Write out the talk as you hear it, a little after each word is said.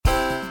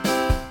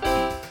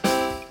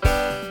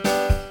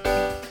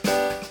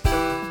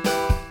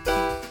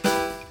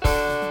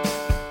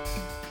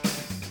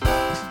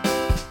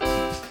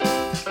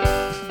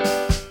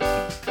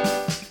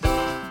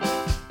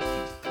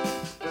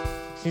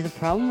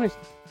problem with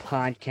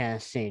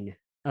podcasting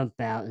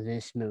about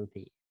this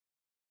movie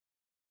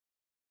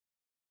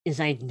is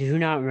I do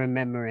not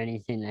remember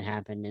anything that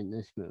happened in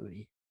this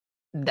movie.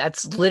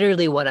 That's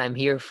literally what I'm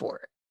here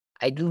for.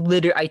 I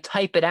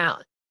type it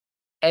out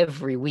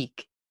every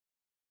week.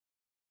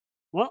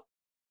 Well,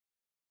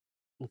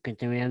 good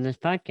thing we have this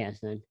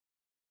podcast then.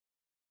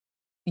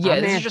 Yeah,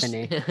 I'm this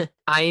Anthony. is just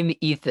I'm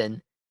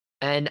Ethan.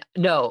 And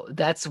no,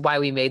 that's why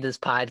we made this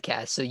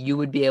podcast. So you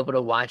would be able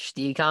to watch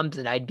DComs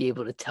and I'd be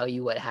able to tell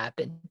you what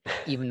happened,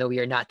 even though we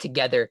are not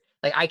together.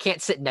 Like I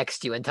can't sit next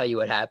to you and tell you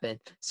what happened.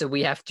 So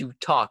we have to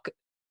talk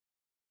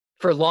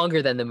for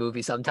longer than the movie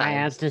I have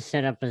sometimes. to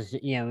set up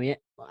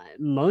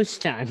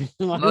most times.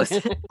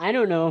 Most I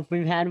don't know if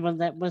we've had one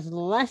that was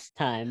less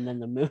time than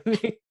the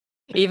movie.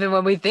 even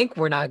when we think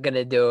we're not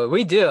gonna do it,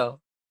 we do.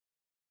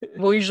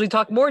 We'll usually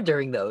talk more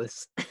during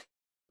those.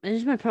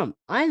 This is my problem.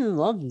 I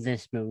love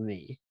this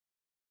movie.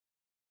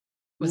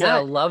 Was that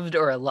a Not loved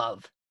or a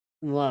love?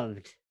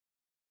 loved.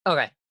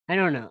 Okay. I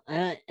don't know.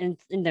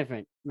 It's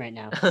indifferent right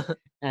now,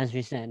 as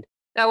we said.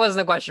 That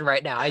wasn't a question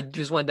right now. I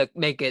just wanted to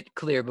make it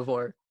clear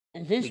before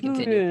we This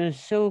movie continue. is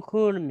so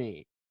cool to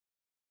me.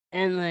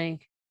 And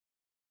like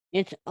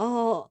it's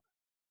all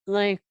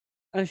like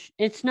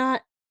it's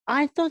not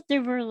I thought they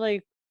were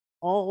like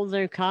all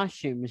their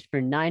costumes for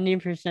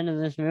 90% of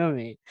this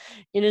movie.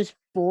 It is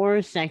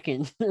 4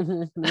 seconds of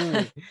this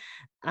movie.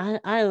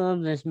 I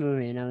love this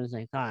movie and I was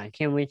like, oh, I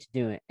can't wait to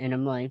do it. And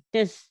I'm like,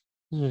 this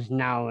was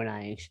not what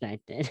I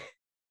expected.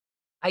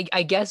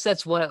 I guess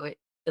that's what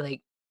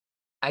like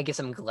I guess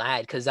I'm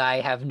glad because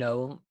I have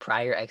no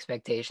prior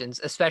expectations,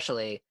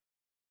 especially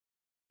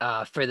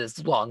for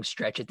this long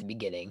stretch at the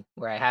beginning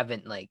where I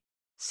haven't like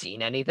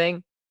seen anything.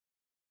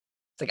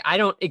 It's like I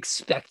don't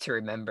expect to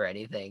remember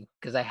anything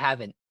because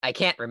I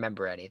can't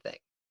remember anything.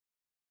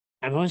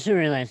 I've also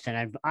realized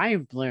that I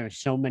blur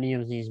so many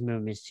of these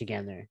movies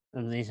together,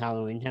 of these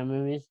Halloweentown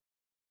movies.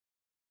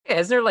 Yeah,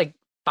 is there like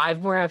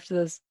 5 more after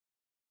this?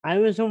 I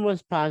was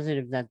almost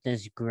positive that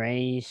this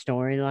gray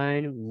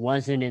storyline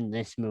wasn't in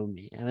this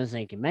movie. I was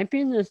like, it might be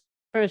in this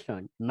first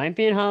one. It might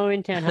be in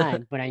Halloweentown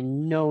High, but I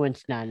know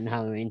it's not in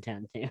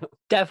Halloweentown 2.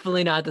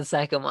 Definitely not the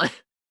second one.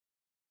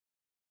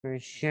 For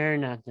sure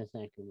not the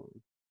second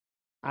one.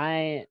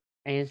 I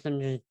guess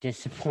I'm just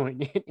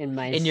disappointed in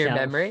In your myself.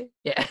 memory?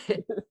 Yeah.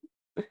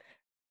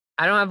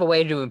 I don't have a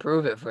way to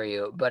improve it for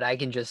you, but I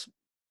can just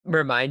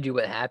remind you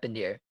what happened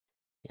here.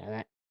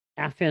 Yeah,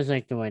 that feels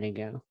like the way to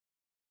go.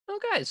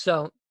 Okay,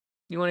 so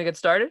you want to get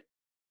started?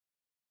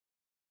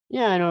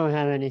 Yeah, I don't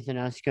have anything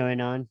else going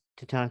on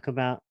to talk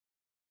about.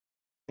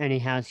 Any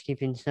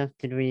housekeeping stuff?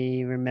 Did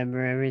we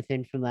remember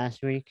everything from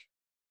last week?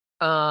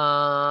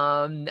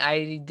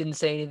 I didn't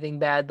say anything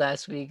bad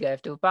last week. I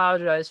have to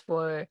apologize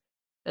for.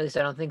 At least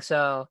I don't think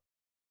so.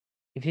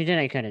 If you did,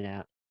 I cut it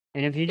out.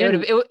 And if you It would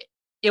have didn't,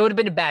 it would have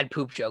been a bad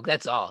poop joke.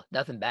 That's all.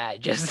 Nothing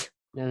bad. Just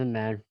doesn't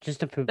matter.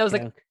 Just a poop that was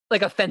joke.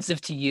 like offensive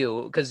to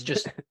you because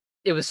just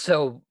it was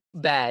so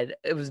bad.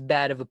 It was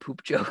bad of a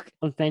poop joke.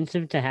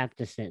 Offensive to have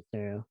to sit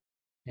through.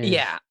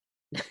 Yeah.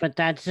 But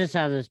that's just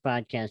how this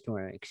podcast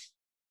works.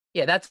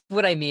 Yeah, that's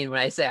what I mean when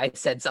I say I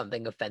said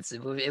something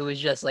offensive. It was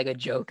just like a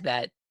joke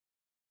that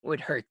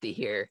would hurt to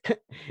hear.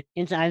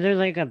 It's either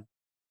like a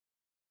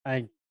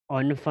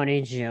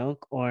unfunny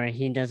joke or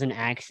he does an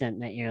accent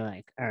that you're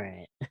like, all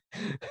right.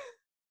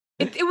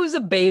 It was a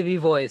baby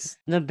voice.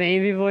 The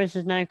baby voice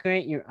is not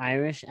great. Your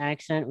Irish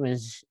accent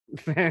was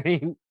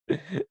very.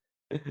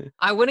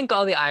 I wouldn't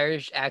call the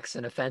Irish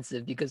accent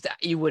offensive because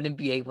you wouldn't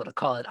be able to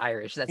call it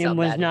Irish. That's It how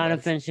was bad it not was.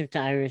 offensive to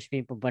Irish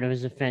people, but it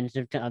was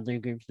offensive to other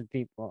groups of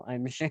people,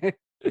 I'm sure.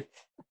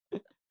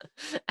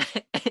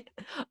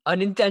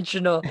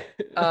 Unintentional.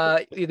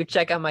 You can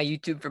check out my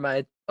YouTube for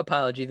my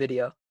apology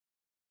video.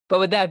 But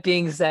with that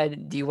being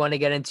said, do you want to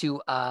get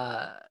into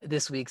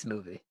this week's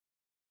movie?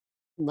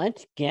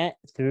 Let's get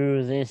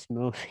through this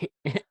movie.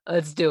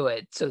 Let's do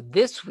it. So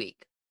this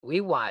week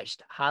we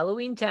watched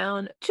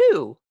Halloweentown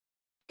 2,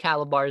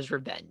 Calabar's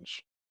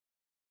Revenge.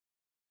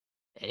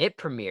 And it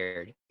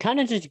premiered Kind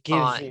of just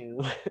gives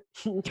you,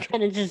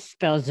 kind of just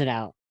spells it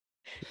out.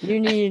 You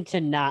need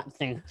to not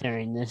think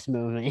during this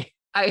movie.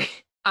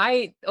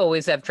 I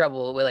always have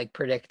trouble with like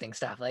predicting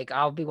stuff. Like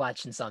I'll be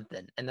watching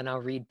something and then I'll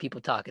read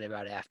people talking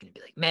about it after and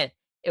be like, man,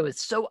 it was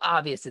so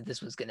obvious that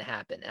this was gonna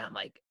happen. And I'm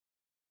like,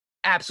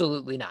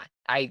 absolutely not.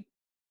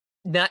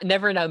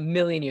 Never in a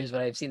million years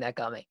would I have seen that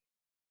coming.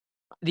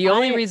 The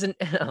only reason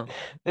I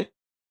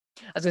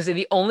was gonna say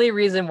the only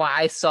reason why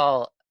I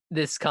saw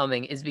this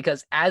coming is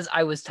because as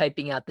I was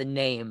typing out the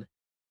name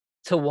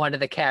to one of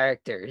the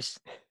characters,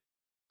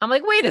 I'm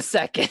like, wait a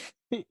second.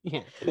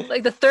 Yeah.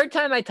 Like the third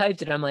time I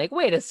typed it, I'm like,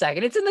 wait a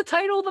second, it's in the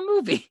title of the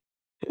movie.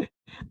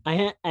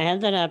 I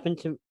had that happen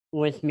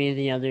with me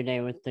the other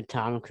day with the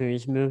Tom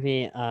Cruise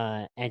movie,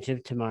 Edge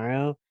of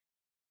Tomorrow.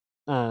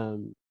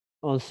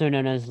 Also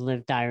known as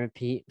Live Die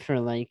Repeat for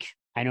like,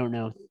 I don't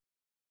know,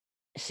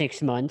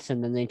 6 months,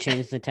 and then they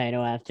changed the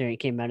title after it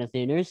came out of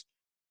theaters.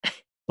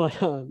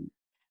 But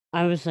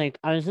I was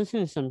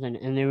listening to something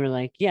and they were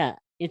like, yeah,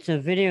 it's a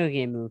video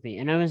game movie.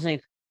 And I was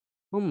like,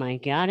 Oh my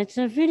god, it's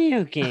a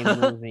video game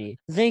movie.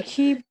 They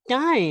keep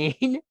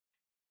dying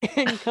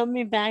and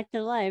coming back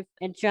to life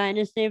and trying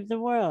to save the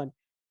world.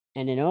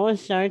 And it all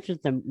starts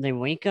with them. They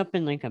wake up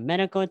in like a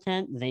medical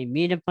tent. They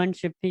meet a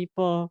bunch of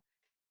people.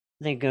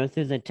 They go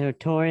through the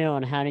tutorial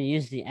on how to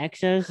use the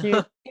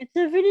exosuit. It's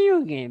a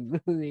video game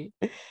movie.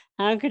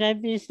 How could I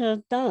be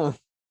so dumb?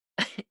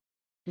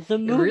 The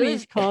movie's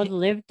Really, called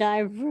Live, Die,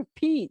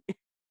 Repeat.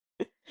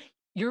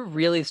 you're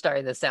really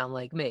starting to sound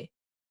like me.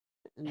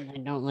 And I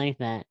don't like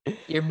that.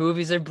 Your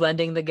movies are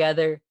blending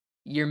together.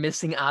 You're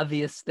missing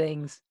obvious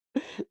things.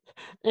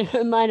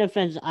 In my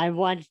defense,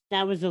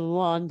 that was a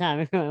long time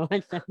ago. I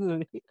watched that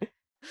movie.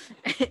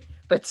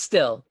 But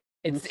still,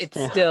 And it's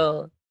still,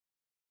 still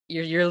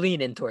you're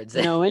leaning towards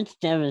it. no, it's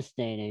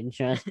devastating.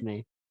 Trust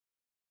me.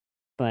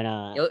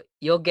 But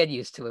You'll get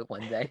used to it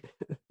one day.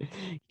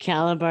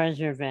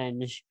 Calabar's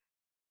Revenge.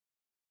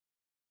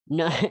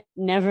 No,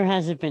 never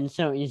has it been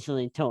so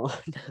easily told.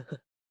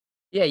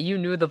 Yeah, you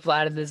knew the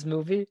plot of this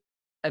movie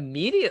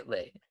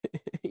immediately.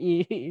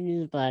 You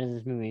knew the plot of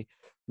this movie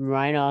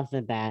right off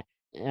the bat.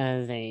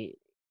 They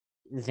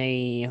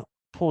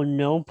pull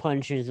no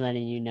punches,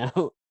 letting you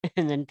know,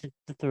 and then to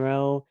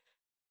throw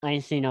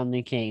icing on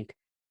the cake,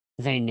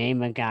 they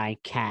name a guy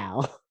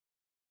Cal.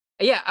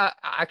 Yeah,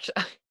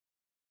 actually,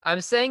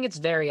 I'm saying it's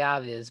very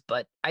obvious,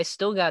 but I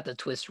still got the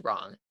twist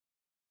wrong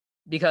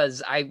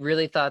because I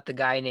really thought the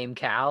guy named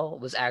Cal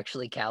was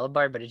actually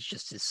Calabar, but it's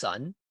just his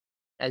son,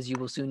 as you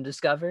will soon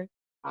discover.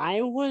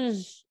 I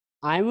was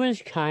I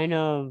was kind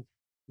of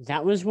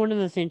that was one of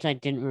the things I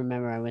didn't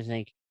remember. I was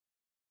like,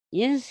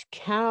 is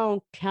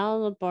Cal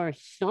Calabar's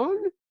son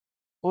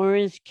or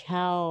is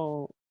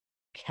Cal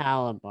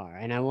Calabar?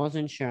 And I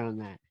wasn't sure on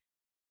that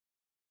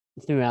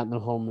throughout the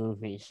whole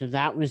movie. So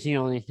that was the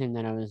only thing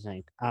that I was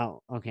like,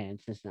 oh, okay,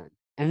 it's his son.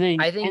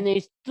 And I think,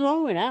 they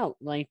throw it out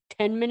like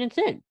 10 minutes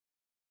in.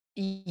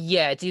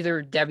 yeah, it's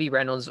either Debbie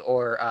Reynolds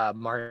or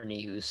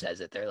Marnie who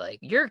says it. They're like,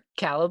 "You're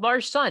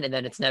Calabar's son," and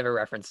then it's never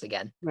referenced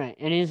again. Right.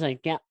 And he's like,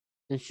 yeah,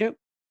 that's true.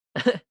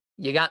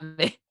 You got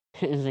me.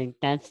 It's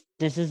like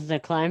this is the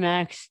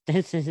climax.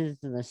 This is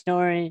the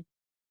story.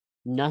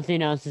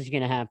 Nothing else is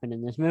gonna happen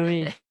in this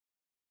movie.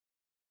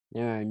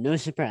 There are no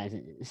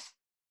surprises.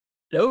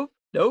 Nope,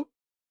 nope.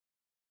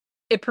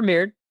 It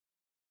premiered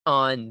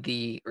on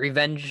the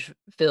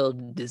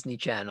revenge-filled Disney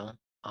Channel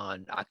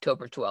on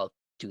October 12th,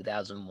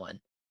 2001.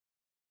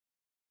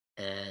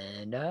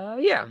 And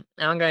yeah,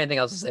 I don't got anything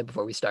else to say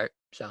before we start.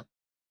 So,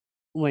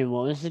 Wait,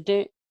 what was the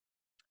date?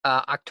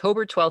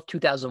 October 12th,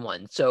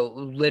 2001. So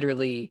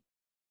literally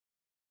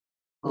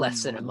A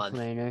less than a month month.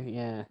 later,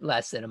 yeah.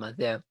 Less than a month,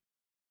 yeah.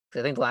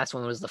 I think the last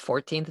one was the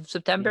 14th of Yeah.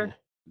 September,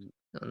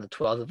 on the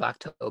 12th of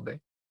October.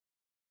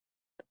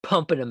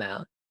 Pumping them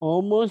out.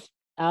 Almost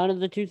out of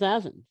the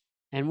 2000s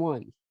and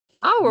one.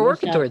 Oh, we're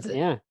Almost working out, towards it.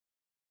 yeah.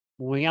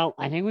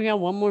 I think we got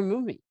one more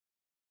movie.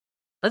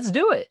 Let's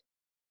do it.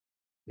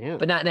 Yeah.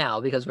 But not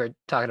now because we're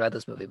talking about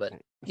this movie, but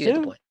you get the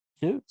Soon. point.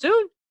 Soon.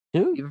 Soon.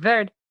 Soon. Be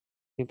prepared.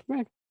 Be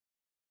prepared.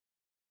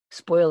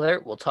 Spoiler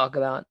alert, we'll talk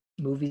about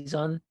movies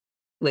on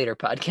later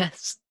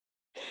podcasts.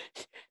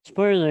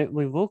 Spoiler,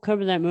 we will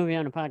cover that movie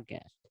on a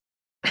podcast.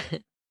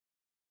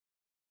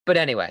 But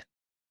anyway,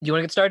 do you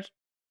want to get started?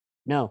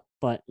 No,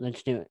 but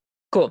let's do it.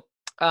 Cool.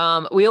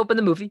 We open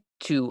the movie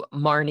to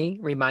Marnie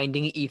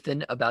reminding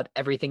Ethan about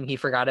everything he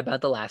forgot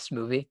about the last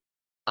movie.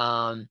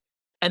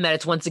 And that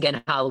it's once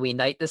again Halloween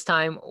night this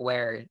time,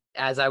 where,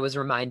 as I was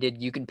reminded,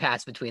 you can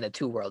pass between the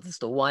two worlds. It's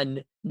the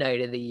one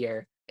night of the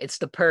year. It's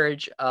the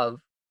purge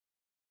of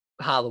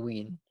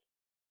Halloween.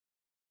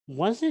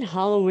 Was it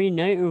Halloween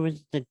night or was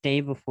it the day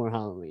before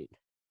Halloween?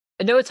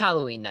 I know it's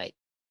Halloween night.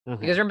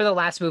 Okay. Because remember the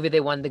last movie they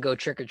wanted to go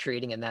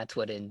trick-or-treating and that's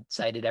what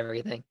incited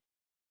everything?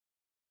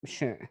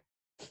 Sure.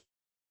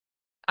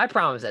 I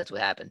promise that's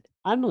what happened.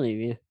 I believe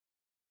you.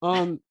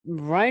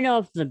 Right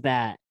off the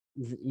bat,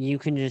 you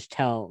can just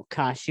tell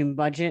costume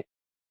budget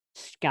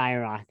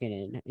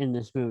skyrocketed in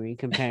this movie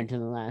compared to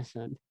the last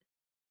one.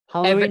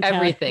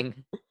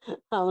 Everything.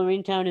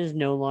 Halloweentown is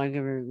no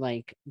longer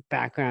like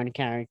background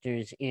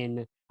characters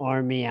in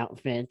army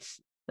outfits.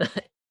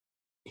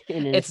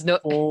 It's no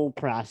full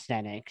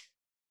prosthetics.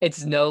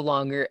 It's no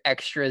longer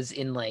extras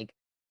in like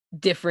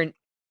different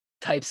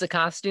types of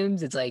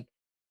costumes. It's like,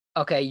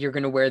 okay, you're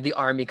gonna wear the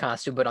army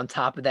costume, but on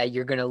top of that,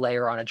 you're gonna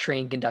layer on a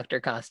train conductor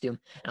costume,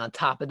 and on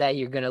top of that,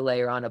 you're gonna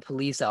layer on a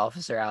police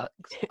officer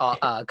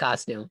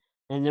costume.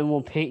 And then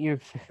we'll paint your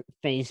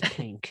face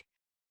pink.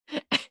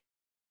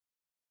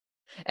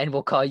 And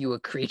we'll call you a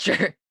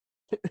creature.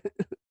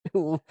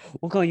 we'll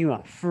call you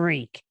a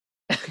freak.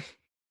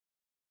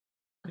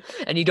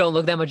 And you don't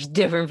look that much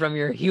different from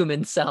your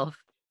human self.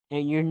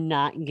 And you're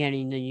not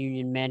getting the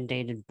union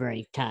mandated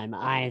break time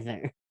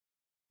either.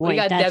 We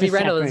got Debbie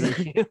Reynolds.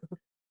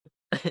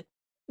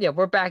 Yeah,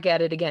 we're back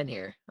at it again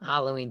here.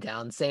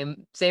 Halloweentown.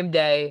 Same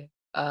day,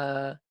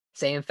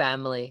 same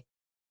family.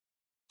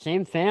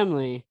 Same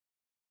family.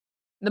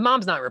 The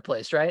mom's not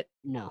replaced, right?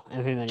 No,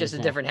 everybody's just a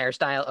there. Different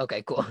hairstyle.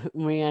 Okay, cool.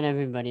 We got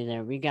everybody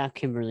there. We got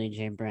Kimberly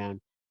J.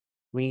 Brown.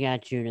 We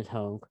got Judith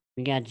Hogue.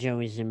 We got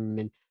Joey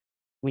Zimmerman.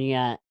 we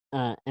got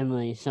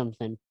Emily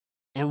something,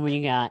 and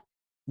we got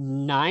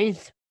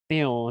ninth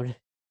build,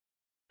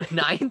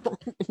 Ninth.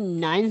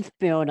 ninth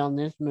build on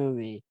this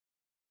movie.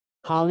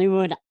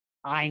 Hollywood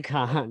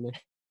icon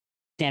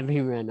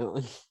Debbie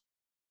Reynolds.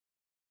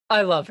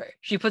 I love her.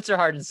 She puts her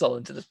heart and soul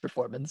into this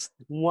performance.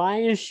 Why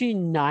is she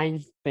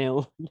ninth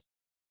build?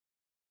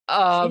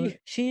 Um,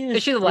 She is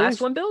is she the last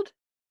first. one build?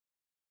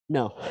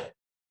 No,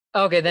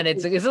 Okay, then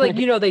it's like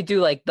they do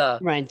like the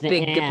right. The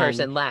big and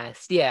person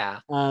last. Yeah.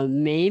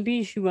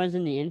 maybe she was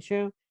in the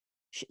intro.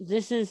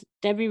 This is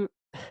Debbie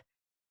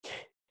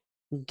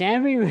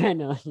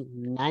Reynolds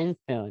ninth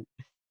build.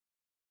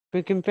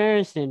 For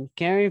comparison,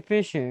 Carrie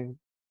Fisher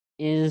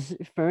is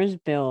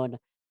first build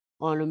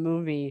on a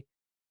movie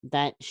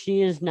that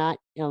she is not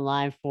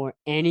alive for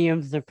any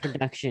of the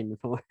production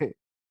for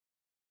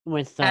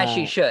with As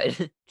she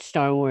should.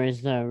 Star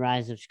Wars The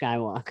Rise of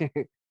Skywalker.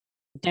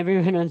 Debbie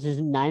Reynolds is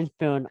ninth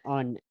build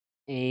on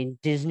a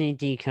Disney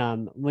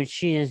DCOM, which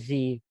she is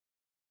the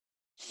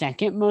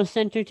second most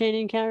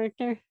entertaining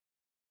character.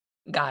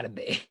 Gotta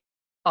be.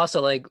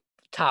 Also, like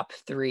top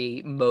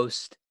three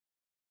most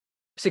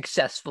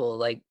successful.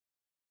 Like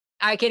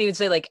I can't even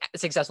say like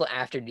successful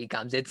after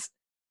DComs. It's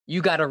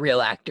you got a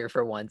real actor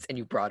for once, and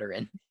you brought her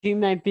in. She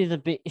might be the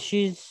big.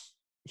 She's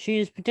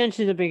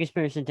potentially the biggest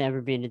person to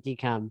ever be in a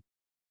DCOM.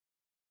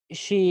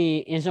 She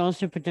is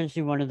also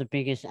potentially one of the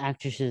biggest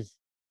actresses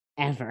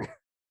ever.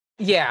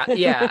 Yeah,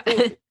 yeah.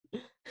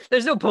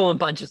 There's no pulling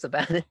punches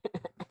about it.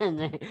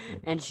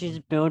 and she's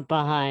built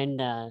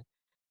behind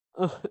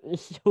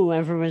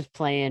whoever was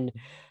playing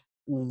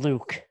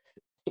Luke.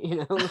 You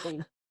know,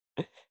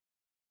 like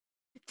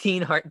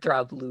Teen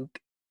heartthrob Luke.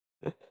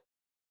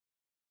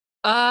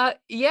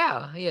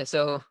 Yeah, yeah.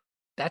 So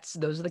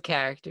those are the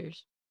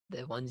characters,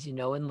 the ones you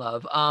know and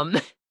love.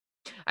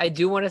 I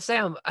do want to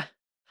say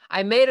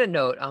I made a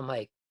note. I'm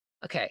like,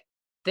 okay,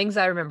 things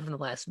I remember from the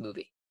last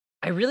movie.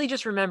 I really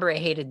just remember I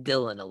hated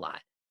Dylan a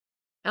lot.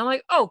 And I'm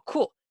like, oh,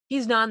 cool.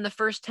 He's not in the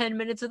first 10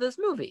 minutes of this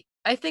movie.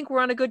 I think we're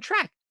on a good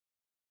track.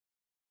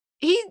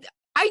 He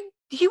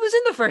he was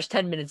in the first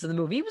 10 minutes of the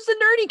movie. He was the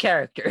nerdy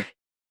character.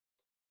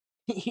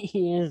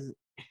 he is.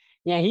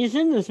 Yeah, he's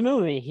in this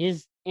movie.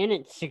 He's in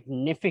it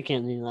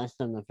significantly less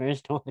than the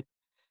first one.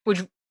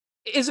 Which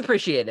is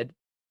appreciated.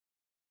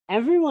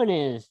 Everyone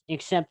is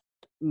except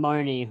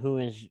Marnie, who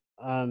is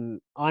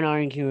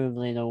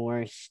unarguably the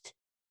worst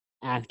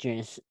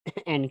actress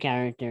and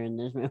character in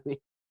this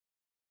movie.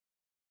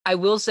 I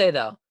will say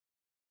though,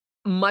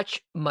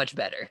 much, much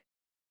better.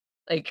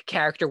 Like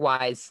character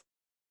wise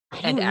I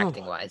and don't know.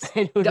 acting wise.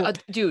 I don't know.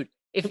 Dude,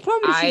 The if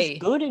problem is she's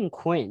good in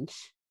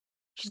Quince.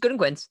 she's good in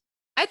Quince.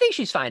 I think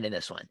she's fine in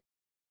this one.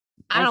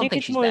 I I don't think think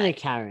it's she's more the bad.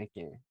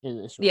 character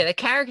in this Yeah, one. the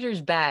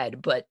character's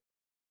bad, but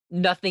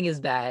nothing is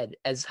bad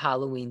as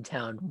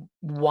Halloweentown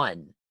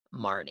 1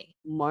 Marnie.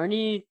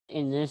 Marnie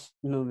in this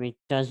movie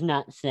does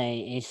not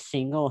say a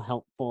single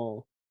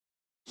helpful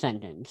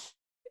sentence.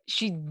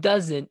 She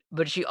doesn't,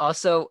 but she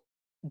also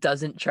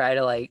doesn't try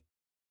to like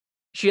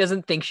she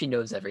doesn't think she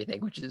knows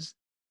everything, which is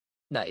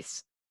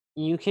nice.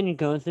 You can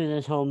go through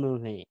this whole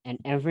movie, and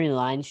every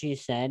line she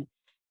said,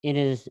 it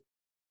is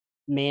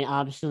made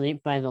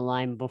obsolete by the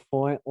line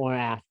before or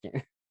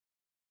after.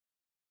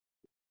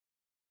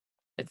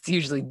 It's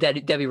usually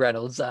Debbie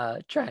Reynolds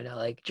trying to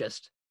like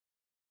just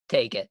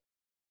take it.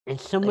 And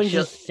Like someone's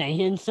she'll just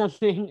saying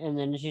something, and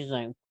then she's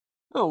like,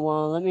 "Oh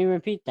well, let me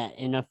repeat that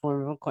in a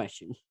form of a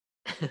question."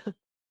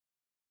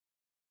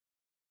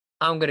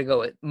 I'm gonna go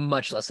with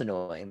much less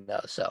annoying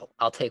though, so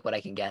I'll take what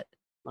I can get.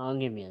 I'll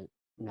give you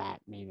that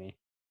maybe.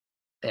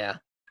 Yeah.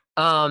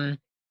 Um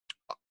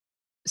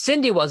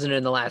Cindy wasn't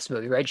in the last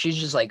movie, right? She's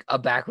just like a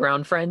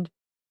background friend.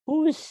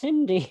 Who is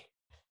Cindy?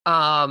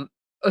 Um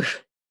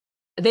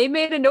they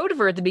made a note of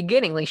her at the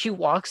beginning. Like she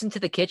walks into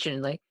the kitchen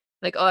and like,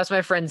 oh, that's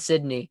my friend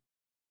Sydney.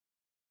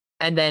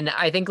 And then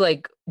I think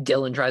like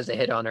Dylan tries to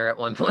hit on her at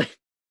one point.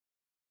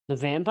 The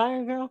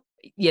vampire girl?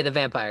 Yeah, the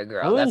vampire I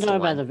girl. want to That's the talk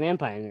about one. the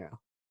vampire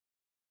girl.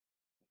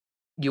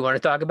 You want to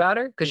talk about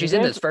her? Because The she's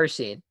in vamp this first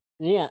scene.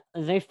 Yeah,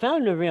 they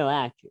found a real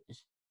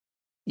actress.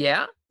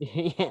 Yeah?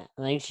 Yeah,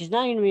 like she's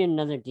not gonna be in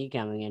another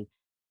decom again.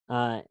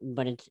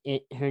 But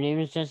her name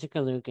is Jessica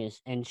Lucas,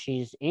 and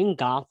she's in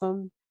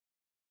Gotham,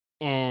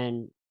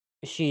 and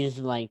she's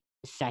like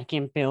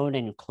second build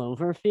in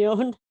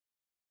Cloverfield.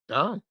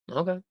 Oh,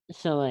 okay.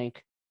 So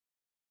like,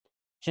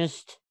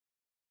 just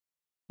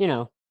you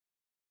know,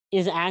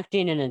 is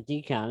acting in a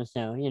decom.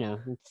 So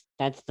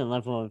that's the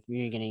level of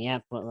you're getting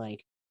at. But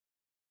like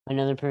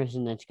another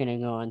person that's gonna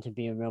go on to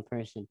be a real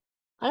person.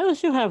 I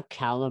also have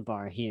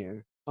Calabar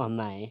here on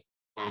my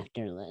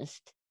actor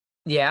list.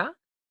 Yeah?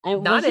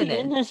 Was Not in he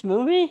in it. this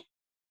movie?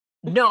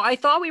 No, I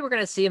thought we were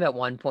gonna see him at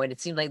one point. It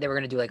seemed like they were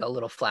gonna do like a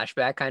little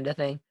flashback kind of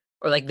thing.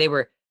 Or like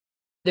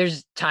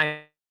there's time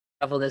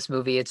travel in this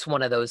movie. It's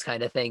one of those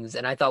kind of things.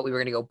 And I thought we were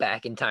gonna go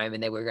back in time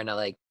and they were gonna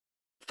like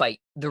fight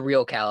the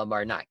real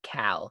Kalabar, not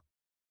Cal.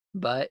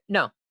 But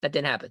no, that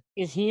didn't happen.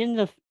 Is he in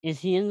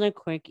the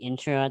quick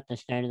intro at the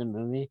start of the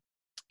movie?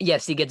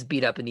 Yes, he gets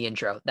beat up in the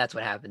intro. That's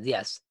what happens.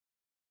 Yes.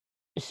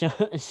 So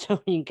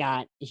so he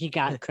got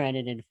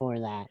credited for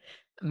that.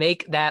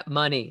 Make that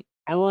money.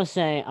 I will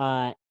say,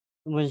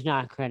 was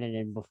not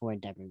credited before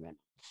Debbie Reynolds,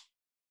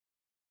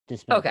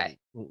 despite Okay,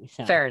 that movie.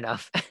 So fair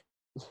enough.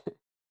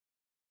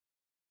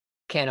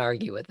 Can't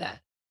argue with that.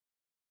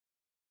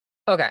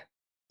 Okay,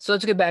 so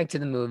let's get back to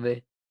the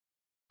movie.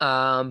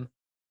 Um,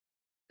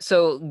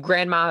 so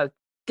Grandma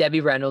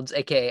Debbie Reynolds,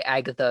 aka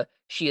Agatha,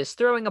 she is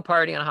throwing a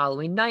party on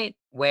Halloween night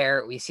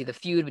where we see the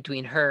feud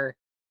between her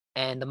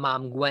and the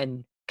mom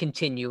Gwen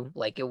continue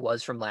like it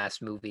was from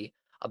last movie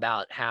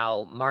about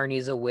how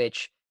Marnie's a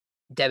witch.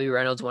 Debbie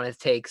Reynolds wants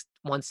to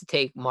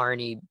take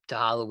Marnie to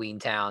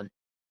Halloweentown,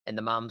 and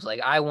the mom's like,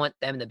 "I want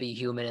them to be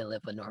human and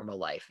live a normal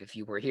life. If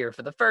you were here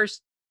for the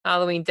first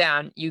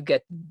Halloweentown, you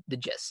get the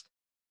gist."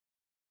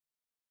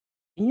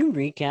 can you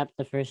recap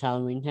the first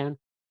Halloweentown?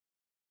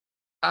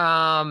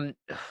 Um,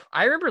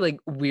 I remember like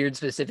weird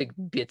specific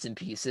bits and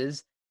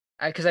pieces.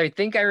 Because I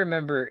think I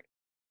remember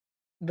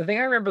the thing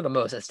I remember the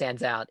most that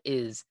stands out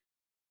is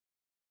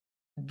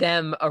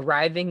them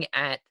arriving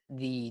at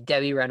the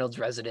Debbie Reynolds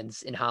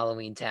residence in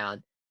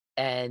Halloweentown,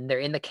 and they're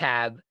in the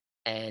cab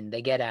and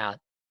they get out,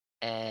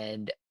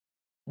 and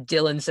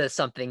Dylan says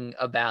something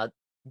about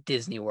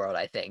Disney World,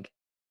 I think,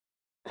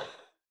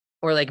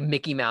 or like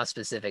Mickey Mouse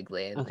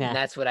specifically, and Okay,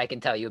 that's what I can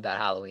tell you about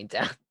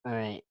Halloweentown. all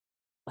right.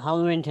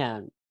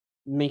 Halloweentown,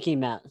 Mickey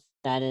Mouse.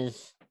 That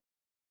is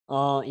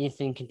all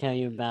Ethan can tell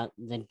you about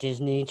the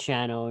Disney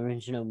Channel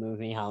original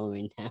movie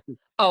Halloweentown.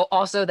 Oh,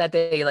 also that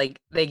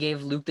they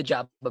gave Luke the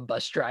job of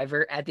bus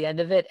driver at the end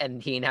of it,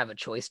 and he didn't have a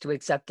choice to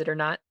accept it or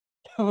not.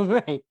 Oh,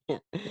 right. Yeah.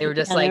 They were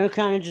just Yeah, they were like,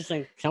 kind of just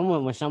like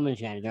someone's trying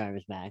to drive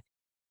us back.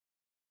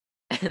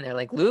 and they're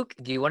like, Luke,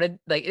 do you want to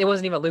like? It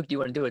wasn't even Luke. Do you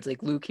want to do it? It's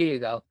like Luke, here you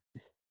go,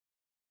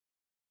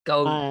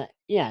 go.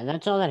 Yeah,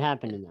 that's all that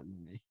happened in that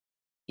movie.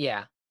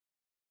 Yeah.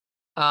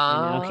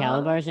 And now Uh,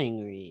 Calabar's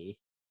angry.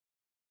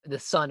 the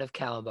son of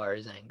Kalabar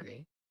is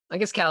angry. I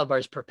guess Kalabar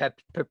is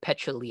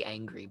perpetually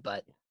angry,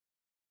 but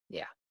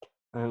yeah.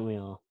 Aren't we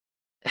all?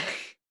 I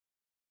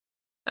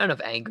don't know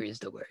if angry is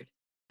the word,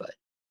 but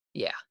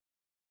yeah.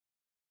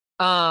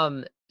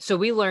 So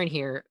we learn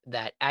here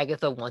that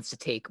Agatha wants to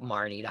take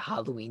Marnie to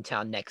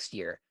Halloweentown next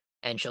year,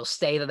 and she'll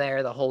stay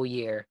there the whole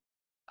year.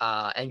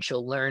 And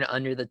she'll learn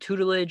under the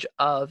tutelage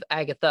of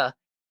Agatha,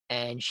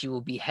 and she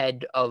will be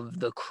head of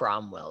the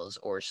Cromwells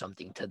or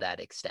something to that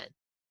extent.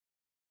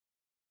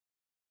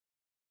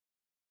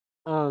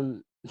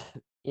 Um,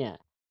 yeah.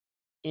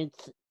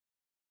 It's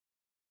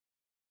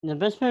the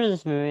best part of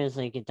this movie is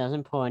like it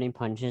doesn't pull any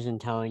punches in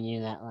telling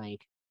you that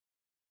like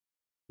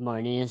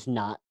Marnie is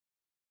not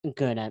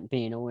good at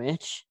being a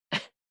witch.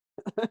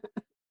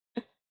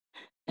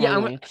 Yeah,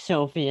 And like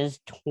Sophie is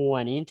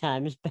 20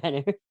 times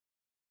better.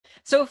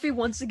 Sophie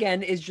once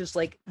again is just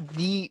like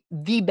the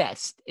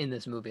best in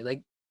this movie.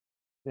 Like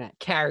Right.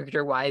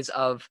 character wise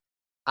of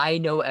I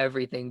know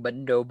everything, but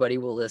nobody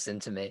will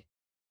listen to me.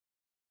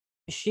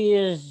 She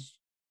is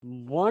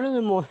one of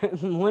the more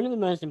one of the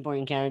most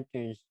important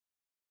characters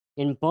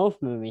in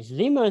both movies.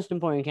 The most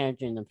important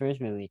character in the first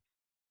movie.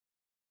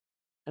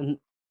 Um,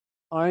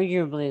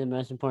 Arguably the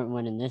most important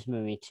one in this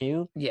movie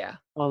too. Yeah.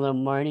 Although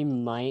Marty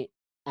might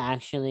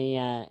actually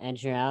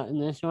edge her out in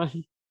this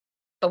one.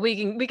 But we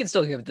can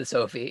still give it to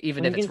Sophie,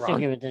 even We if can it's still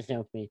wrong. give it to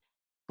Sophie.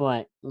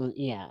 But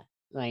yeah,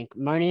 like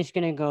Marty's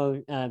gonna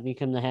go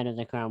become the head of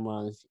the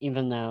Cromwells,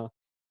 even though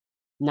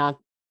not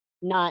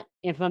not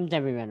if I'm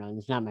Debbie Reynolds,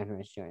 it's not my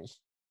first choice.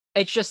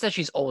 It's just that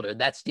she's older.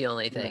 That's the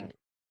only thing.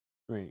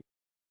 Right. Right.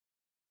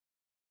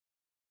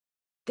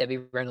 Debbie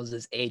Reynolds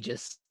is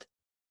ageist.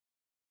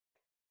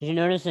 Did you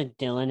notice that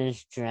Dylan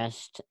is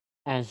dressed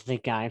as the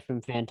guy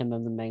from Phantom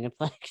of the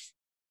Megaplex?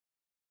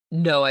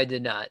 No, I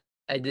did not.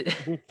 I did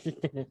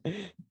That's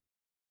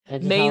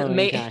his main, Halloween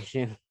main,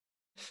 costume.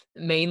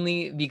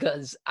 mainly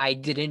because I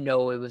didn't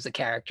know it was a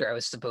character I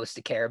was supposed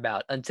to care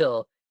about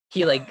until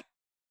he like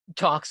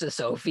talks to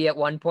Sophie at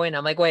one point.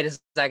 I'm like, wait a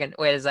second,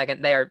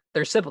 they're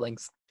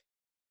siblings.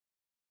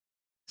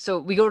 So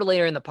we go to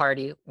later in the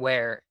party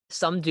where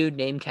some dude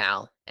named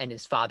Cal and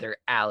his father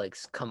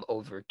Alex come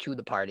over to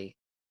the party,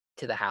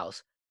 to the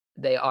house.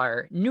 They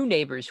are new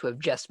neighbors who have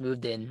just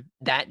moved in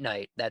that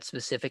night, that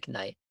specific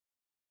night.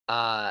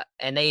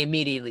 And they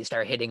immediately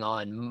start hitting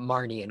on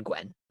Marnie and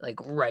Gwen, like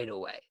right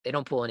away. They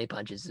don't pull any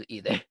punches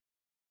either.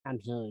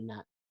 Absolutely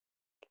not.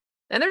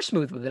 And they're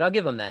smooth with it. I'll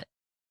give them that.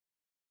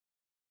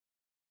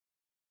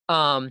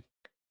 Um,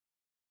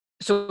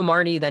 so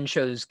Marnie then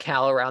shows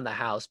Cal around the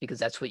house because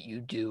that's what you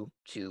do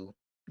to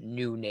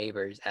new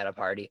neighbors at a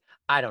party.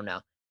 I don't know.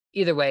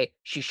 Either way,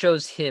 she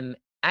shows him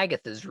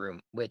Agatha's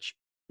room, which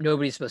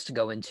nobody's supposed to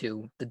go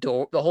into.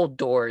 The whole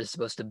door is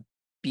supposed to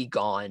be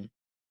gone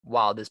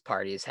while this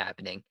party is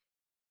happening.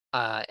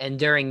 And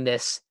during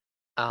this,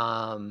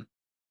 um,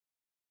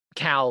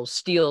 Cal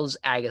steals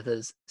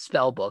Agatha's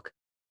spell book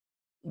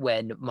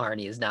when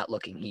Marnie is not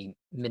looking. He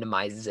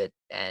minimizes it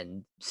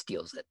and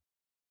steals it.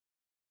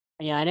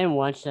 Yeah, I didn't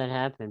watch that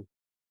happen.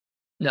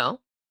 No,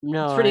 it's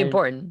No, pretty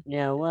important.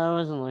 yeah, well, I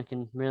wasn't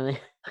looking really.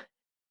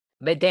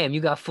 But damn, you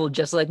got fooled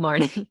just like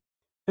Marnie.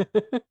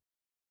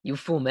 You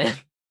fool, man.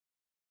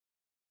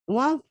 The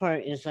wild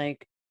part is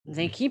like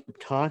they keep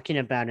talking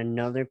about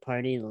another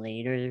party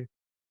later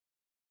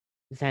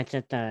that's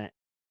at the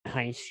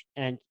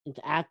it's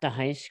at the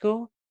high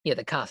school. Yeah,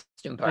 the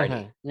costume Uh-huh,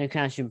 party. the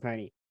costume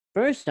party.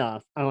 First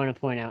off, I want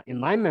to point out in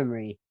my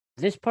memory,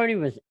 this party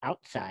was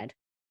outside.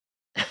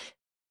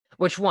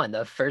 Which one?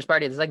 The first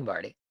party or the second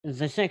party?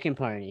 The second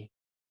party.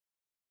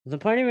 The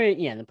party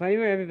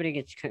where everybody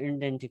gets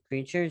turned into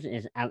creatures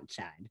is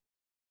outside.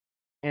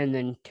 And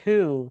then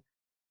two,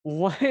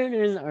 why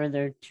are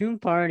there two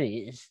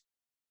parties?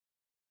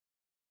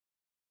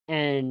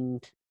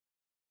 And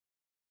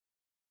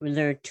when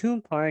there are two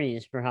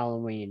parties for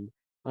Halloween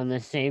on the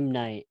same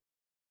night,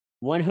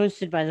 one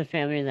hosted by the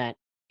family that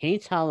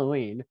hates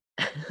Halloween,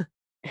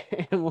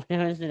 and one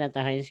hosted at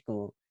the high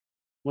school,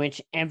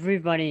 which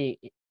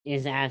everybody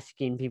is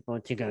asking people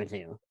to go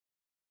to.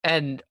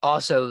 And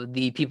also,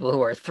 the people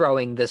who are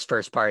throwing this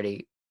first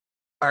party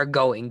are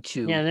going Yeah,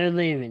 to. they're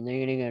leaving. They're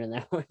gonna go to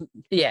that one.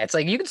 Yeah, it's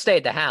like you can stay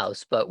at the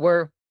house, but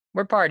we're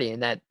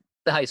partying at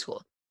the high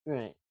school.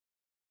 Right.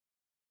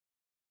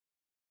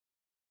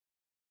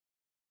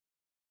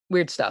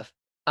 Weird stuff.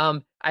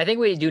 I think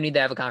we do need to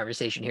have a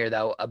conversation here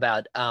though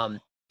about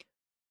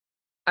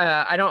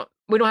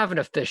we don't have an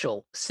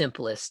official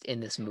simplest in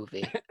this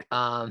movie.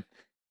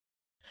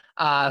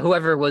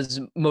 Whoever was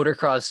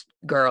motocross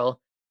girl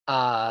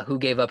who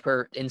gave up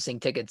her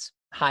instinct tickets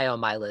high on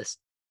my list.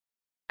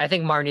 I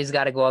think Marnie's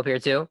got to go up here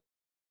too.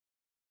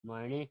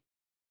 Marnie?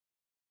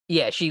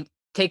 Yeah, she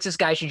takes this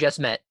guy she just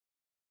met.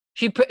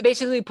 She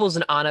basically pulls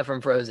an Anna from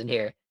Frozen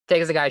here.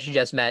 Takes the guy she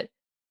just met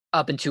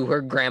up into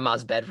her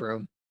grandma's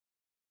bedroom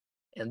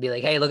and be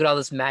like, "Hey, look at all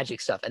this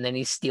magic stuff," and then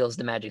he steals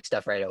the magic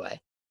stuff right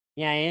away.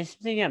 Yeah, I guess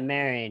they got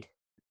married.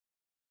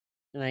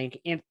 Like,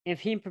 if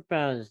he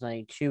proposed,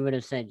 like, she would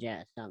have said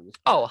yes on the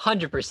Oh, spot.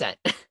 100%.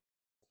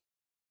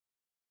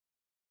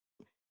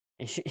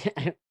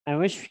 I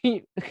wish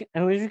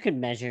I wish we could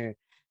measure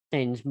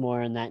things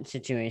more in that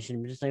situation.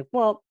 I'm just like,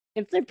 well,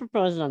 if they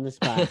proposed on the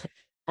spot,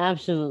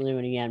 absolutely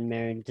would have gotten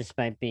married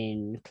despite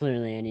being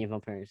clearly an evil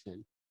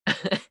person.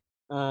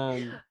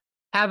 Um,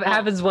 uh,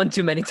 Happens one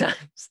too many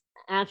times.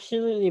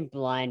 absolutely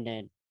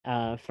blinded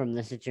from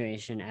the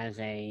situation as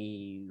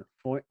a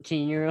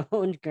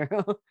 14-year-old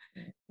girl.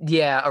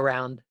 Yeah,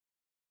 around.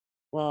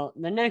 Well,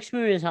 the next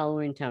movie is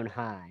Halloweentown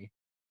High.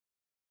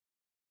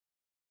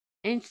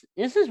 And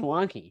this is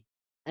wonky.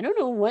 I don't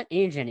know what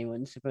age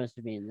anyone's supposed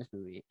to be in this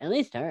movie. At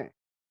least her.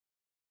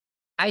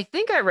 I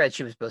think I read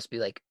she was supposed to be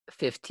like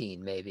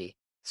 15, maybe.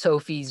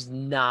 Sophie's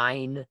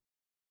 9.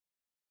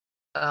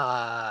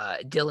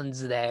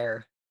 Dylan's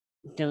there.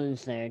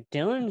 Dylan's there.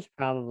 Dylan's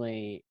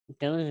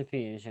a few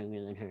years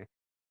younger than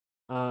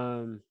her.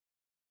 Um,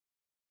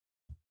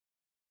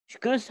 she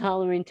goes to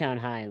Halloweentown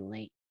High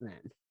late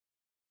then,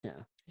 so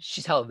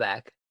She's held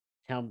back.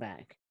 held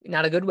back.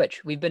 Not a good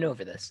witch. We've been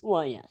over this.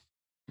 Well, yes.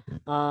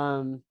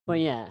 But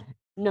yeah,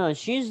 no,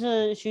 she's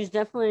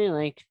definitely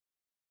like.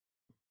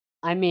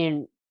 I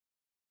mean,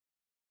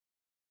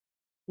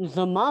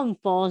 the mom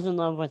falls in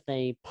love with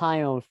a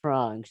pile of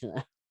frogs.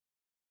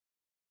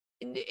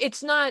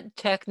 It's not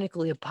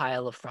technically a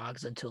pile of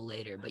frogs until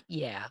later, but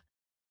yeah.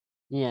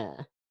 Yeah.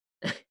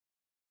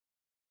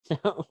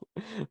 So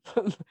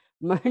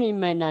Marnie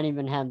might not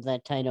even have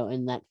that title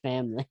in that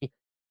family.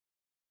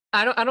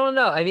 I don't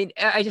know. I mean,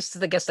 I just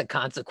I guess the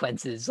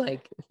consequences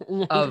like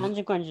The of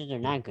consequences are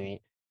not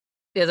great.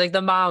 it's like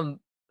the mom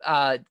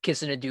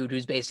kissing a dude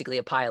who's basically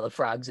a pile of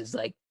frogs is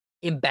like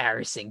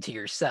embarrassing to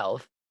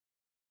yourself,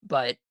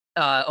 but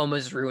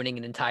almost ruining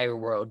an entire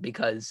world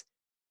because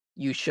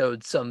you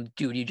showed some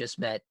dude you just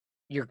met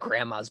your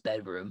grandma's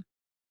bedroom.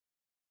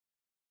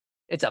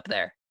 It's up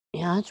there.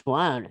 Yeah, that's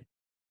wild.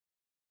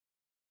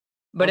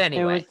 But Up there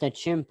anyway, with the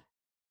chimp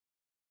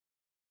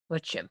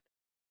what chimp?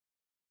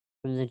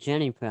 from the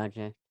Jenny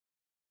Project.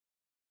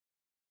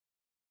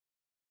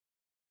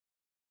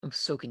 I'm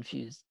so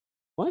confused.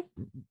 What?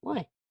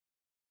 Why?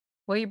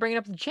 Why are you bringing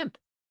up the chimp?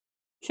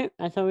 Chimp?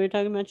 I thought we were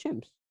talking about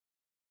chimps.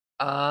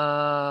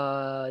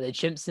 The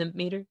chimp simp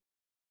meter?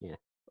 Yeah.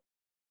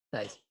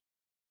 Nice.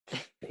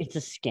 It's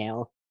a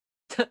scale.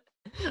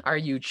 Are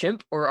you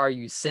chimp or are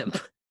you simp?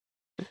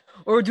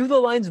 Or do the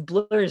lines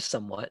blur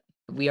somewhat?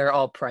 We are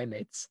all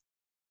primates.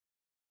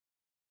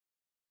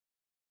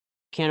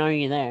 Can't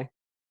argue there.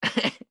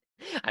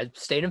 I've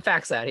stated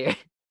facts out here.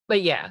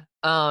 But yeah,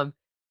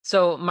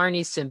 so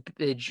Marnie's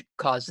simpage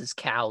causes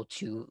Cal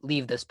to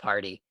leave this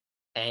party,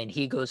 and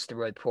he goes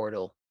through a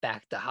portal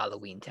back to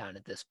Halloweentown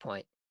at this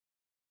point.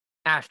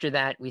 After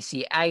that, we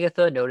see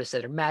Agatha notice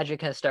that her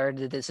magic has started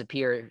to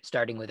disappear,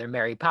 starting with her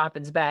Mary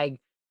Poppins bag.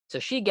 So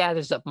she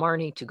gathers up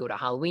Marnie to go to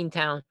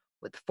Halloweentown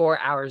with 4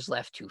 hours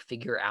left to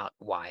figure out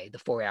why. The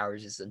 4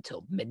 hours is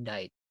until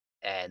midnight,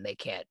 and they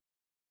can't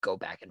go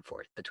back and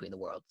forth between the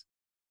worlds.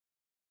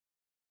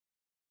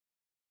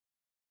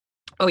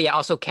 Oh yeah,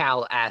 also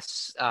Cal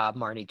asks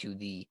Marnie to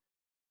the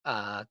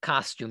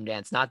costume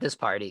dance, not this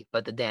party,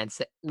 but the dance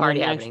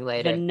party happening The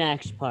later.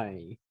 next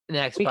party. The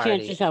next We can't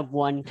party. just have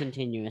one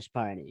continuous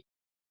party.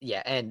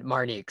 Yeah, and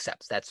Marnie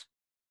accepts. That's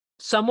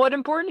somewhat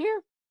important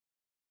here.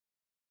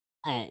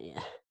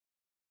 Yeah.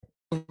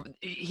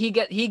 he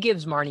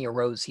gives Marnie a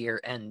rose here,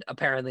 and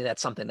apparently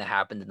that's something that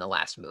happened in the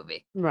last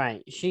movie.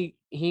 Right. He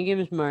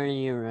gives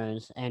Marnie a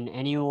rose, and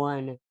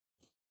anyone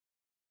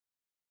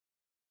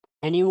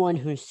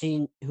who has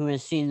seen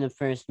the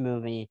first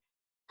movie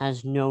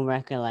has no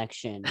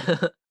recollection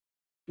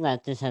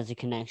that this has a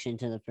connection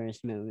to the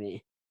first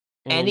movie.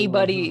 And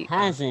anyone who Anybody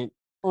hasn't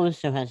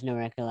also has no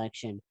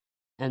recollection.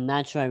 And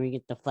that's why we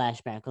get the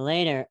flashback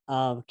later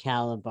of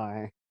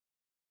Kalabar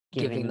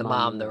giving giving the the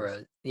mom the mom the rose.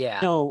 rose.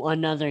 Yeah. So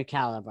another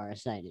Calabar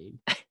sighting.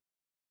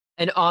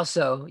 And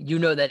also, you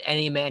know that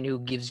any man who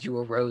gives you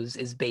a rose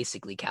is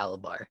basically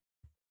Kalabar.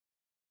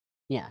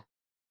 Yeah.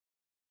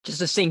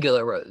 Just a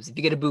singular rose. If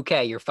you get a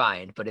bouquet, you're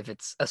fine. But if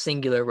it's a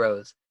singular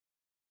rose,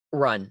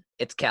 run.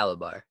 It's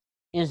Calabar.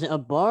 Is a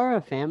bar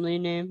a family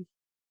name?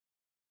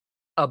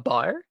 A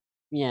bar?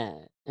 Yeah.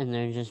 And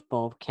they're just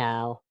both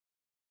Cal.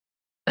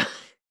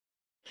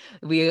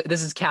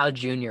 This is Cal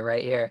Jr.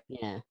 right here.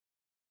 Yeah.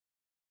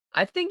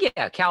 I think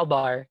yeah, Cal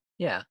Bar.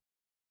 Yeah.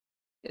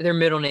 Their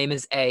middle name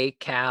is A,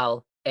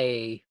 Cal,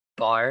 A,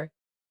 Bar.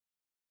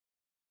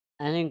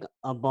 I think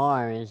a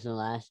bar is the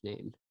last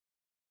name.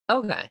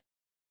 Okay.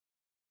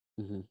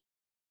 Hmm.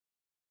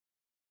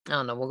 I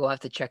don't know. We'll go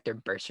have to check their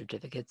birth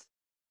certificates.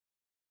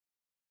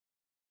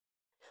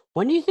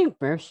 When do you think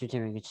birth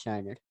certificates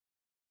started?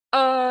 Uh,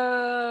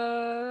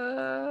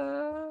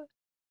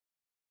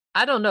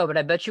 I don't know, but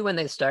I bet you when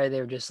they started, they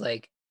were just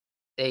like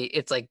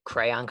it's like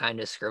crayon kind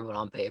of scribbled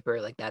on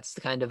paper. Like that's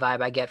the kind of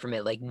vibe I get from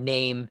it. Like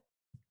name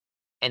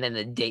and then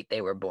the date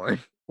they were born.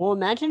 Well,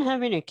 imagine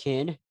having a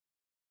kid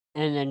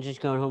and then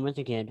just going home with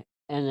the kid.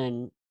 And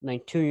then,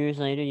 like, 2 years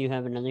later, you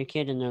have another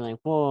kid, and they're like,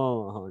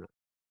 whoa, hold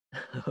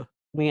on.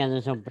 We got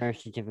this whole birth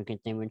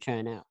certificate thing we're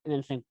trying out. And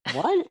it's like,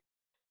 what?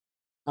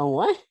 A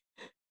what?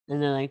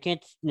 And they're like,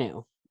 it's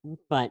new.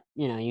 But,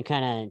 you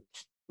kind of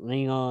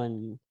legal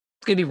and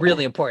It's gonna be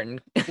really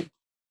important.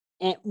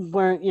 it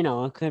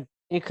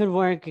could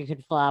work, it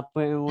could flop,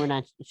 but we're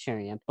not sure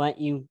yet. But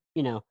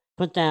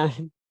put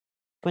down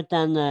put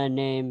down the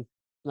name,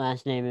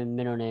 last name, and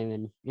middle name,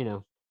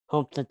 and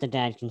hope that the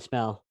dad can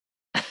spell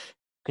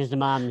because the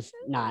mom's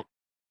not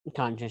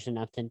conscious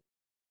enough to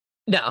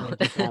No, figure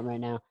this out right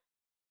now.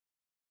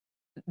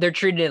 they're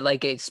treating it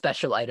like a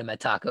special item at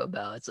Taco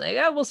Bell. It's like,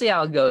 we'll see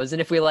how it goes, and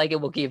if we like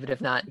it, we'll keep it.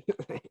 If not,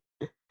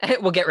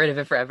 we'll get rid of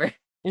it forever.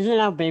 Isn't that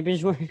how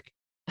babies work?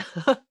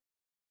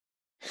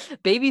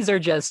 Babies are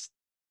just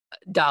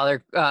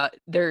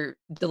they're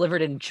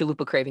delivered in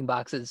chalupa craving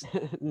boxes.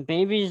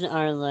 Babies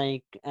are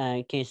like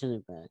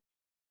queso.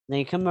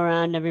 They come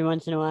around every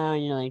once in a while,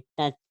 and you're like,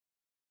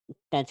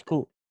 that's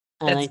cool.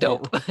 I That's like that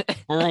dope. one.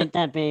 I like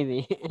that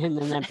baby. And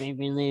then that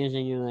baby leaves,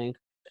 and you're like,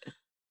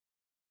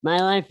 my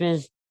life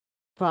is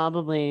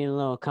probably a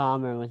little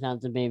calmer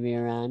without the baby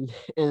around.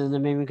 And then the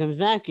baby comes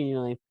back, and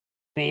you're like,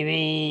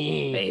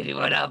 baby, Baby,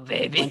 what up,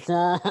 baby? what's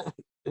up?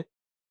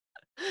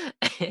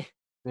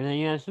 And then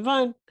you have some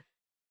fun.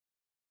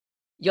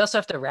 You also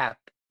have to wrap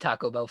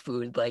Taco Bell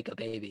food like a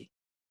baby.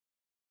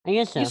 I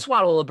guess You so.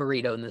 swaddle a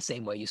burrito in the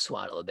same way you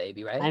swaddle a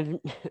baby, right?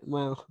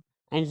 Well,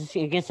 I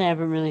guess I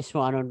haven't really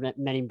swaddled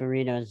many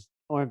burritos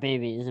or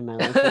babies in my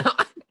lifetime.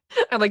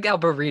 I like how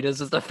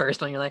burritos is the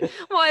first one. You're like,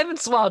 well, I haven't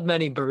swallowed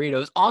many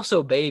burritos.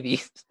 Also,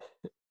 babies.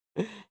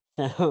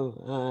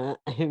 So,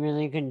 I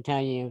really couldn't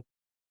tell you,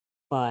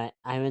 but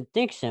I would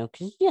think so,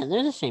 because, yeah,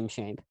 they're the same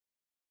shape.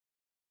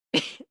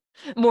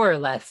 More or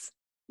less.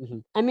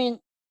 I mean,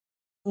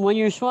 when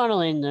you're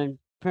swaddling, the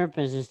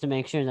purpose is to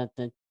make sure that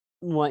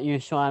what you're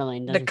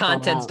swaddling The doesn't fall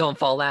contents out. don't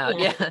fall out.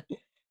 Yeah. Yeah.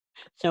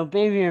 So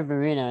baby or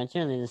burrito, it's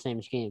really the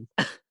same scheme.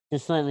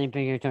 Just slightly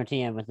bigger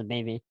tortilla with the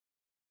baby.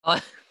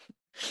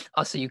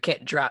 Also, you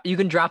can't drop. You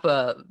can drop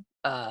a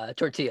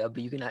tortilla,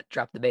 but you cannot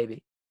drop the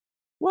baby.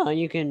 Well,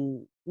 you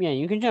can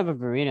drop a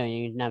burrito,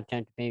 you can not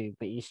touch the baby,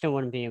 but you still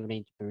wouldn't be able to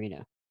eat the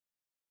burrito.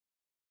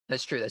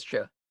 That's true. That's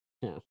true.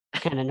 So,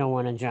 kind of don't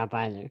want to drop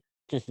either.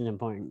 Just as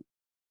important.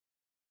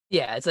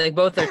 Yeah, it's like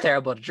both are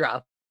terrible to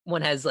drop.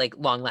 One has like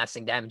long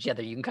lasting damage. The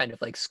other you can kind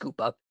of like scoop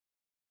up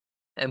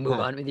and move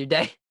Huh. on with your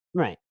day.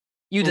 Right.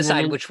 You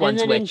decide which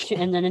one's which.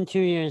 And then in 2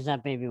 years,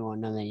 that baby won't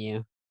know that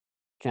you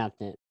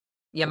dropped it.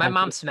 Yeah, my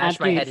mom smashed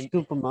After my you head.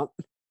 scoop them up.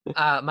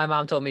 My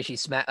mom told me she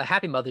smashed.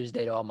 Happy Mother's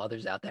Day to all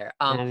mothers out there.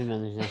 Happy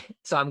Mother's Day.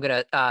 So I'm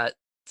gonna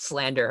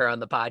slander her on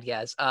the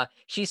podcast.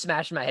 She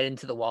smashed my head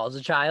into the wall as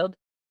a child,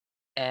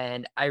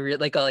 and I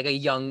really like a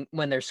young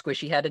when they're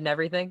squishy headed and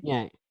everything.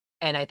 Yeah.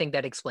 And I think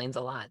that explains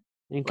a lot.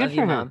 And good Love you,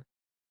 for her. mom.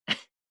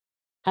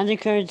 Has the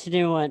courage to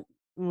do what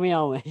we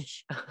all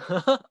wish.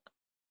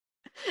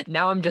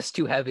 Now I'm just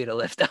too heavy to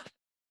lift up.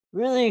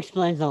 Really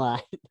explains a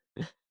lot.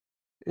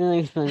 Really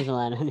explains a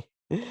lot on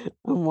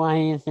why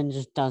Ethan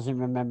just doesn't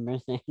remember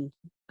things.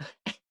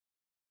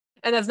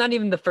 And that's not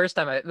even the first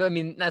time I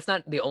mean, that's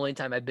not the only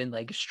time I've been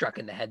like struck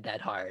in the head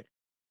that hard.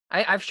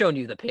 I've shown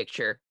you the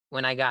picture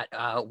when I got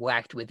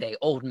whacked with a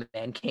old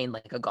man cane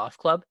like a golf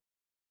club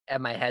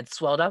and my head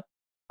swelled up.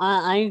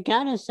 I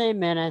gotta say,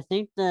 man, I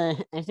think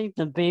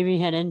the baby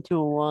head into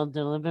a wall did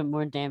a little bit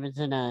more damage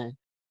than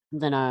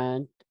a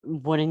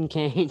wooden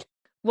cane.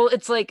 Well,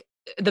 it's like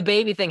the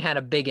baby thing had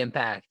a big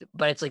impact,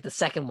 but it's like the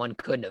second one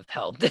couldn't have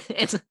helped.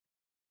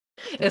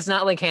 It's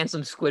not like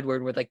Handsome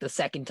Squidward with like the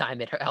second time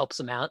it helps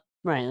him out.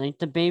 Right, like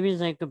the baby's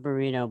like a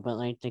burrito, but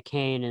like the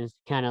cane is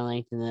kind of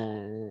like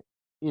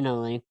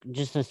like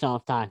just a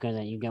soft taco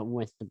that you get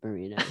with the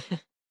burrito.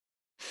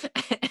 So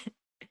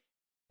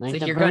Like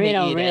the you're gonna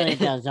burrito eat really it.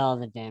 does all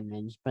the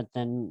damage, but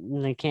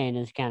then the cane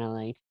is kind of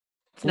like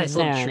It's a it's nice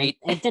little there and it, treat,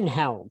 it didn't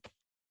help.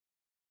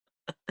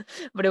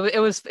 but it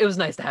was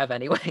nice to have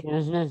anyway. It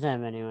was nice to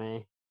have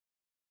anyway.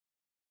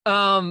 Do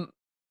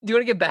you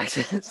want to get back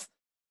to this?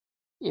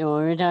 You know,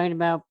 we were talking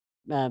about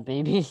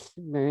babies,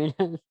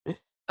 burritos.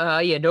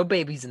 Yeah, no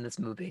babies in this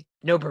movie.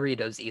 No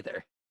burritos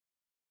either.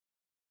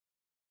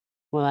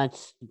 Well,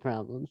 that's the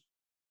problem.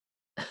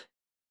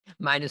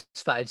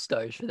 -5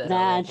 stars for that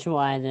That's already.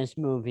 why this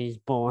movie's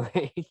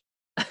boring.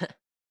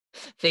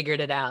 Figured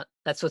it out.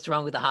 That's what's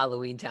wrong with the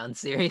Halloweentown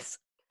series.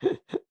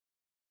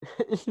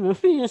 This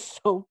movie is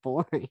so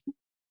boring.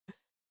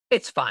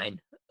 It's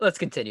fine. Let's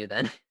continue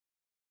then.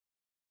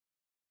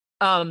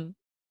 Um,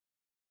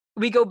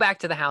 we go back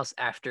to the house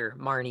after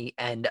Marnie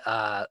and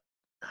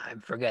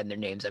I'm forgetting their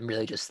names. I'm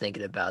really just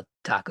thinking about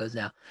tacos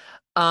now.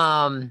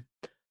 Um,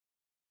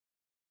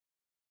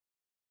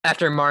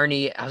 after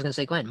Marnie, I was gonna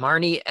say Gwen,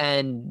 Marnie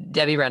and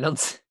Debbie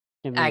Reynolds,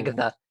 To be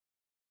Agatha.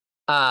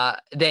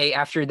 honest. They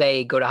after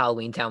they go to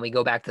Halloweentown, we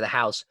go back to the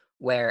house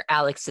where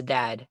Alex, the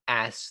dad,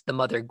 asks the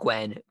mother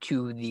Gwen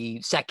to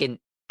the second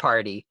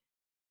party.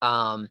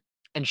 Um,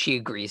 and she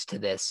agrees to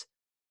this.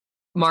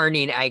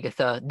 Marnie and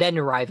Agatha then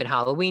arrive in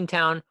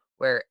Halloweentown,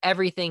 where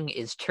everything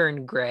is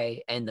turned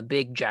gray and the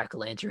big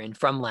jack-o'-lantern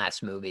from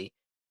last movie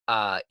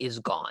is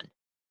gone.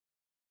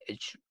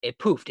 It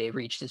poofed. It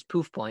reached its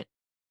poof point.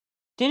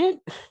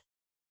 Didn't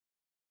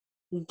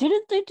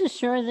didn't they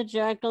destroy the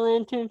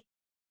jack-o'-lantern?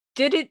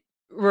 Did it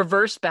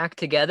reverse back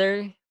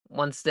together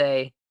once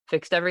they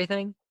fixed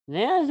everything?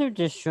 They either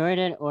destroyed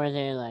it or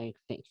they like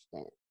fixed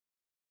it.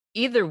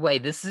 Either way,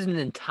 this is an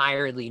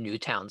entirely new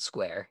town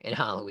square in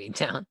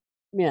Halloweentown.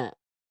 Yeah.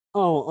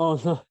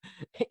 Oh,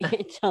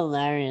 it's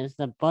hilarious.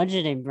 The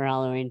budgeting for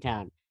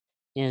Halloweentown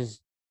is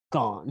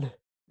gone.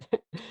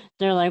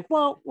 They're like,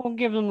 well, we'll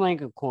give them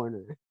like a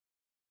corner.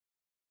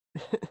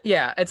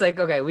 Yeah, it's like,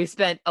 okay, we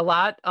spent a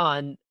lot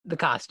on the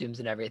costumes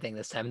and everything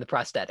this time, the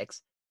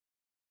prosthetics.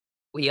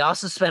 We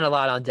also spent a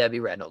lot on Debbie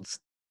Reynolds.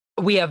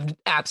 We have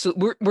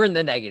we're in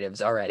the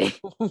negatives already.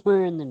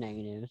 We're in the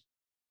negatives.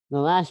 The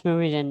last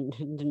movie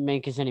didn't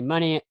make us any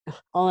money.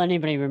 All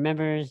anybody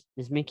remembers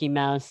is Mickey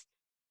Mouse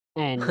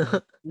and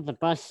the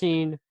bus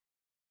scene.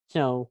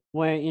 So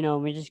where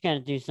we just got to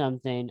do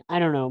something. I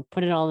don't know.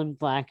 Put it all in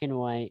black and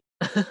white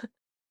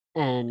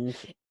and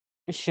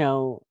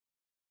show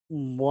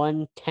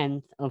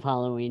 1/10 of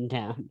Halloween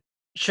Town.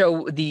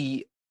 show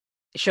the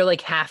show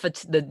like half of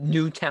the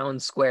new town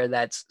square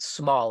that's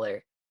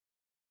smaller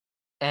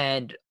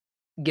and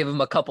give them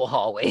a couple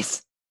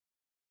hallways.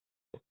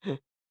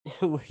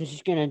 We're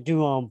just gonna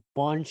do a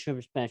bunch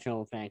of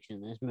special effects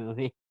in this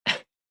movie,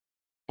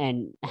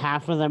 and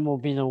half of them will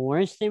be the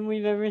worst thing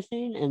we've ever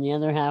seen, and the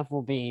other half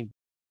will be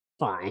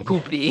fine.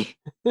 Poopy.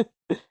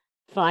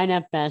 Fine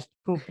at best.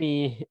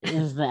 Poopy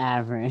is the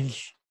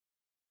average.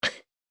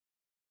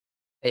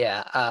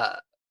 Yeah,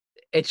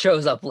 it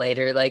shows up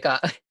later. Like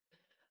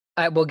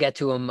I will get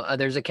to him.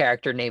 There's a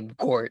character named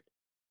Gort,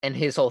 and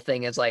his whole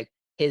thing is like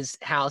his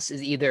house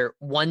is either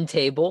one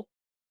table,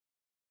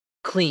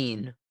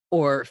 clean,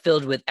 or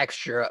filled with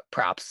extra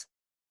props.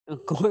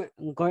 Gort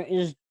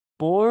is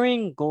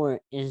boring.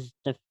 Gort is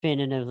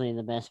definitively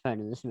the best part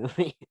of this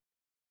movie.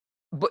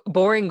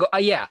 Boring.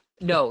 Yeah,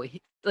 no,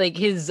 like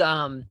his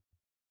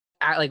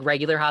like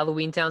regular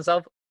Halloween Town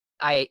self.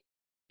 I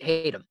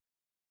hate him.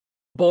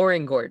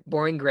 Boring Gort,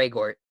 boring Gray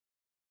Gort,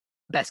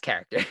 best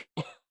character.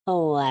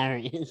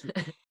 Hilarious,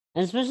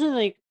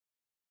 especially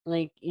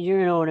like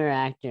you're an older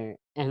actor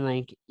and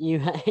like you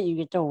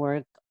get to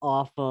work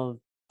off of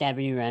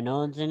Debbie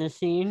Reynolds in a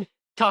scene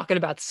Talking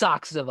about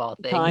socks of all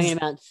talking things.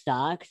 about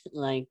stocks,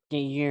 like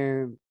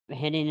you're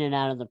hitting it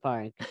out of the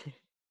park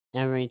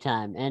every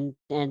time, and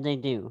they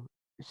do.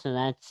 So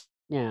that's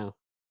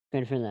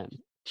good for them.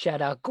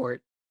 Shout out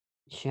Gort.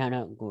 Shout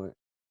out Gort.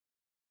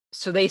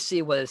 So they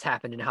see what has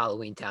happened in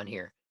Halloween Town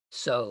here.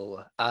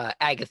 So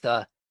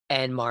Agatha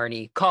and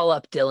Marnie call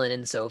up Dylan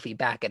and Sophie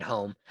back at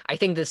home. I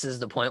think this is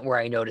the point where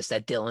I noticed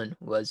that Dylan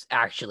was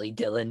actually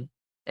Dylan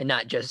and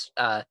not just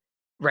a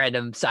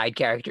random side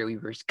character we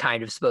were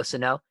kind of supposed to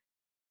know.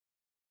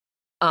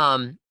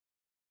 Um,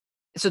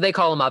 so they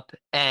call him up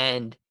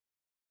and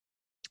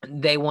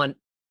they want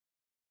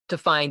to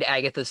find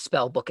Agatha's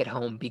spell book at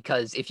home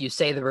because if you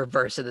say the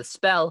reverse of the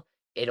spell,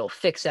 it'll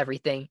fix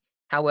everything.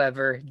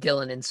 However,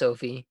 Dylan and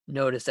Sophie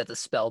notice that the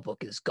spell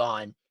book is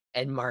gone,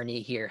 and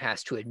Marnie here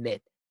has to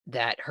admit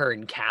that her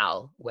and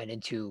Cal went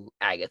into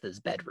Agatha's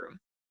bedroom.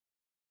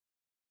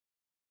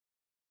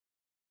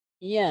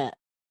 Yeah,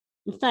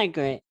 it's not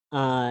great.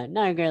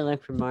 Not a great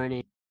look for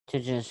Marnie to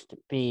just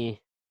be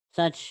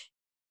such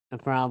a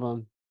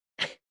problem.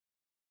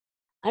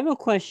 I have a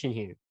question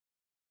here.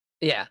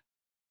 Yeah.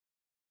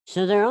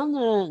 So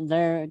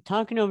they're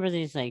talking over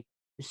these like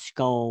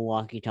skull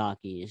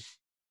walkie-talkies,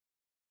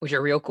 which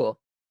are real cool.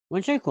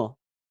 which are cool.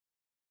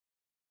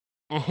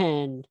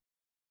 And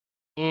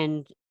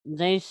and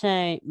they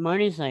say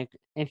Marty's like,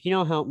 if you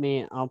don't help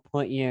me, I'll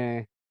put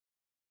your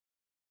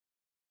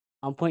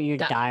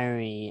That,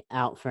 diary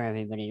out for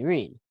everybody to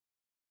read.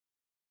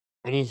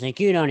 And he's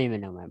like, you don't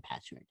even know my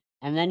password.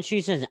 And then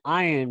she says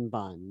iron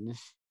buns.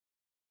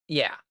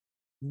 yeah,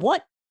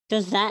 What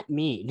does that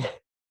mean?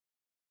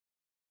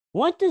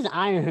 What does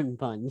iron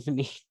buns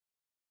mean?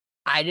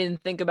 I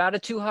didn't think about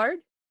it too hard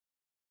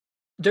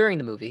during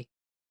the movie.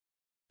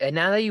 And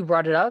now that you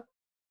brought it up,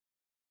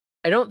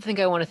 I don't think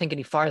I want to think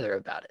any farther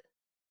about it.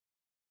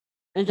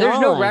 It's There's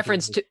all no I can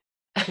reference think.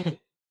 to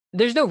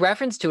there's no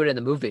reference to it in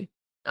the movie.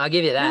 I'll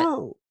give you that.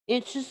 No,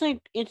 it's just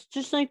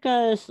like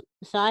a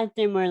side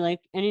thing where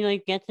like and he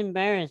like gets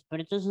embarrassed, but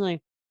it doesn't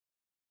like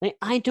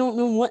I don't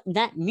know what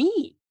that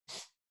means.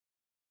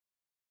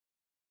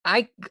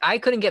 I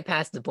couldn't get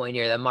past the point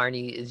here that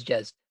Marnie is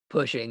just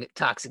pushing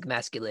toxic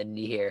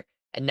masculinity here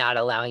and not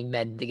allowing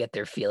men to get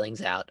their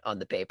feelings out on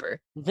the paper.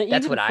 The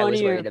That's even what I was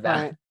funnier worried about.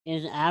 part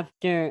is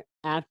after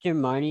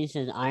Marty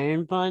says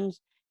iron buns,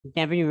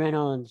 Debbie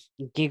Reynolds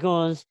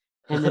giggles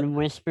and then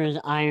whispers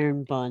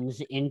iron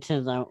buns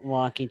into the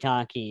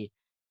walkie-talkie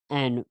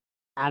and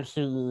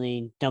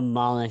absolutely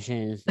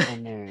demolishes a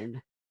nerd.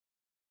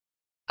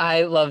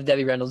 I love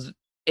Debbie Reynolds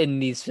in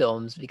these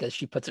films because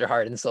she puts her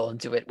heart and soul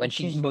into it when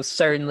she She's most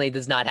certainly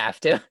does not have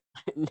to.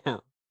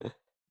 no.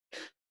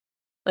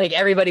 Like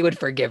everybody would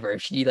forgive her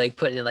if she like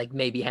put in like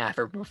maybe half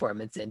her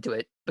performance into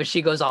it, but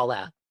she goes all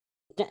out.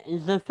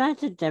 The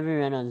fact that Debbie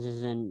Reynolds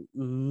is in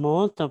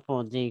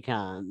multiple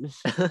DComs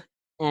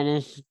and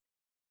is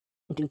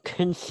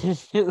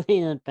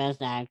consistently the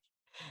best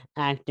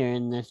actor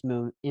in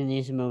in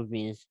these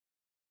movies,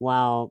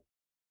 while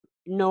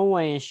no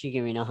way is she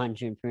giving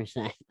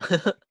 100%.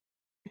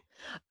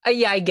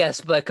 Yeah, I guess,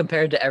 but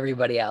compared to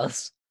everybody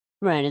else,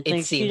 Right, it's it like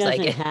she seems like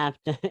doesn't it. have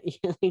to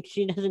like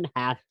she doesn't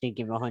have to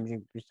give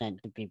 100%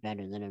 to be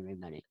better than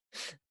everybody.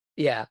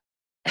 Yeah.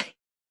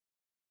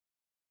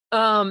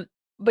 Um,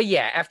 but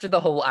yeah, after the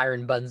whole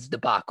Iron Buns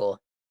debacle,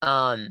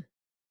 um,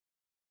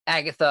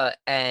 Agatha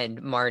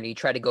and Marnie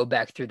try to go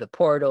back through the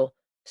portal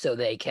so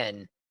they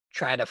can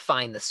try to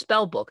find the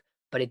spell book,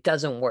 but it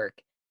doesn't work.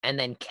 And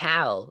then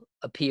Cal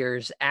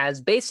appears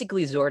as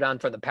basically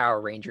Zordon for the Power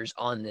Rangers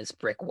on this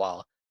brick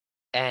wall.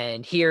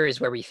 And here is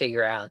where we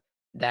figure out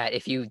that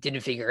if you didn't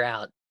figure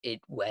out it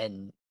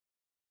when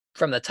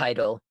from the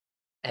title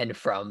and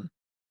from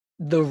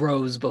the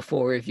rows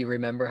before, if you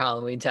remember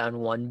Halloweentown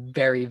 1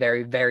 very,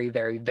 very, very,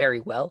 very, very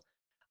well,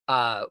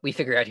 we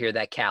figure out here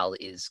that Cal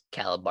is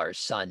Kalabar's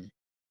son,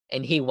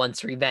 and he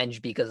wants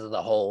revenge because of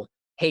the whole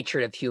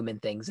hatred of human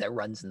things that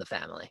runs in the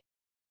family.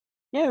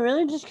 Yeah,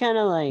 really just kind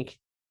of like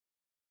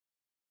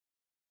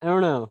I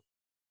don't know.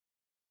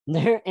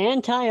 They're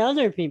anti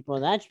other people,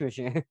 that's for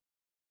sure.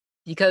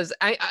 Because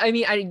I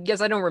mean, I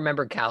guess I don't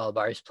remember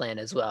Kalabar's plan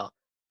as well,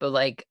 but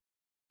like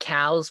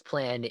Cal's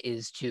plan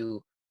is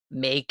to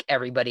make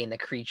everybody in the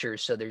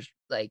creatures so there's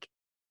like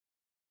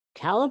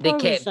they Calibar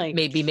was can't like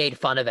be made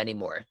fun of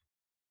anymore.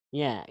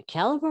 yeah,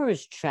 Calibar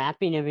was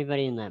trapping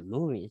everybody in that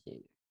movie theater.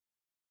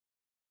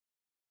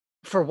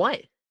 For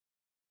what?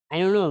 I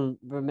don't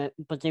know,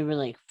 but they were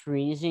like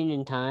freezing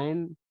in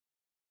time.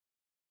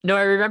 No,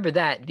 I remember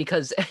that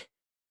because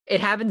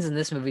it happens in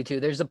this movie too.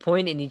 There's a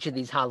point in each of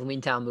these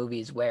Halloween Town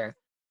movies where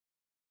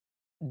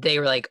they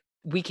were like,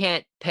 we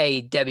can't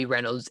pay Debbie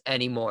Reynolds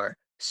anymore.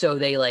 So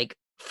they like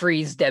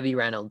freeze Debbie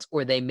Reynolds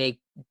or they make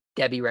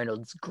Debbie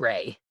Reynolds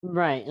gray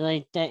Right,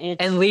 like that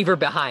and leave her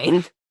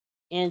behind.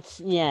 it's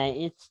yeah,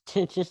 it's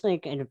to just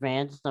like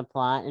advance the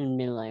plot and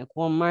be like,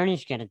 well,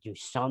 Marty's got to do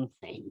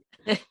something.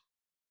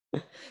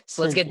 So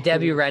So let's get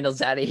Debbie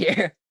Reynolds out of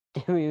here.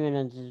 Debbie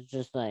Reynolds is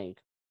just like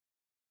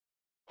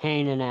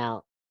hanging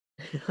out.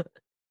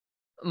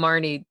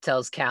 Marnie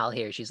tells Cal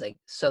here, she's like,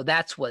 so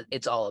that's what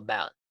it's all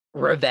about.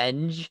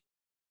 Revenge.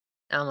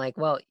 I'm like,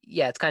 well,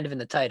 yeah, it's kind of in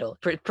the title.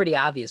 Pretty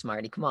obvious,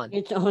 Marty. Come on.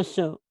 It's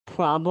also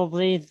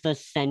probably the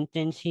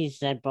sentence he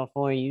said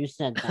before you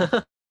said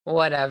that.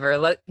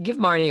 Whatever. Give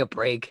Marnie a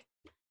break.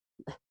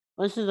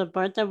 Also, the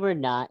part that we're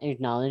not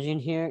acknowledging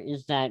here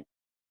is that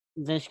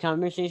this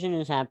conversation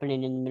is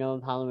happening in the middle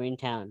of Halloween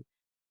Town,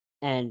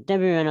 and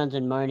Debbie Reynolds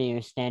and Marty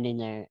are standing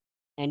there,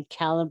 and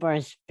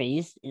Calabar's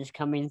face is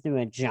coming through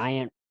a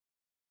giant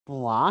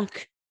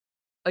block,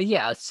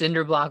 Yeah, a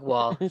cinder block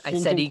wall. a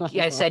cinder block I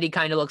wall. said he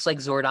kind of looks like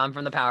Zordon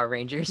from the Power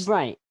Rangers.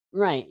 Right,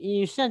 right.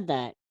 You said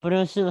that, but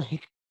also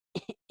like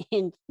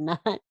it's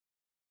not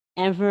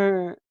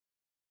ever.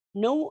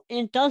 No,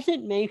 it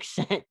doesn't make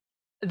sense.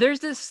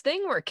 There's this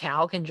thing where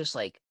Cal can just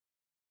like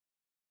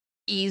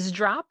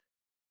eavesdrop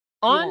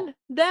Yeah, on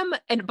them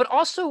and but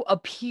also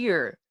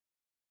appear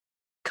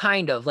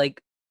kind of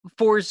like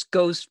force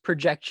ghost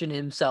projection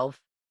himself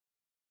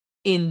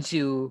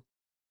into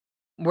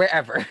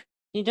wherever.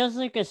 he does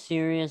like a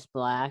serious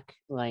black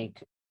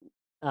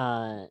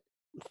uh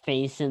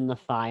face in the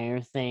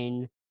fire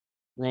thing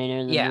later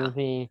in the Yeah.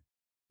 movie.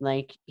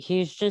 Like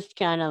he's just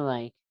kind of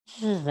like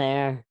Just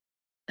there.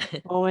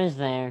 Always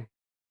there.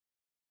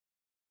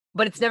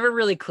 But it's never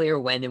really clear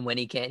when and when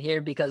he can't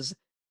hear because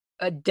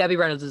Debbie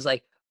Reynolds is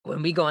like,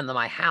 when we go into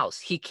my house,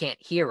 he can't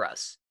hear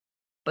us.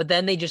 But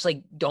then they just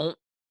like don't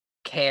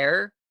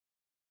care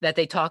that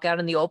they talk out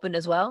in the open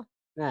as well.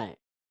 Right.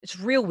 It's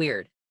real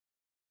weird.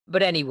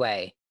 But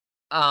anyway,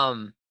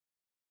 um,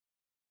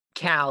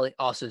 Cal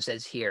also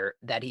says here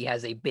that he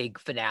has a big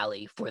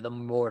finale for the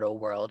mortal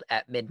world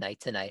at midnight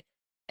tonight,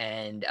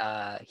 and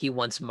he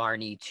wants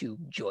Marnie to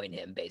join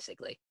him,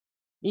 basically.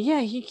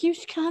 Yeah, he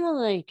keeps kind of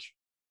like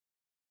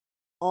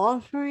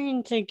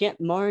offering to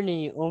get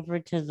Marnie over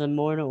to the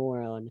mortal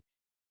world.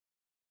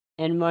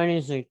 And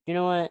Marnie's like, you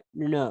know what?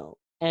 No.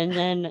 And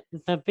then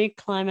the big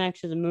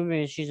climax of the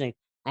movie is she's like,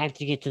 I have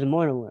to get to the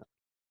mortal world.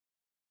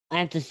 I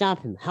have to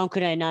stop him. How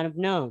could I not have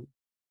known?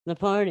 The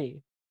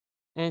party.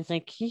 And it's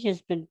like, he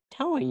has been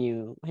telling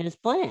you his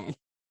plan.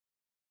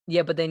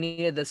 Yeah, but they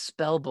needed the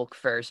spell book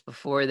first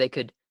before they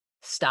could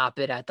stop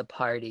it at the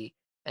party,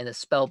 and the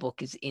spell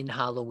book is in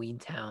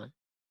Halloweentown.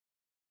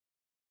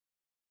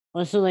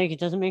 Also, like, it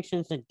doesn't make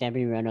sense that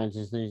Debbie Reynolds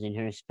is losing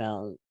her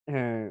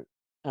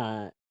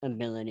her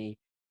ability,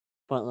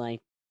 but like,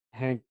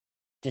 her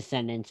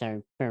descendants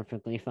are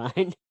perfectly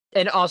fine.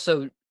 And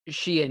also,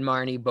 she and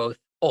Marnie both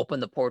open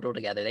the portal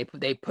together.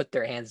 They put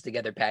their hands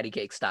together, patty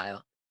cake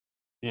style.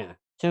 Yeah.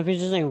 So if he's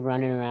just like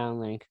running around,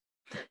 like,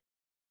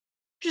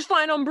 Just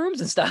flying on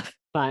brooms and stuff.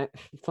 fly,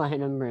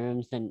 flying on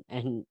brooms and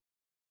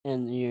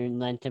you're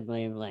led to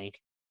believe like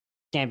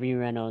Debbie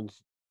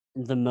Reynolds,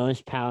 the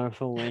most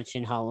powerful witch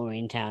in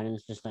Halloween Town,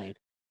 is just like,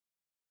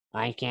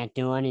 I can't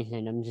do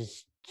anything. I'm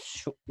just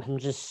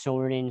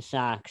sorting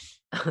socks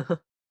I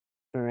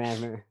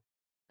forever.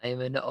 am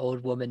an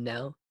old woman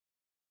now.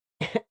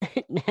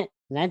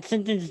 That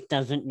sentence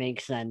doesn't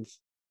make sense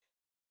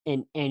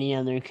in any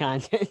other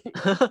content.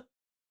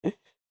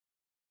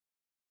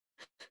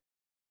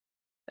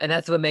 And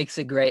that's what makes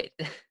it great.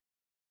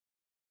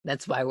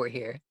 That's why we're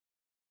here.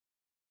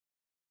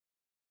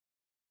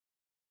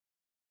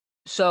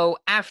 So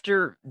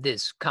after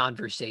this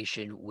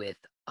conversation with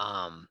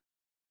um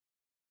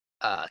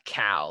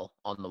Cal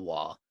on the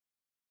wall,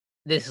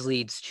 this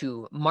leads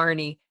to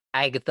Marnie,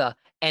 Agatha,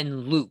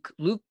 and Luke.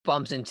 Luke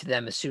bumps into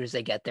them as soon as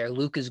they get there.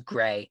 Luke is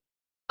gray.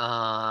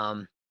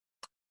 Um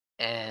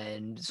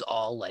and it's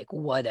all like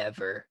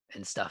whatever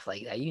and stuff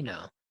like that, you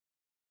know.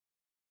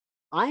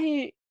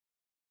 I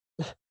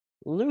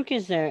Luke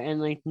is there and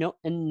like no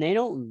and they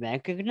don't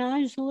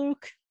recognize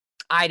Luke.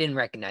 I didn't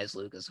recognize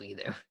Lucas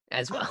either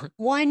as well.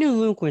 Well, I knew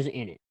Luke was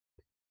in it.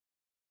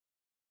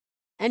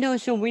 I know,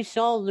 so we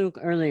saw Luke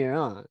earlier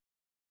on.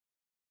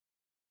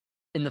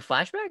 In the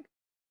flashback?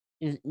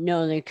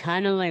 No, they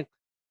kind of like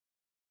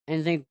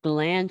and they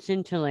glance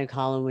into like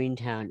Halloween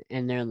Town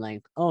and they're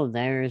like, "Oh,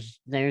 there's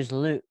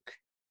Luke."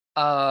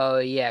 Oh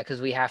yeah,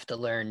 because we have to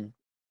learn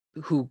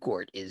who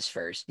Gort is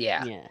first.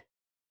 Yeah. Yeah.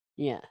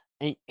 Yeah.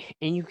 And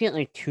and you get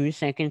like 2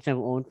 seconds of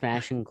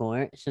old-fashioned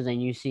Gort, so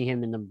then you see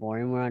him in the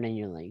boring world and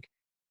you're like,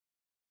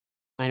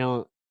 "I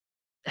don't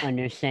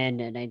understand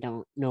it. I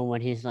don't know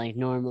what he's like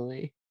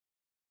normally."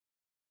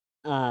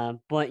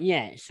 But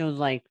yeah, so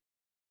like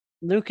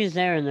Luke is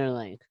there and they're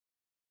like,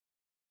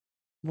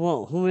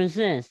 "Whoa, who is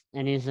this?"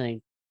 And he's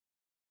like,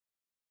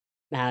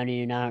 "How do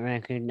you not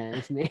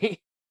recognize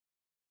me?"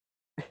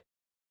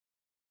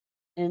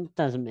 It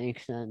doesn't make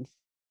sense.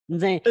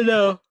 They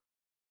No.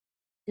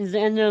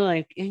 and they're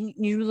like, "And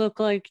you look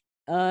like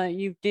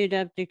you did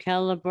after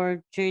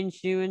Calabar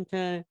changed you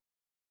into,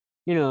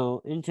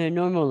 into a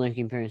normal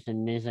looking person."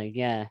 And he's like,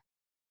 "Yeah,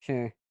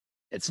 sure."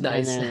 It's And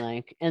nice.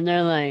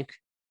 they're like,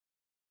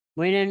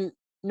 "We didn't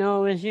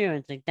know it was you."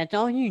 It's like that's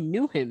all you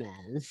knew him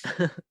as.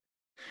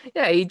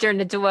 Yeah, he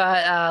turned into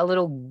a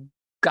little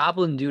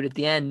goblin dude at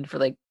the end for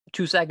like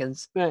 2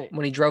 seconds Right.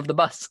 when he drove the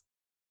bus.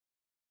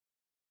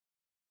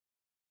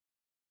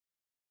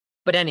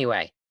 But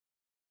anyway,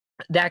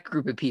 that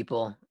group of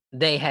people,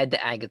 they head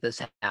to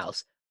Agatha's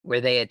house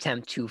where they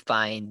attempt to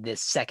find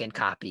this second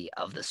copy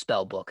of the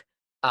spell book.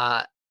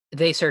 Uh,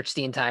 they search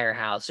the entire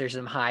house. There's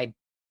some high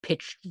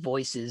pitched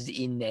voices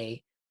in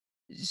a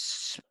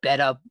sped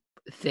up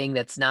thing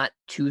that's not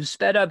too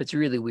sped up. It's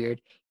really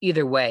weird.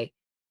 Either way,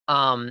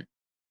 um,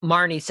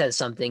 Marnie says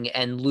something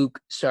and Luke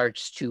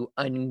starts to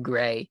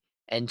ungray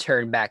and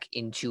turn back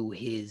into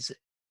his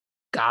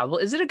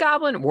goblin. Is it a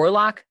goblin?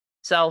 Warlock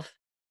self?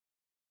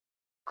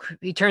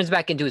 He turns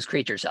back into his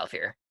creature self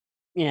here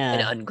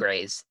and Yeah.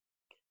 ungrays.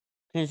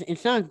 Because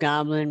it's not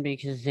goblin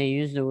because they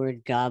use the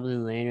word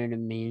goblin later to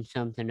mean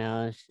something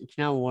else. It's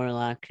not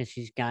warlock because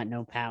he's got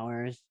no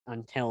powers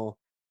until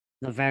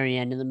the very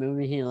end of the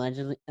movie. He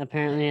allegedly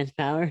apparently has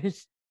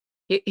powers.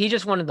 He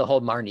just wanted to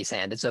hold Marnie's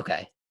hand. It's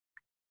okay.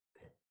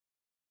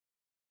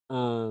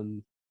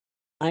 Um,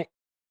 I,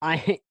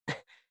 I,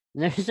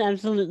 there's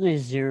absolutely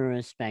zero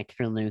respect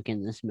for Luke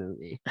in this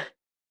movie.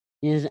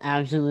 He is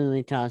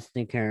absolutely tossed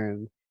the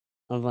curb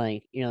of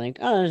like, you're like,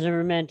 oh, there's a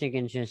romantic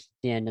interest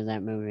at the end of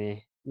that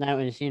movie. That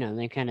was,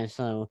 they kind of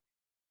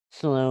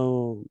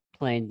slow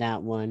played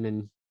that one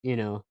and,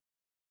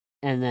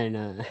 and then,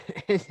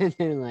 and then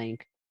they're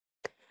like,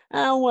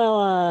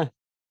 Well,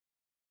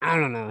 I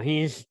don't know.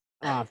 He's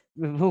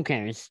who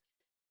cares?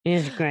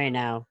 He's gray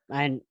now.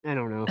 I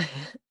don't know.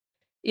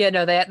 Yeah,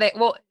 no, they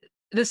well,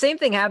 the same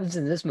thing happens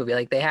in this movie.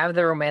 Like they have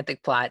the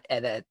romantic plot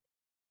and it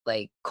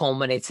like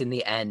culminates in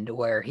the end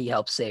where he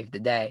helps save the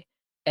day.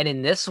 And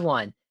in this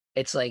one,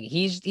 it's like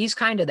he's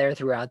kind of there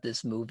throughout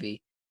this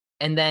movie.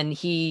 And then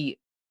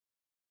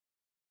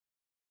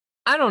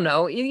I don't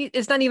know,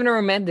 it's not even a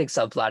romantic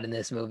subplot in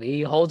this movie.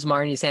 He holds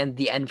Marnie's hand at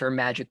the end for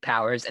magic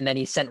powers, and then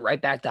he's sent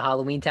right back to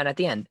Halloweentown at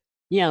the end.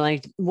 Yeah,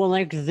 like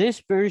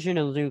this version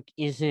of Luke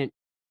isn't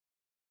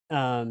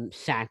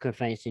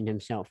sacrificing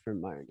himself for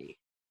Marty.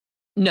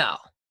 No,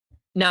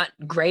 not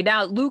grayed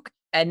out Luke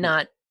and Yeah,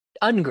 not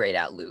ungrayed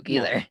out Luke no.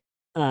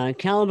 either.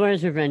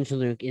 Calabar's Revenge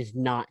Luke is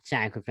not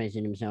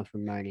sacrificing himself for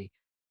Marty.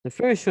 The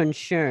first one,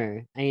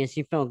 sure, I guess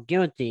he felt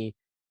guilty,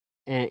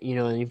 and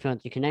and he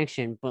felt the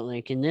connection, but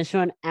like in this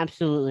one,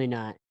 absolutely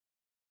not.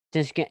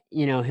 Just get,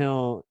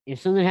 he'll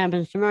if something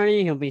happens to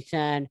Marty, he'll be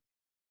sad,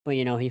 but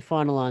he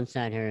fought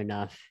alongside her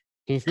enough.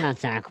 He's not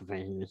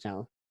sacrificing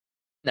himself.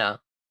 No.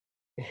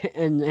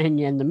 And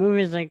the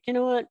movie's like, you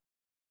know what?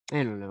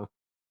 I don't know.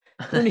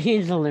 Who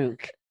needs a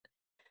Luke?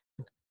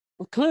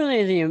 Well,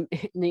 clearly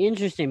the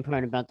interesting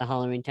part about the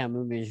Halloweentown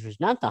movies was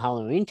not the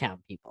Halloweentown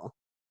people.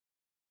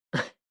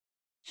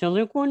 So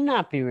Luke will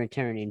not be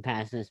returning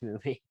past this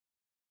movie.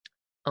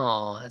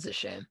 Oh, that's a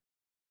shame.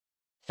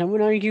 Some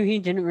would argue he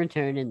didn't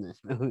return in this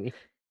movie.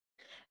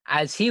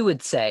 As he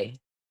would say,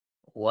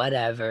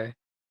 whatever.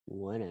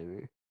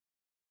 Whatever.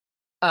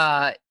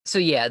 So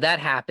yeah, that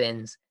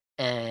happens,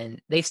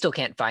 and they still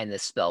can't find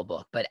this spell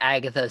book, but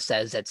Agatha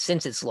says that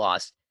since it's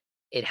lost,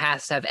 it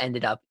has to have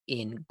ended up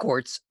in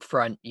Gort's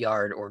front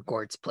yard or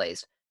Gort's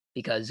place,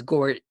 because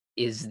Gort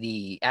is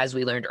as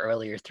we learned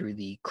earlier through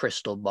the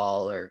crystal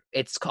ball, or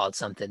it's called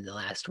something in the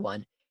last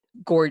one.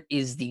 Gort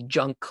is the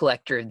junk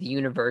collector of the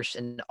universe,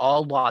 and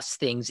all lost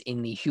things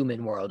in the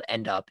human world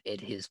end up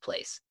at his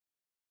place.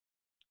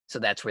 So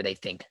that's where they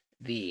think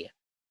the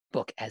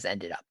book has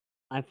ended up.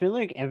 I feel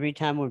like every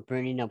time we're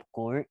bringing up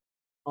Gort,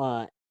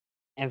 uh,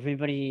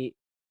 everybody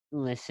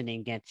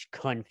listening gets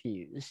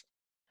confused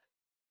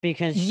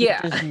because she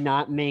Yeah. does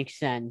not make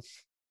sense.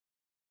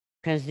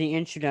 Because the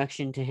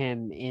introduction to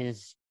him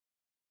is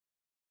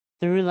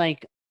through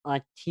like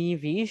a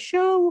TV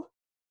show.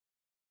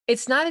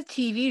 It's not a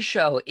TV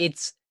show.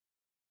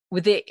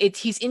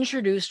 He's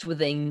introduced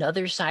with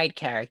another side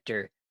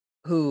character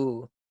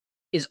who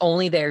is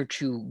only there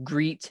to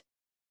greet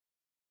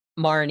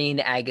Marnie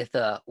and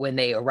Agatha when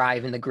they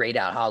arrive in the grayed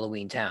out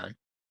Halloweentown.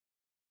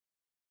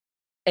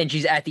 And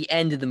she's at the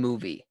end of the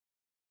movie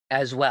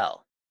as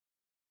well.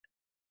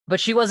 But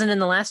she wasn't in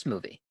the last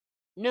movie.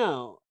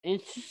 No,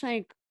 it's just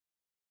like,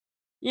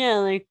 yeah,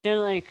 like they're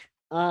like,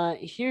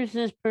 here's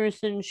this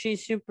person,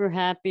 she's super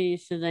happy,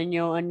 so then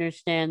you'll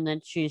understand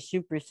that she's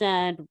super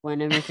sad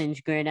when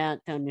everything's grayed out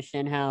to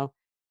understand how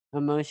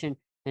emotion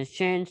has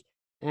changed.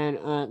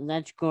 And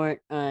that's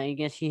Gort. I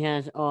guess he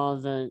has all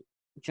the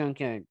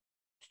junkyard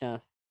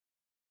stuff.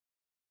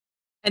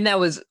 And that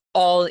was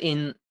all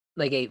in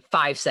like a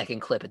 5-second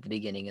clip at the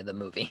beginning of the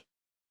movie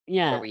where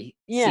Yeah, we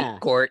see yeah.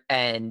 Gort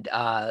and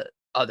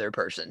other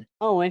person.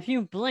 Oh, if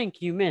you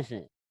blink, you miss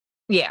it.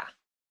 Yeah.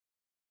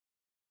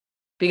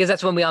 Because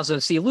that's when we also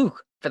see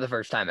Luke for the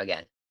first time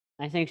again.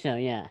 I think so,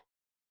 yeah.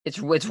 It's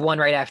one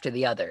right after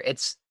the other.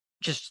 It's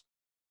just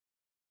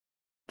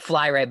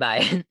fly right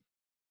by.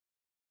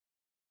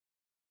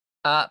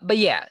 But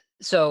yeah,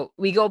 so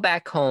we go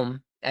back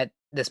home at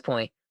this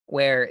point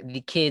where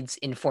the kids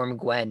inform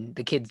Gwen,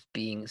 the kids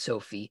being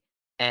Sophie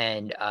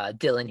and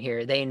Dylan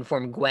here, they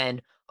inform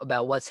Gwen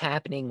about what's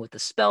happening with the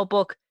spell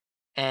book.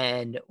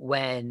 And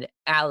when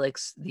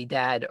Alex, the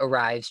dad,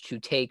 arrives to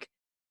take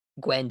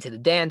Gwen to the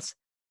dance,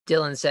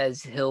 Dylan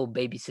says he'll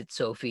babysit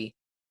Sophie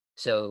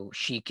so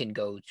she can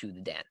go to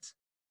the dance.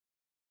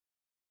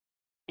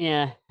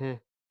 Yeah,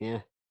 yeah.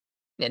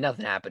 Yeah,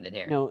 nothing happened in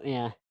here. No,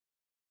 yeah,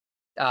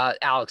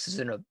 Alex is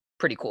in a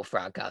pretty cool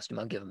frog costume.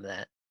 I'll give him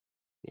that.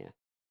 yeah.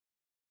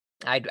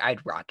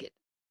 I'd rock it.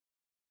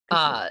 Good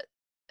for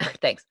you. Uh,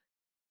 thanks.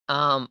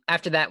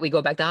 After that, we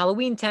go back to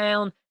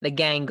Halloweentown. The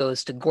gang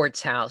goes to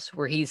Gort's house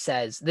where he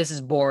says, "This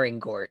is boring,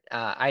 Gort.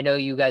 I know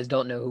you guys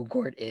don't know who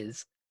Gort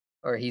is,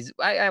 or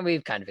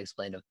we've kind of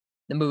explained him.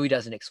 The movie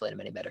doesn't explain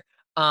him any better.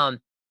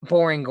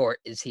 Boring Gort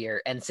is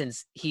here, and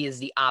since he is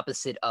the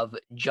opposite of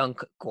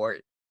junk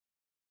Gort,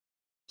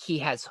 he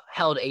has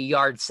held a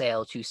yard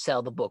sale to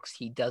sell the books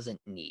he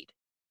doesn't need,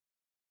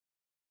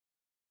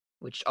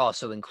 which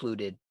also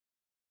included,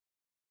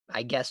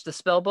 I guess, the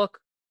spell book.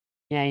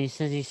 Yeah, he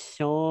says he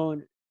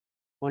sold,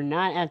 well,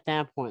 not at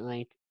that point,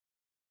 like,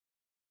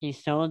 he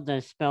sold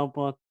the spell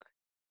book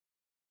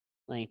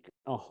like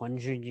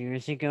 100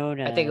 years ago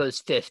I think it to, was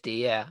 50.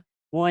 Yeah,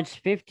 well, it's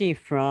 50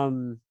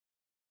 from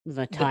the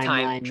the time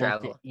timeline that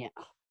travel. yeah.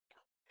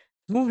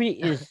 Movie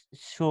is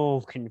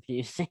so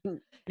confusing.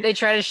 They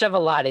try to shove a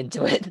lot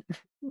into it.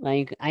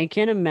 Like, I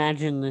can't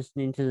imagine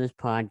listening to this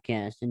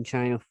podcast and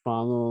trying to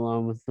follow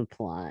along with the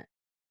plot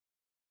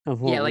of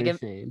what Yeah, like we're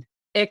saying.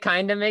 it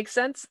kind of makes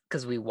sense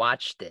because we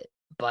watched it,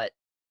 but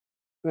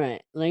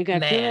Right. Like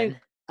Man.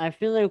 I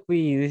feel like we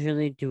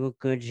usually do a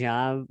good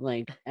job,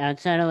 like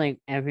outside of like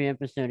every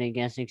episode, I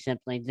guess,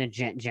 except like the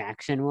Jet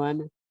Jackson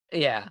one.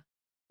 Yeah.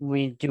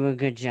 We do a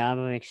good job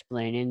of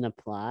explaining the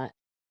plot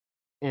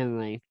and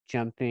like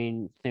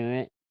jumping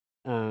through it.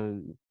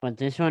 But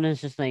this one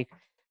is just like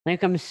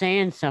I'm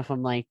saying stuff.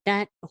 I'm like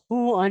that.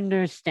 Who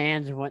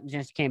understands what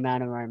just came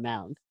out of our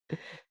mouth?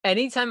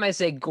 Anytime I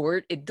say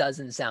Gort, it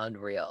doesn't sound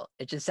real.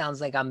 It just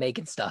sounds like I'm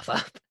making stuff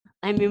up.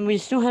 I mean, we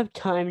still have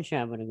time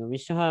travel to go. We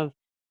still have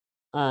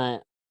uh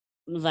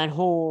that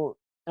whole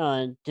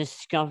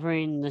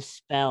discovering the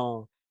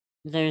spell.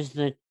 There's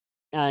the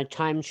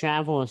time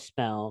travel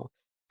spell.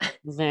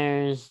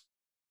 There's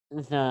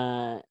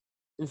the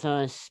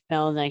the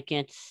spell that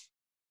gets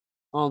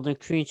all the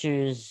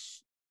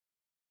creatures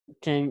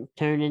to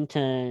turn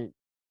into,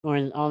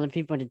 or all the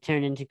people to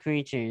turn into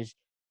creatures.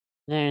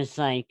 There's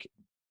like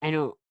I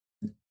don't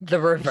The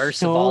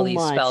reverse of all so these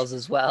much. spells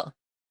as well.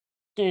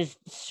 There's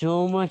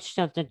so much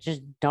stuff that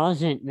just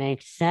doesn't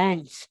make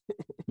sense,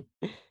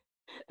 and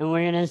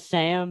we're gonna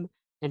say them,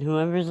 and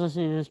whoever's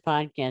listening to this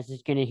podcast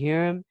is gonna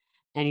hear them,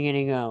 and you're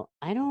gonna go,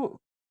 I don't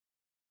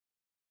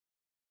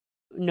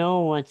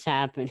know what's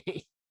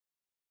happening.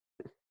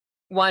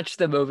 Watch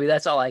the movie.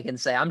 That's all I can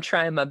say. I'm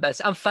trying my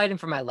best. I'm fighting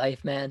for my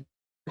life, man.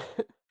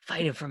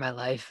 Fighting for my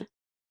life.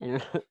 I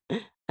don't,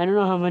 I don't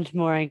know how much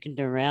more I can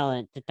derail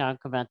it to talk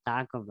about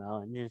Taco Bell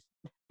and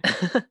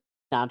just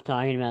stop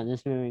talking about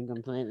this movie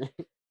completely.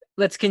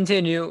 Let's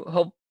continue.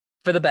 Hope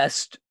for the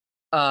best.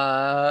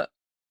 Uh,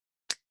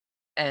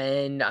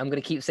 and I'm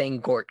gonna keep saying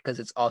Gort because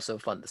it's also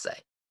fun to say.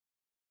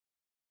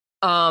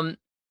 Um,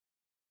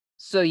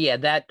 so yeah,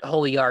 that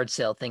whole yard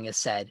sale thing is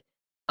said.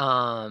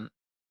 Um,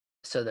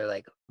 so they're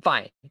like,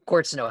 fine,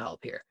 Gort's no help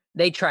here.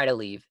 They try to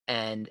leave,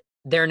 and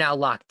they're now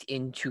locked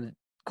into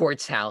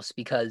Gort's house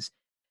because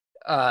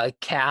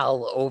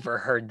Cal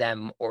overheard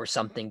them or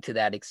something to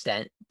that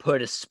extent,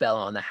 put a spell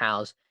on the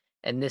house,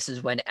 and this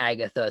is when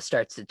Agatha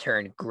starts to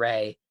turn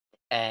gray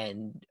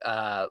and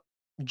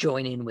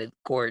join in with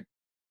Gort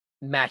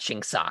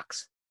matching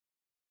socks.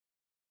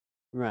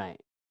 Right.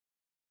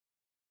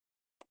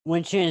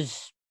 Which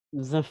is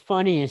the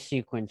funniest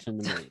sequence in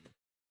the movie.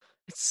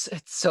 It's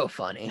so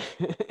funny.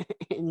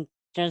 And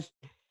just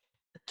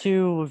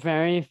two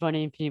very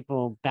funny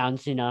people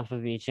bouncing off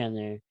of each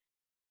other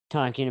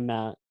talking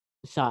about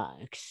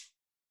socks.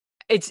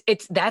 It's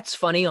that's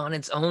funny on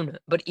its own,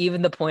 but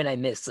even the point I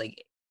missed,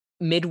 like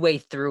midway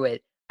through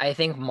it, I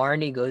think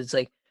Marnie goes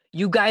like,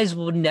 "You guys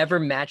will never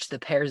match the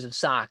pairs of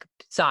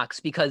socks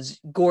because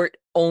Gort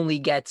only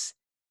gets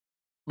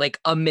like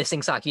a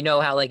missing sock. You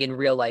know how like in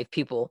real life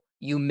people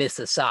you miss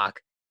a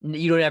sock,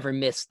 you don't ever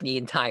miss the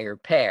entire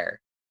pair."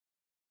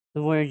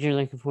 The word you're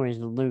looking for is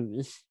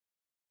lose.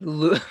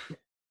 Lo-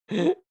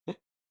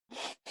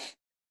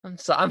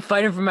 I'm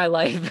fighting for my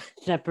life.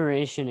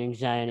 Separation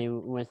anxiety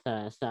with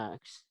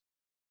socks.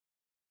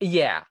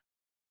 Yeah,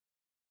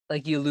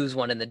 like you lose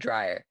one in the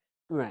dryer.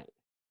 Right.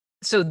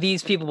 So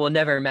these people will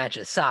never match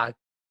a sock,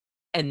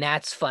 and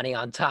that's funny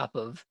on top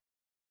of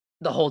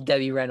the whole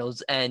Debbie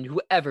Reynolds and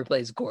whoever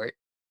plays Gort.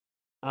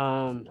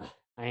 Um,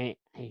 I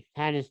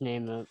had his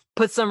name up.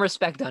 Put some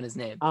respect on his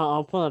name.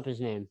 I'll pull up his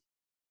name.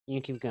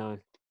 You keep going.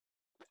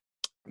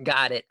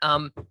 Got it.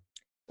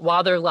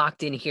 While they're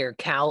locked in here,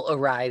 Cal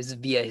arrives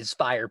via his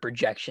fire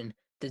projection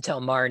to tell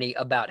Marnie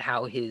about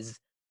how his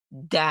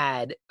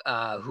dad,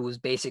 who's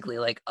basically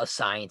like a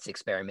science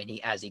experiment,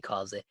 as he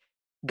calls it,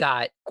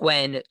 got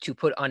Gwen to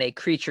put on a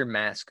creature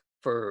mask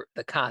for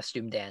the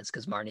costume dance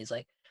because Marnie's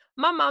like,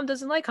 my mom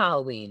doesn't like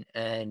Halloween,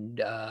 and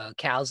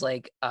Cal's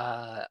like,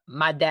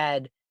 my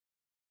dad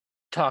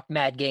talked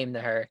mad game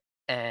to her,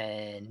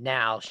 and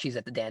now she's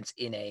at the dance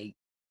in a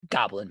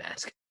goblin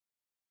mask.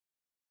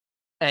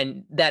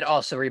 And that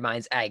also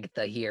reminds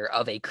Agatha here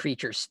of a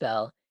creature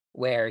spell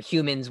where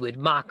humans would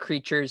mock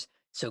creatures,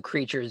 so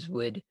creatures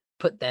would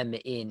put them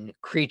in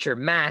creature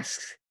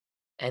masks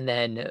and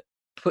then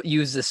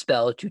use the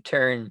spell to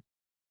turn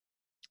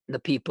the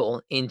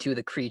people into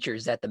the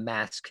creatures that the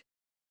mask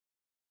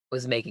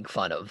was making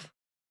fun of,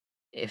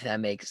 if that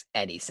makes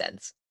any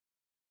sense.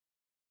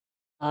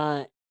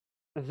 Uh,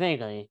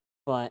 vaguely,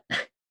 but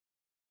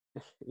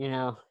you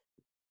know,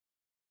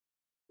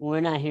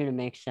 we're not here to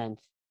make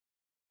sense.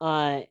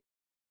 Uh,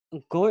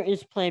 Gort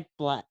is played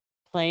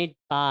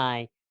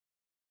by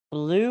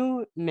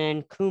Blue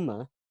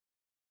Mankuma.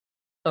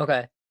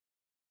 Okay.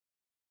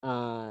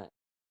 Uh,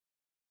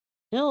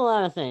 did a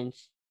lot of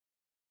things.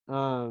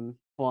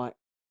 But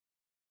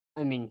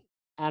I mean,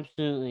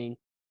 absolutely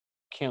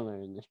killer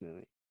in this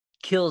movie.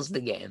 Kills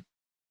the game.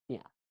 Yeah,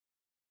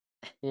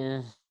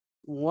 is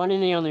one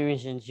of the only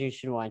reasons you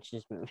should watch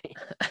this movie.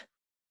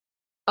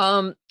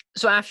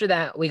 So after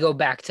that, we go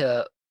back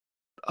to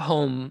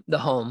the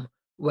home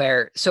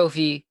where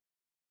Sophie,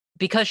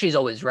 because she's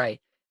always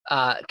right,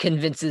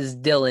 convinces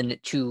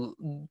Dylan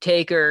to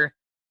take her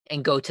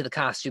and go to the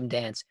costume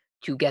dance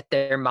to get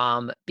their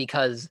mom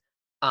because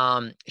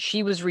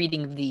she was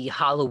reading the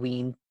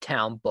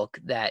Halloweentown book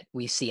that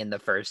we see in the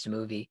first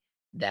movie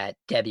that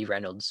Debbie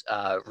Reynolds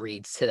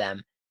reads to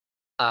them.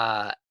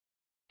 Uh,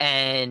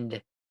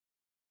 And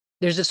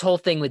there's this whole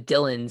thing with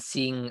Dylan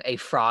seeing a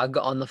frog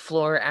on the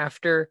floor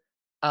after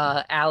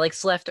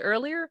Alex left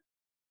earlier,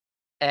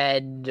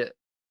 and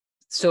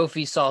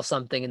Sophie saw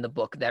something in the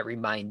book that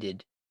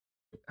reminded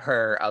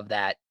her of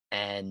that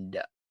and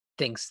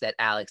thinks that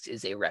Alex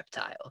is a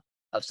reptile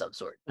of some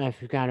sort. I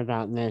forgot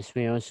about this.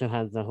 We also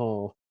have the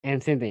whole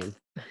amphibian.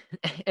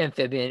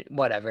 Amphibian,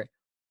 whatever.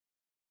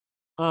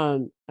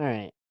 All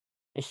right.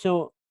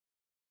 So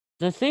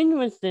the thing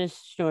with this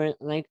story,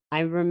 like, I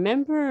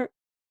remember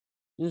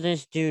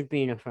this dude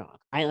being a frog.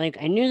 I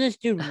knew this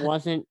dude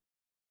wasn't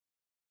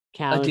A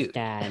Cal's dude.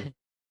 dad,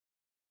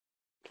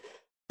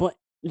 but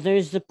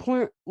there's the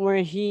point where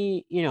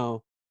he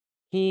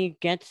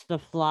gets the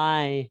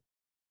fly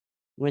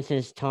with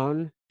his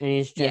tongue, and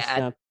he's Yeah, just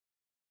up.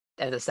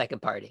 at the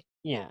second party.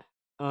 Yeah.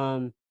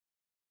 Um,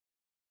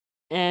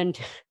 and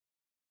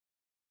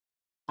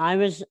I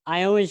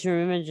always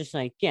remember just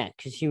like, yeah,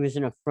 because he was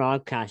in a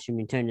frog costume,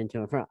 he turned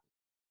into a frog.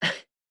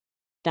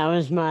 That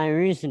was my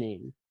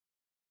reasoning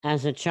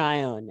as a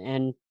child,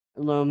 and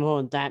lo and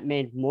behold, that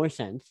made more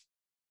sense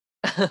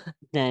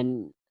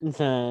than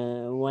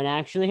the what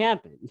actually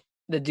happened.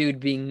 The dude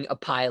being a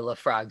pile of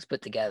frogs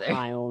put together.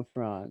 Pile of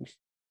frogs.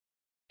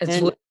 It's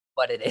And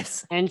what it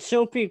is. and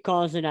Sophie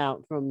calls it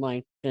out from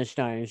like the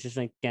start. It's just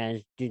like,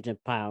 guys, dude's a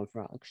pile of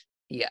frogs.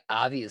 Yeah,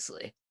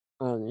 obviously.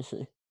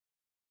 Honestly.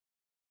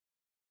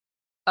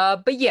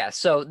 But yeah,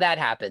 so that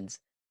happens.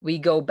 We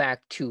go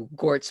back to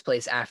Gort's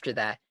place after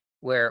that,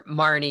 where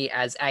Marnie,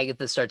 as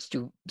Agatha starts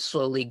to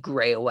slowly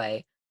gray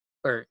away,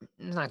 or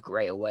not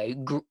gray away,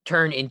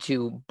 turn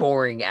into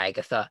boring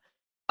Agatha,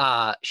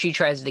 she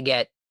tries to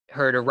get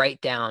her to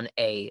write down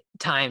a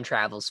time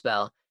travel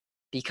spell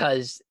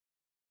because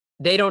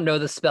they don't know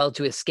the spell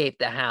to escape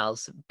the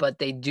house, but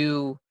they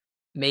do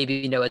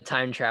maybe know a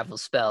time travel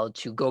spell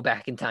to go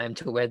back in time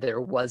to where there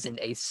wasn't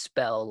a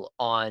spell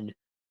on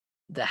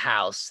the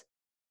house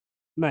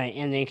Right,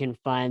 and they can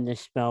find the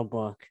spell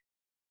book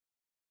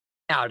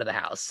out of the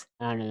house.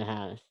 out of the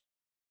house.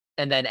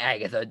 And then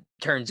Agatha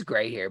turns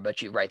gray here, but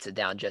she writes it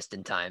down just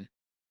in time.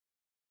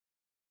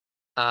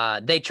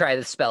 They try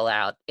the spell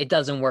out. It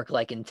doesn't work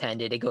like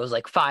intended. It goes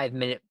like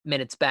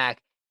minutes back.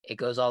 It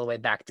goes all the way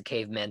back to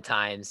caveman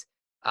times.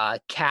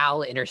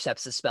 Cal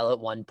intercepts the spell at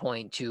one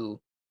point to,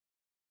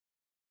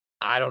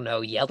 I don't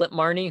know, yell at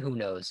Marnie? Who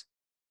knows?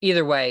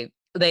 Either way,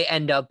 they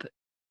end up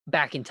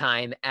back in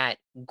time at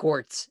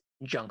Gort's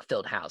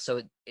junk-filled house.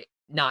 So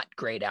not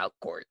grayed out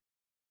Gort.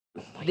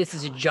 Oh my This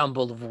is a god.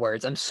 jumble of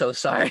words. I'm so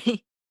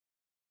sorry.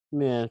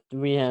 Yeah,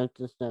 we have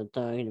to stop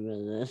talking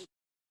about this.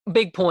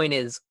 Big point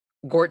is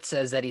Gort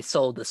says that he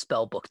sold the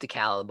spell book to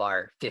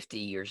Kalabar 50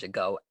 years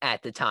ago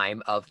at the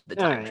time of the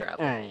time Alright,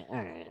 travel. alright,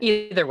 alright.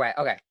 Either way,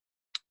 okay.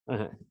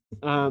 Okay.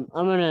 I'm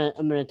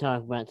gonna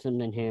talk about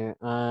something here.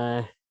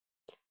 Let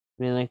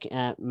me look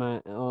at my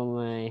all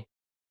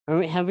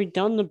my have we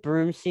done the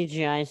broom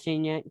CGI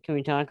scene yet? Can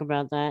we talk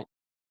about that?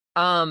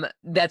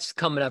 That's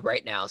coming up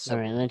right now, All so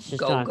right, let's just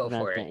go talk go about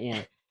for it. that.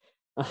 Yeah.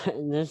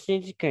 This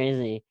scene's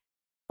crazy.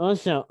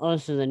 Also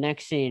the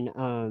next scene,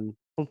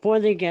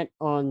 before they get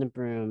on the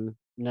broom,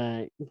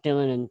 the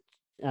Dylan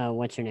and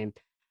what's her name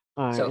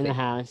are in the Sophie.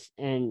 house,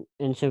 and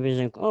Sophie's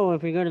like, "Oh,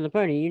 if we go to the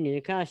party, you need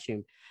a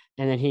costume."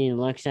 And then he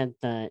looks at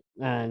the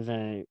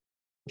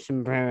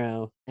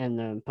sombrero and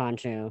the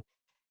poncho,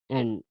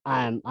 and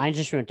I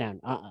just wrote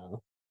down,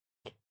 "Uh-oh,"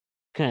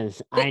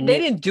 because They, I they knew.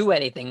 didn't do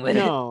anything with it.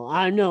 No,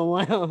 I know.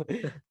 Well,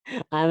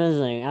 I was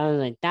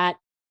like, that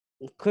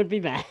could be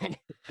bad.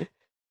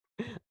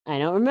 I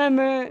don't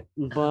remember,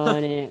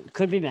 but it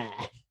could be bad.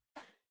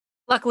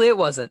 Luckily it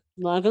wasn't.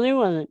 Luckily, it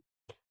wasn't.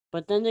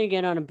 But then they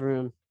get on a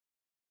broom,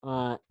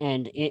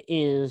 and it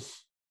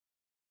is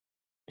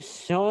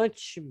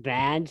such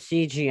bad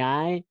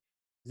CGI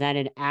that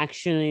it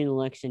actually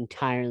looks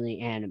entirely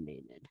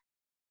animated.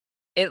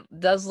 It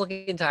does look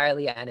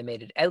entirely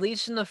animated. At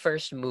least in the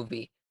first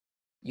movie,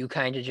 you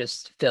kind of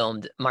just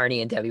filmed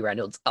Marnie and Debbie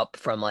Reynolds up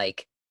from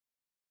like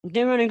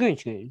They were on a green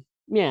screen.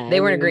 Yeah, they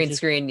and were they in a were green just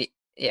screen.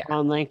 Yeah.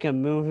 on like a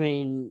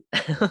moving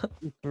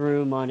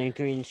broom on a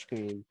green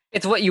screen.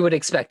 It's what you would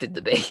expect it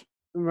to be.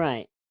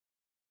 Right.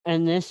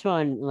 And this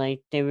one,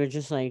 like, they were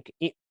just like,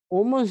 it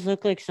almost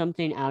looked like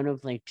something out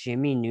of like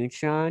Jimmy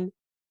Neutron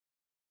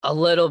A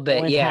little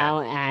bit, with yeah. how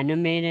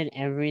animated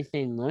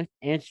everything looked.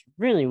 It's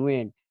really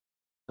weird.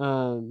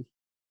 Um,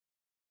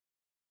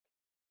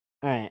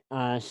 all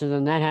right. So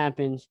then that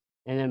happens,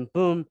 and then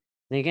boom,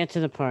 they get to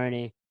the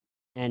party,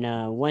 and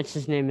what's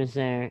his name is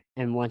there,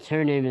 and what's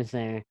her name is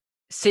there.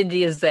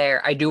 Cindy is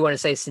there. I do want to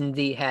say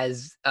Cindy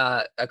has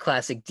a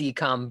classic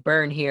decom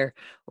burn here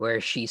where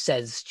she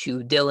says to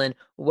Dylan,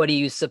 "What are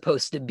you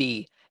supposed to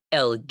be,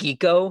 El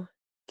Geeko?"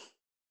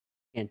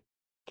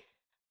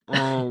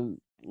 And,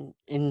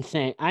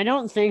 insane. I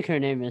don't think her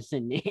name is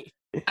Cindy.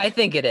 I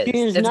think it She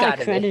is. is It's not got to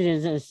be.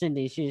 credited as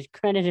Cindy. She's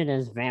credited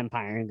as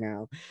Vampire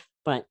Girl,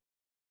 but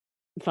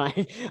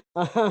fine.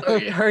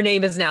 Her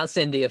name is now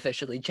Cindy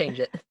officially. Change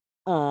it.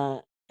 Uh,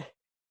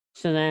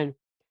 so then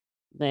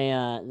they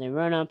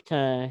run up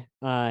to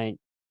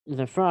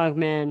the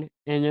frogman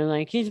and they're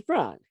like, he's a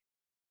frog.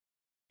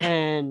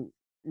 And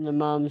the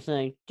mom's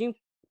like, "Dude,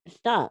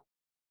 stop.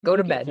 Go You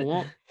to can't say bed.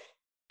 that."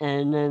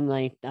 And then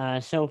like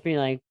Sophie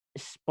like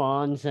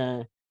spawns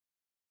a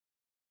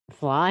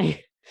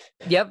fly,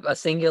 Yep, a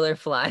singular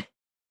fly.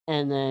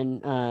 and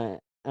then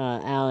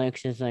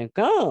Alex is like,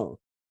 "Go,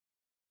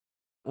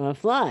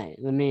 fly.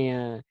 Let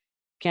me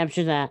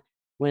capture that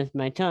with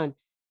my tongue."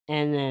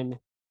 And then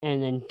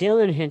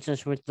Dylan hits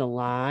us with the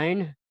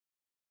line.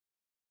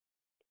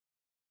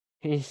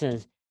 He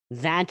says,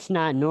 "That's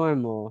not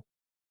normal."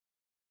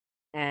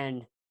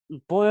 And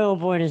boy, oh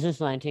boy, does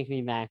this line take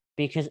me back,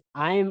 because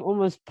I'm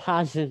almost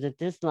positive that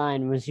this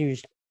line was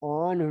used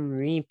on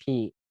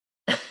repeat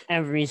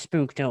every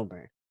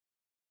Spooktober.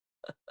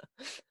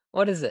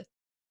 What is it?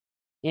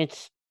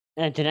 It's,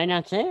 did I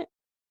not say it?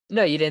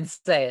 No, you didn't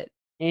say it.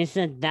 He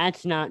said,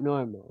 "That's not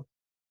normal."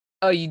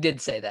 Oh, you did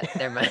say that.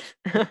 Never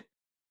mind.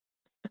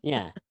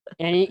 Yeah.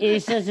 And he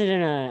says it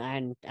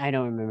in I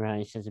don't remember how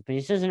he says it, but he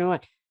says it in a way.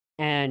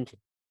 And,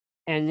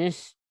 and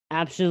this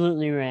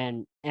absolutely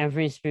ran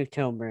every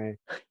Spooktober,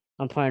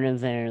 a part of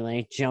their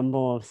like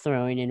jumble of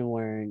throwing in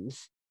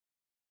words.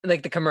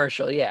 Like the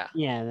commercial, yeah.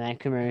 Yeah, that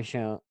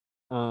commercial.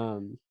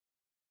 Um,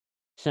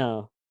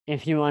 So,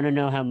 if you want to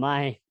know how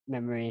my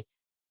memory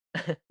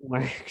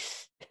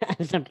works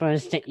as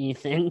opposed to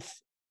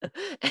Ethan's,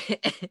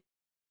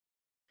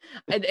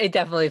 It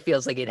definitely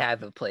feels like it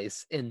had a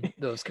place in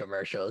those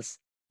commercials.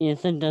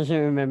 Ethan doesn't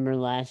remember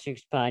last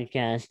week's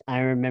podcast. I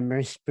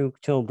remember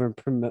Spooktober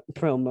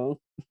promo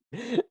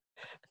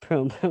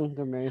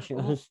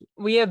commercials.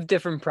 We have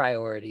different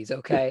priorities,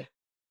 okay?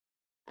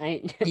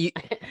 I You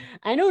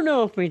I don't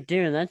know if we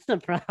do. That's the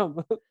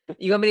problem.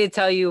 you want me to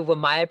tell you what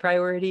my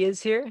priority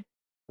is here?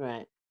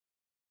 Right.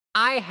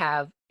 I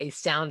have a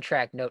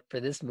soundtrack note for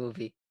this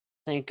movie.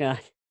 Thank God.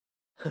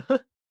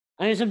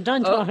 I guess I'm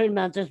done Oh, talking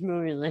about this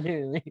movie.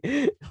 Literally,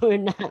 we're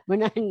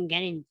not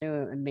getting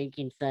through it and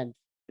making sense.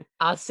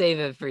 I'll save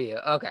it for you.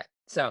 Okay.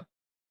 So,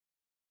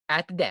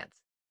 at the dance,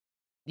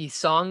 the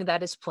song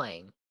that is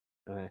playing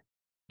Alright.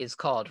 is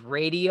called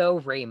Radio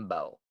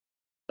Rainbow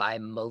by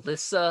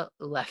Melissa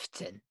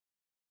Lefton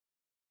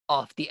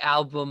off the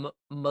album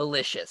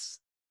Malicious,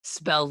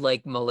 spelled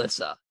like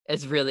Melissa.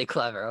 It's really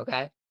clever,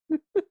 okay?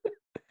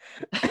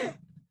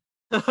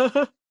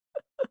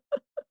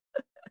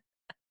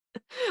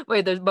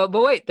 Wait, but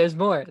wait, there's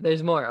more.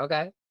 There's more,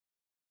 okay?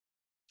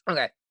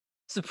 Okay.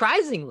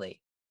 Surprisingly,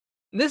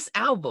 this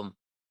album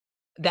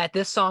that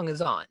this song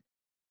is on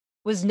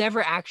was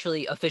never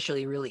actually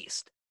officially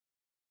released.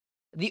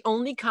 The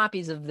only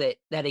copies of it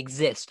that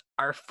exist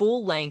are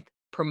full-length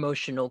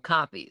promotional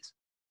copies.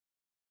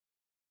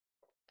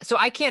 So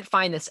I can't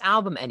find this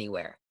album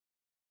anywhere.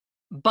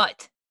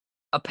 But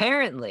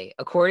apparently,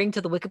 according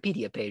to the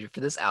Wikipedia page for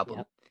this album,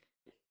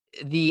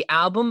 Yep. the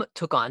album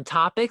took on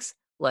topics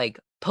like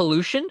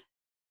pollution,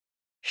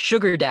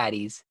 sugar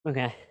daddies,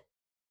 Okay.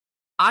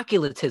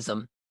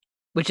 occultism,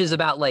 which is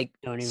about like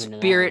Don't even know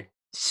that one.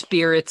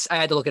 spirits. I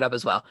had to look it up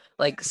as well,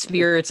 like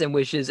spirits and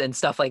wishes and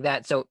stuff like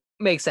that. So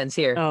makes sense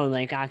here. Oh,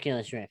 like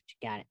Oculus Rift.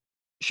 Got it.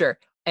 Sure.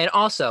 And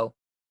also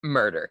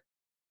murder.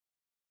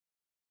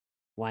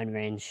 Wide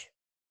range.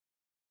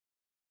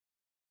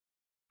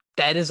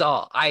 That is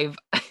all. I've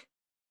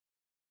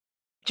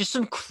just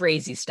some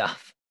crazy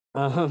stuff.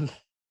 Um,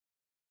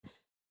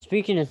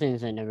 Speaking of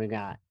things that never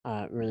got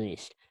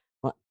released,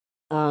 well,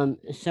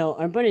 so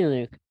our buddy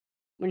Luke,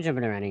 we're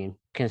jumping around again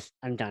because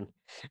I'm done.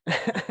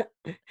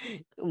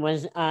 He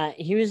was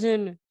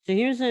in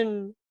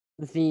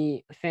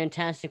the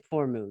Fantastic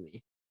Four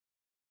movie,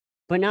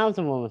 but not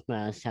the one with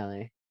Miles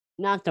Teller,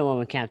 not the one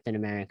with Captain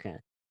America.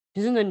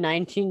 He's in the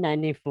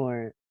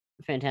 1994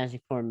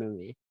 Fantastic Four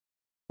movie,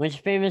 which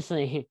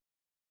famously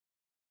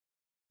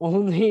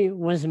only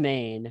was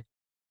made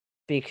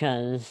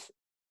because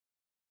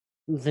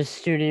the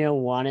studio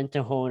wanted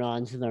to hold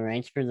on to the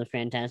rights for the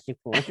Fantastic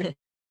Four,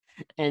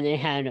 and they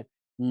had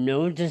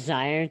no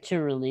desire to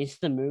release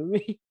the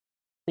movie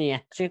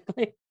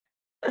theatrically.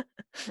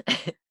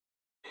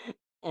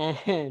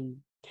 And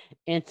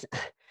it's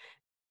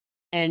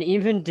and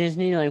even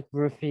Disney like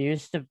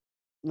refused to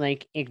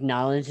like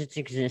acknowledge its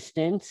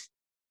existence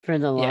for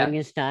the Yeah.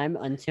 longest time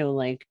until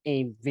like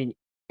a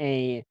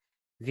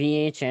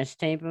VHS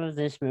tape of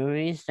this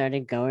movie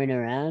started going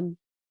around.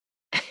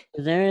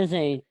 There is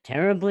a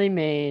terribly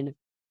made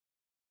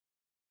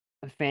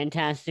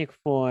Fantastic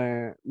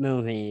Four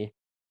movie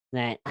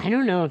that I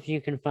don't know if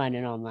you can find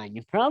it online.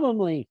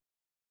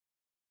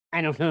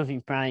 I don't know if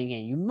you probably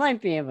can. You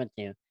might be able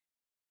to,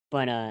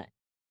 but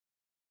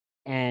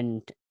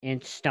and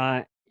it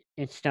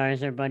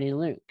stars our buddy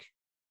Luke.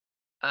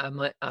 I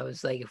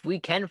was like, if we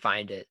can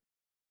find it,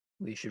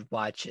 we should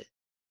watch it.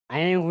 I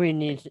think we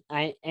need to,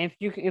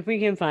 if we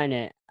can find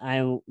it,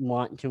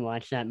 want to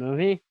watch that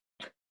movie.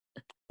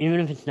 Even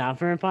if it's not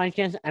for a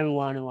podcast, I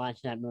want to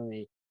watch that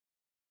movie.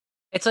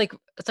 It's like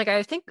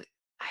I think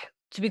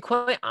to be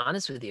quite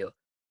honest with you,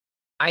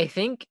 I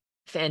think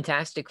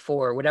Fantastic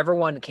Four, whatever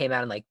one came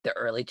out in like the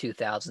early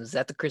 2000s, is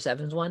that the Chris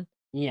Evans one?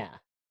 Yeah.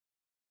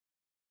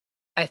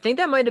 I think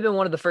that might have been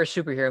one of the first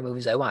superhero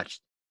movies I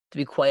watched, to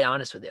be quite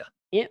honest with you.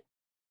 It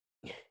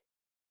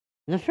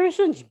The first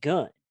one's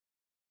good.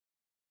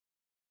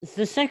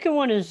 The second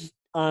one is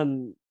I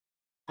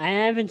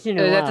haven't seen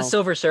it in Is a that the while.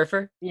 Silver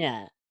Surfer?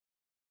 Yeah,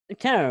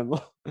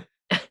 terrible.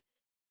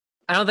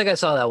 I don't think I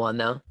saw that one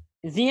though.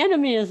 The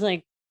enemy is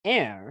like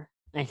air,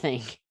 I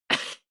think,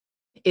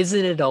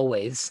 Isn't it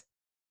always?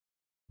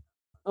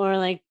 or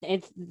like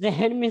it's the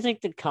enemy is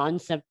like the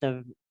concept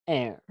of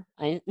air.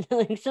 I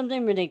like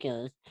something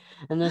ridiculous,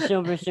 and the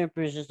Silver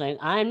Surfer is just like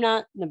I'm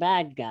not the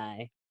bad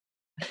guy.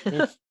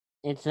 It's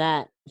it's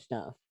that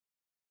stuff.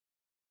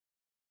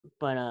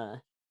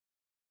 But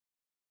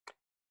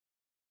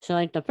so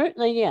like the first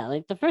like yeah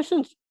like the first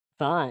one's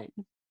fine.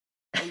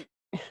 And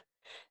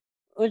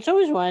it's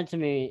always wild to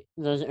me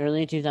those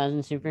early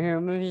 2000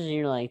 superhero movies.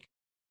 You're like,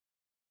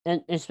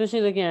 and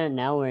especially looking at it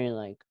now, where you're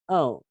like,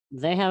 oh,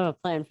 they have a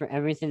plan for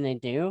everything they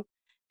do,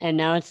 and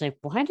now it's like,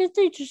 why did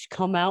they just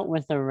come out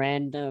with a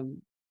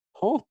random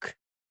Hulk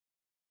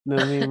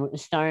movie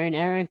starring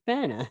Eric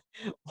Bana?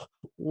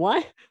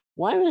 Why?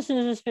 Why was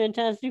this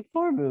Fantastic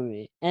Four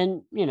movie?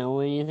 And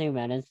when you think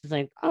about it, it's just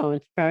like, oh,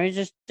 it's probably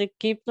just to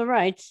keep the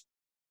rights.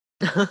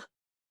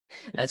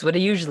 That's what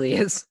it usually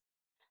is.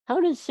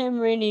 How did Sam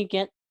Raimi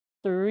get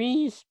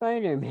three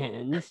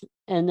Spider-Mans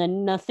and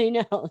then nothing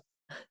else?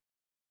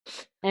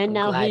 And I'm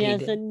now he glad he has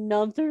did.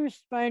 another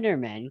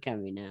Spider-Man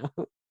coming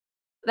out.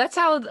 That's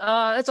how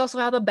that's also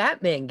how the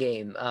Batman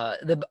game,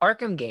 the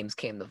Arkham games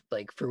came to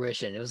like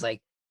fruition. It was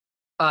like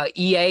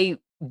EA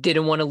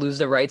didn't want to lose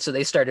the rights, so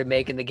they started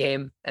making the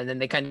game and then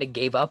they kind of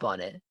gave up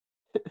on it.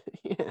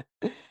 Yeah.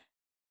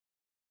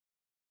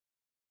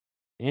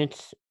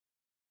 It's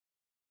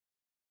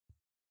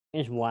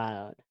it's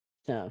wild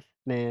stuff,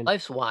 man.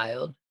 Life's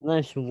wild.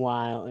 Life's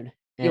wild.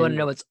 You want to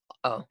know And what's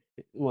oh,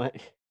 what?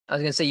 I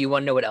was gonna say you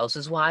want to know what else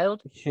is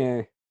wild?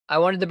 Sure. I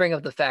wanted to bring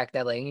up the fact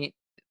that like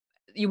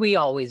we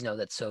always know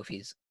that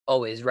Sophie's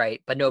always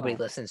right, but nobody Right.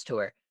 listens to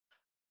her.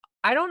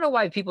 I don't know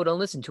why people don't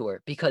listen to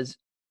her because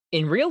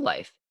in real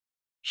life,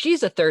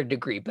 she's a third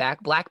degree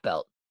black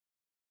belt.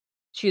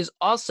 She is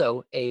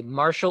also a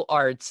martial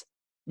arts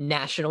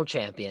national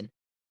champion.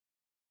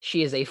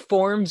 She is a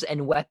forms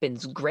and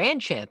weapons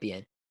grand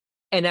champion.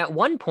 And at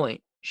one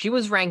point, she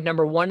was ranked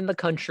number one in the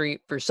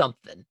country for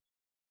something.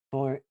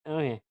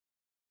 Okay.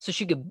 So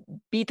she could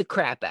beat the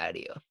crap out of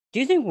you. Do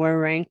you think we're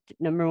ranked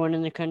number one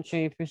in the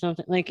country for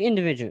something like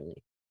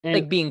individually? And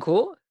Like being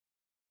cool.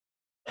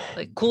 probably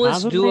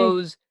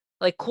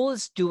Like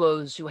coolest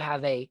duos who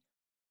have a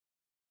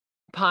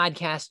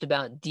podcast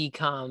about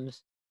DComs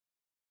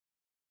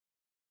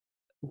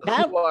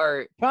that who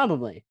are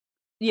probably.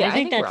 yeah, I I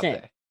think think we're that's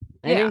up it.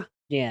 there. I Yeah. think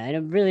yeah,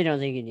 really don't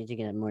think you need to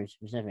get more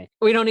specific.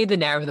 We don't need to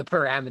narrow the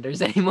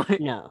parameters anymore.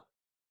 No.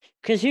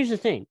 Because here's the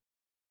thing.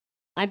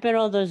 I bet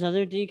all those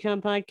other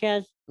decom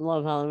podcasts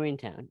love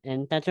Halloweentown,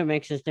 and that's what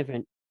makes us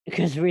different.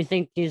 Because we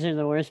think these are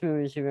the worst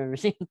movies we've ever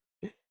seen.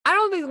 I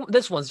don't think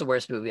this one's the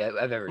worst movie I've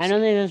ever I don't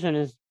seen. think this one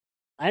is.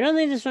 I don't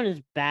think this one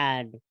is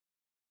bad.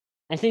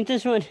 I think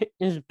this one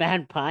is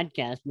bad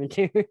podcast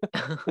material.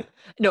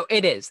 No,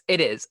 it is. It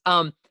is.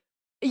 I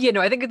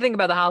think the thing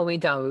about the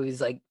Halloweentown movies,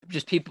 like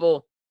just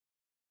people,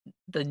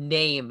 the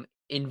name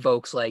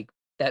invokes like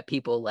that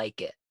people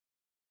like it.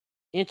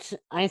 It's.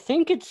 I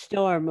think it's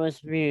still our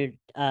most viewed,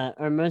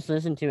 our most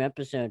listened to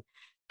episode,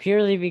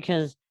 purely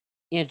because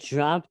it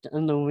dropped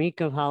on the week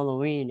of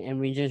Halloween, and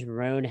we just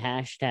rode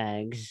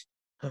hashtags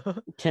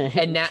to,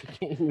 and now to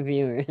gain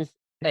viewers.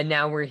 and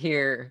now we're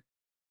here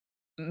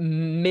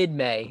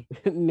mid-May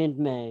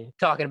Mid-May.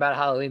 talking about a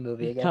Halloween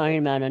movie again. Talking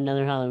about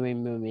another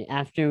Halloween movie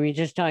after we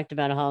just talked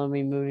about a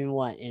Halloween movie.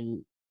 What,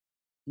 in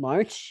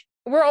March?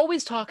 We're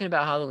always talking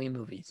about Halloween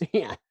movies.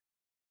 Yeah,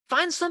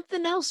 Find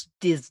something else,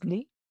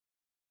 Disney.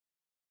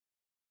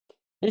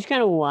 it's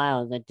kind of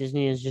wild that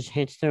Disney has just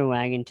hitched their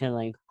wagon to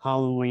like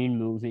Halloween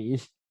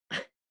movies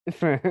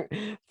for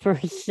for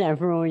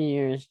several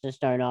years to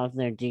start off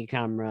their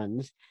decom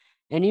runs,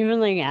 and even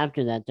like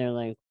after that, they're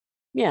like,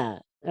 yeah,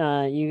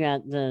 you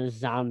got the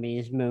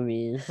zombies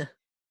movies,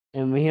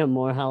 and we have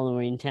more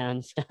Halloween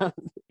Town stuff.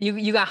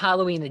 You got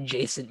Halloween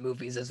adjacent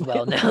movies as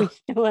well We now.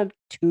 still have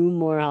two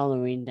more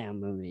Halloween Town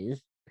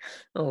movies.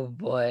 Oh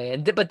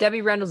boy. But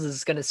Debbie Reynolds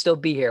is gonna still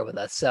be here with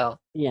us, so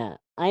Yeah,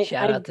 I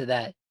shout I out to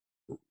that.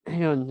 I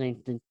don't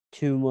think the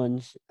two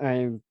ones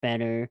are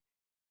better,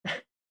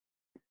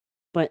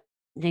 but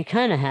they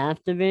kind of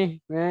have to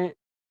be, right?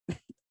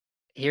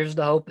 Here's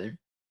the hoping.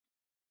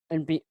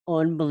 It'd be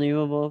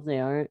unbelievable if they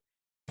aren't.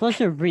 Plus,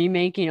 they're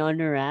remaking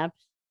Under Wraps.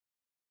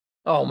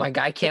 Oh my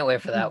god, I can't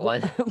wait for that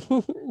one.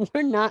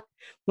 We're not.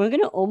 We're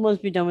gonna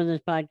almost be done with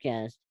this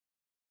podcast,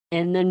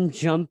 and then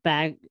jump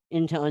back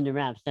into Under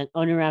Wraps. That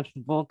Under Wraps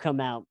will come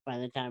out by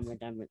the time we're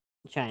done with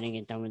trying to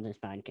get done with this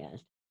podcast.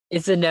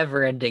 It's a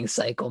never-ending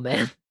cycle,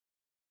 man.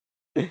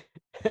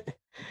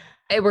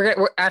 Hey,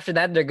 we're after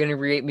that they're gonna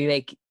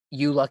remake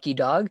You Lucky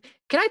Dog.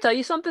 Can I tell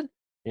you something?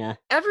 Yeah.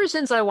 Ever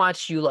since I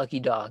watched You Lucky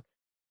Dog,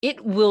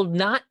 it will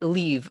not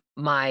leave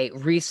my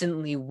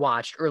recently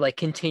watched or like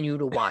continue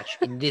to watch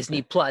in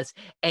Disney Plus,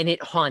 and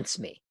it haunts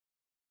me.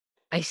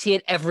 I see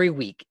it every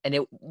week, and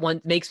it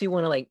makes me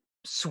want to like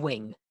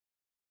swing.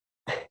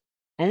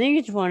 I think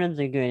it's one of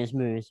the greatest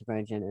movies of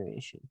our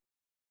generation.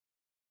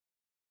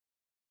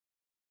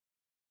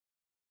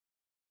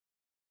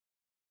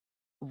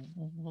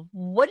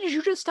 What did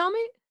you just tell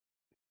me?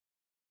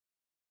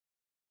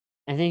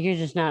 I think you're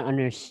just not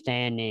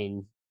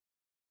understanding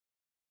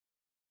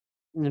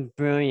the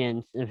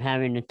brilliance of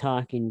having a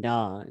talking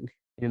dog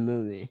in a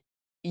movie.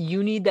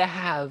 You need to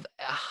have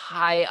a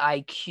high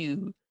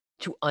IQ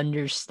to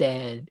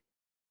understand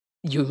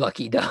You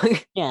Lucky Dog.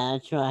 Yeah,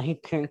 that's why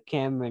Kirk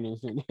Cameron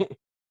is in it.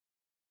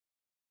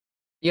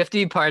 You have to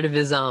be part of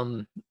his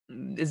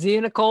is he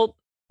in a cult?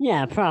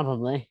 Yeah,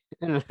 probably.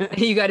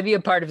 You got to be a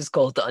part of his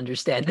cult to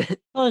understand it.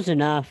 Close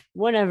enough.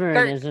 Whatever it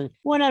Kirk is,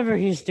 whatever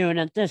he's doing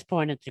at this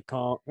point, it's a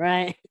cult,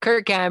 right?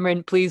 Kirk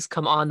Cameron, please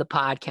come on the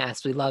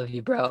podcast. We love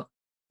you, bro.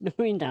 No,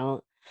 we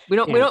don't. We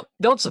Here,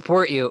 don't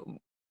support you.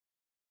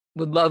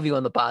 Would love you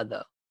on the pod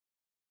though.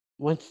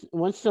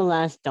 what's the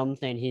last dumb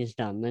thing he's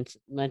done? Let's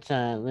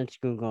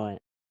Google it.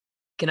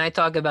 Can I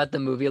talk about the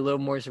movie a little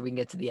more so we can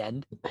get to the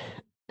end?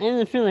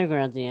 I feel like we're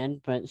at the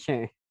end, but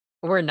sure.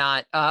 We're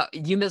not.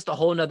 You missed a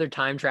whole nother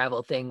time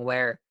travel thing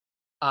where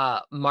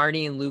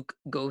Marty and Luke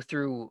go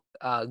through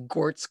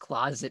Gort's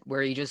closet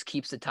where he just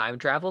keeps the time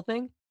travel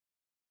thing.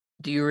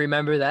 Do you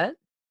remember that?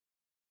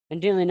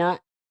 Ideally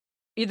not.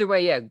 Either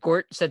way, yeah,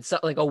 Gort said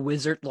something like a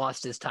wizard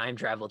lost his time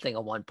travel thing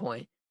at one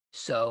point.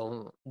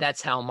 So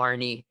that's how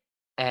Marnie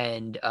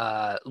and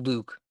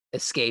Luke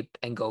escape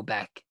and go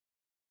back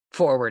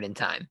forward in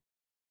time.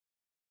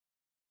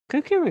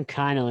 Kirk Cameron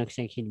kind of looks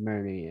like he'd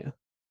murder you.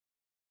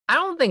 I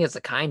don't think it's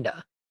a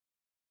kinda.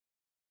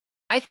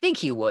 I think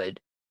he would.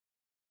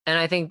 And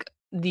I think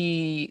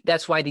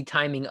that's why the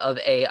timing of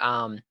a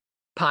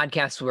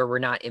podcast where we're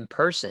not in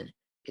person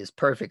is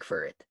perfect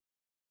for it.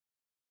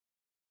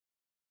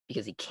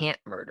 Because he can't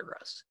murder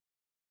us.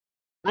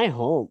 I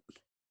hope.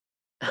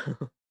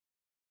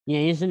 Yeah,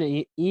 he's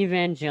an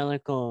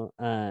evangelical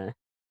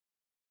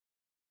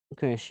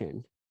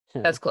Christian.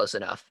 So That's close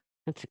enough.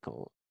 that's a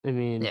cult. I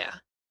mean, Yeah.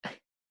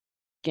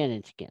 get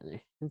it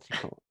together. That's a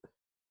cult.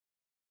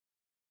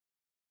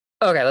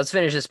 Okay, let's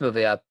finish this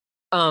movie up.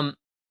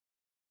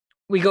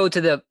 We go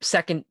to the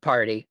second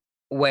party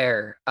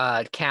where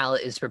Cal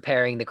is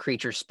preparing the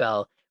creature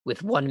spell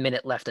with 1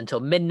 minute left until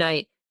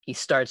midnight. He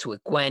starts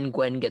with Gwen.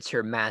 Gwen gets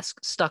her mask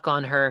stuck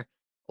on her.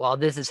 While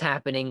this is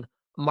happening,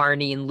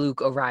 Marnie and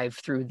Luke arrive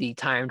through the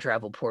time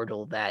travel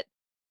portal that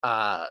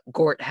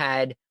Gort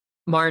had.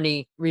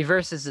 Marnie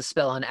reverses the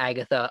spell on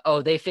Agatha.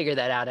 Oh, they figure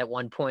that out at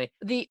one point.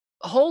 The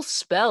whole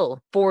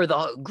spell for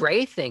the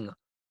gray thing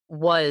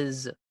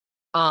was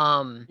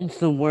It's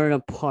the word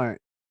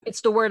apart.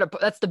 it's the word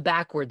that's the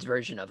backwards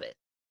version of it.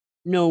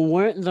 No,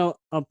 word the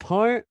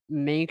apart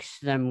makes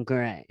them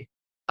gray.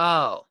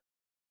 Oh.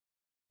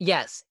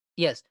 Yes,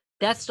 yes.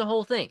 That's the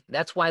whole thing.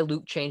 That's why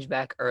Luke changed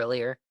back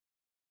earlier.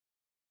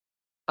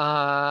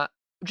 Uh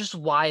just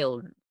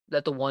wild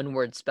that the one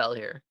word spell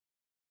here.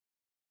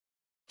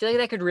 I feel like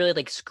that could really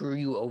like screw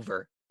you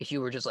over if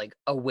you were just like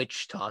a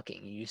witch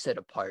talking. You said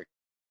apart.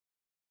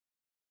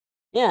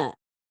 Yeah,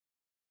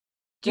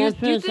 that's what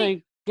Do you it's think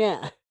like.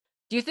 Yeah,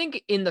 do you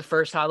think in the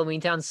first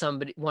Halloweentown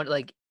somebody one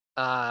like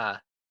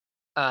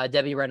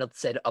Debbie Reynolds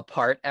said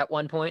apart at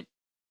one point?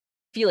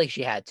 Feel like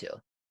she had to.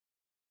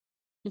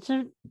 it's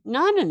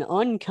not an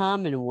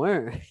uncommon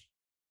word.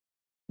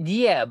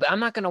 Yeah, but I'm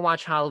not gonna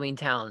watch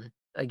Halloweentown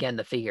again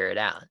to figure it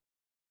out.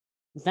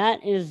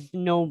 That is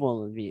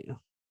noble of you.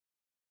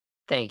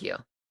 Thank you.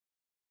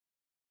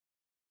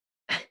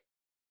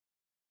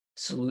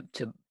 Salute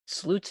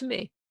to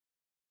me.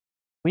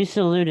 We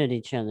saluted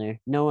each other.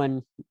 No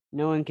one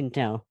can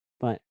tell,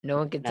 but No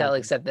one can it tell happened.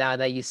 except now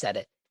that you said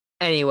it.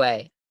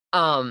 Anyway,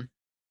 so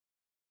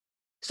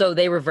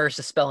they reverse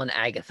the spell on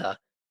Agatha.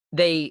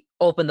 They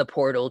open the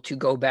portal to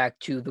go back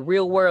to the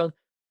real world,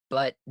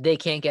 but they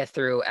can't get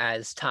through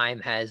as time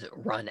has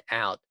run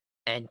out.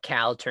 And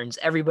Cal turns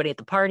everybody at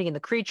the party and the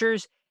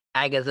creatures.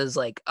 Agatha's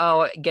like,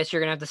 "Oh, I guess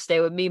you're gonna have to stay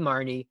with me,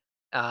 Marnie,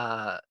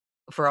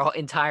 for an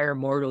entire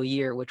mortal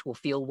year, which will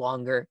feel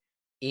longer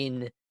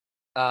in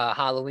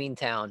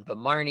Halloweentown." But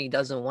Marnie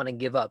doesn't want to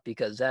give up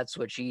because that's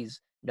what she's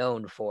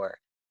known for.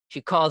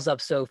 She calls up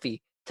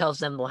Sophie, tells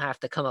them they'll have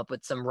to come up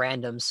with some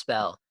random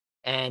spell,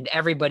 and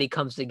everybody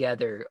comes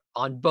together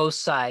on both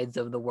sides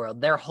of the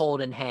world. They're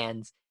holding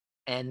hands,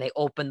 and they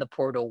open the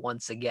portal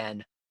once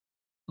again.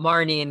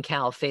 Marnie and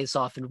Cal face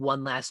off in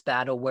one last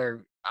battle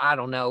where, I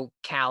don't know,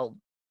 Cal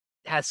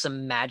has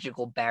some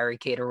magical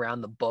barricade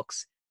around the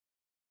books,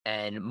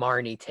 and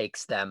Marnie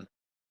takes them,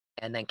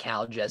 and then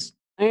Cal just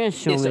I got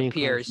so many questions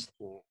disappears.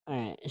 here. All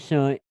right,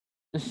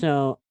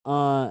 so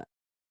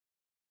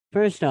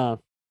first off,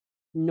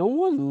 no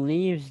one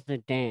leaves the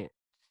dance.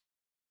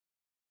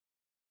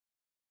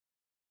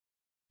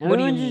 What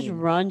do you Everyone just mean?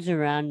 runs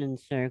around in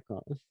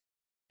circles.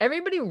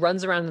 Everybody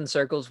runs around in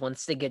circles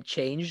once they get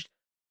changed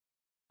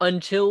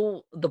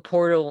until the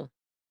portal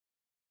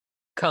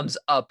comes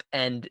up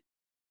and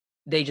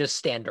they just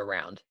stand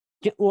around.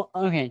 Well,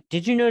 okay.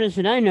 Did you notice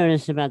what I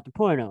noticed about the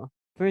portal?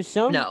 For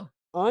some No.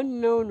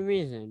 unknown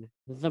reason,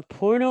 the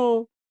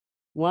portal,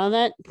 while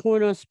that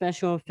portal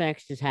special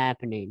effects is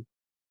happening,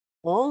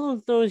 all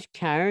of those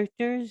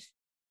characters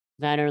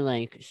that are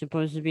like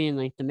supposed to be in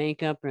like the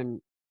makeup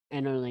and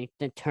are like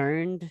the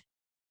turned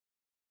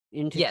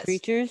into Yes.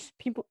 creatures,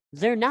 people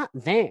they're not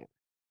there.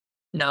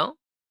 No?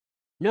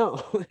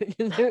 No,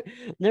 they're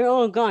they're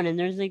all gone, and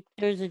there's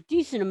a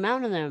decent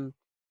amount of them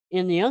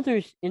in the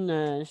others in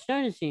the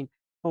starter scene.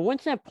 But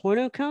once that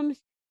portal comes,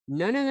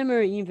 none of them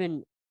are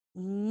even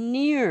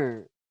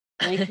near.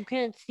 Like you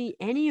can't see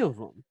any of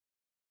them.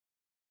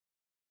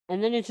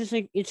 And then it's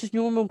just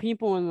normal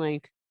people in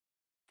like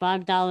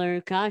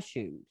 $5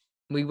 costumes.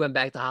 We went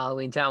back to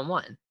Halloweentown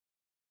 1.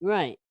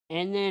 Right.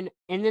 And then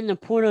the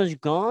portal's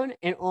gone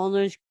and and all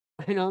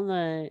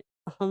the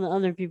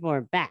other people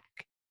are back.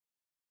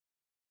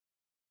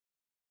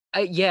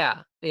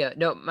 Yeah, yeah.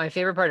 No, my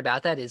favorite part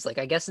about that is, like,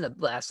 I guess in the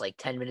last, like,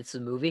 10 minutes of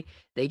the movie,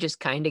 they just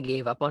kinda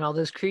gave up on all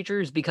those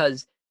creatures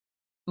because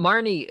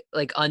Marnie,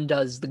 like,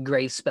 undoes the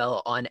gray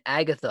spell on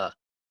Agatha,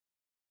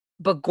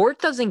 but Gort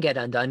doesn't get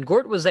undone.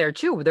 Gort was there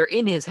too. They're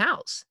in his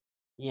house.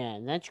 Yeah,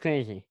 that's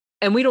crazy.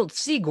 And we don't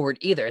see Gort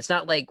either. It's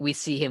not like we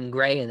see him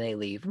gray and they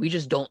leave. We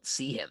just don't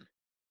see him.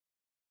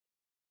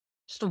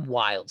 Just some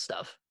wild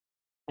stuff.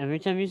 Every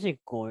time you say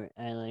Gort,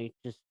 I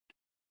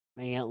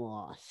get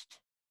lost.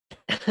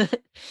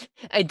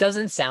 It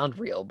doesn't sound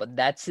real, but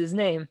that's his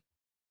name.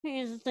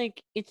 It's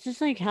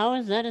just like how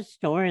is that a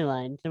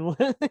storyline?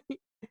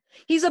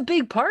 He's a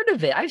big part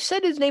of it. I've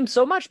said his name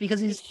so much because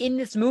he's in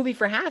this movie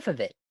for half of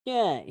it.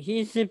 Yeah,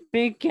 he's a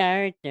big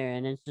character,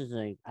 and it's just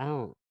like I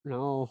don't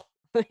know.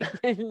 Like,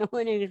 there's no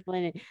way to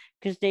explain it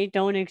because they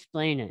don't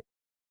explain it.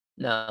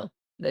 No,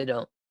 they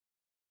don't.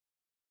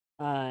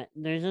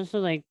 There's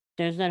also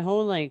there's that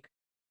whole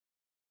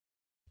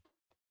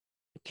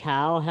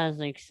cow has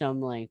like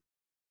some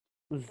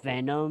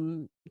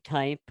venom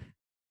type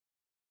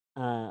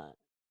uh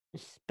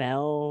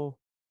spell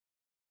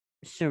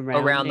Around the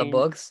surrounding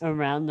books.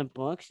 around the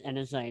books, and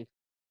it's like,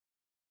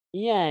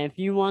 yeah, if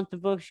you want the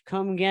books,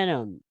 come get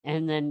them,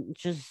 and then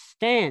just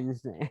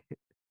stands there,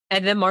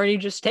 And then Marnie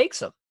just takes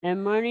them.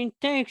 and Marty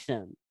takes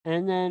them,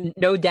 and then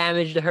No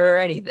damage to her or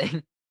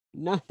anything.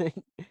 nothing.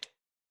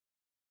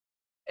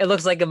 It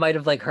looks like it might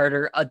have like hurt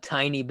her a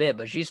tiny bit,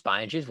 but she's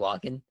fine. She's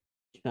walking.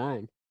 It's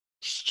fine.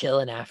 She's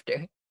chilling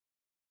after.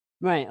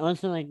 Right.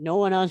 Also, like no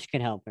one else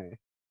could help her.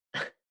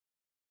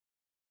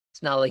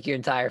 It's not like your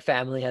entire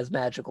family has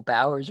magical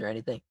powers or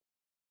anything.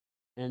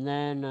 And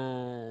then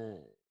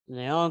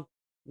they all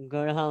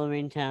go to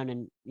Halloweentown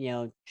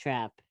and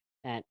trap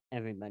at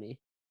everybody.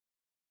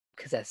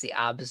 Because that's the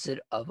opposite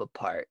of a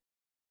part.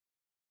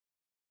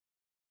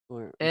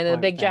 Or And a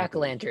part big backwards.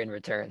 jack-o'-lantern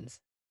returns.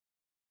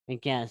 I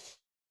guess.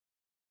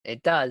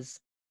 It does.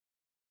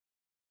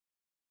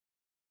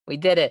 We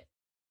did it.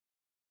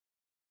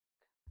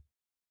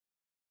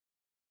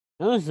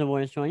 That was the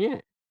worst one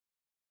yet.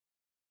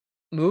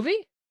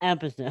 Movie?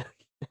 Episode.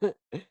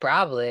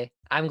 Probably.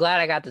 I'm glad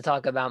I got to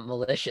talk about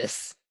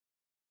Malicious.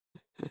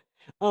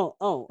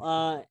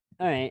 All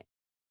right.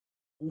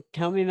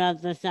 Tell me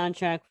about the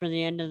soundtrack for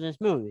the end of this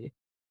movie.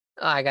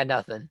 Oh, I got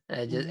nothing.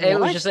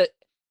 What?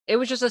 It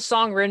was just a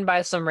song written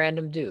by some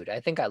random dude. I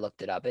think I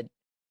looked it up. It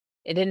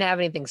didn't have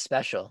anything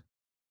special.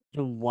 It's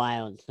a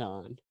wild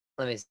song.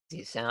 Let me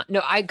see sound.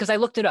 No, because I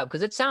looked it up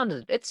because it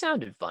sounded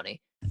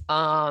funny.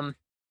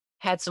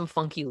 Had some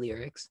funky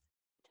lyrics.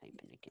 Type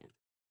it again.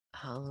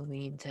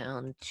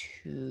 Halloweentown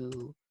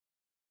 2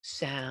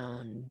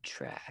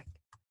 soundtrack.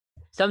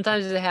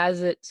 Sometimes it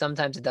has it,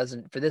 sometimes it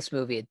doesn't. For this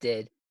movie, it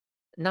did.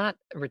 Not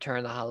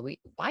Return to Halloween.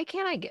 Why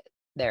can't I get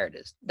there? It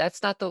is.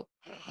 That's not the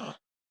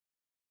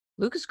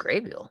Lucas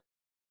Grabeel. All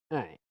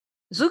right.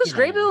 Is Lucas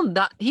Get out of here. Grabeel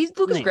not? He's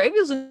Lucas Wait.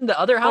 Grabeel's in the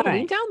other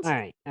Halloween towns. All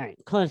right.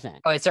 Close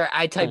that. Oh, sorry.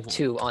 I Close typed that.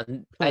 2 on. I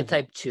Close that.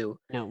 typed 2.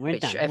 No, we're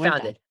Wait, done. I We're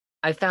found done. it.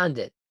 I found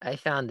it. I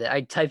found it.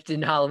 I typed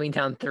in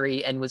Halloweentown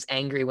 3 and was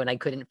angry when I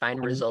couldn't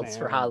find results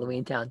for Unbearable.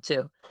 Halloweentown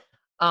 2.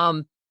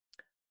 Um,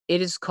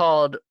 it is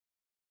called.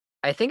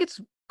 I think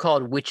it's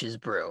called Witch's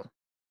Brew.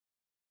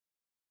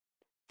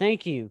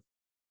 Thank you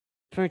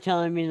for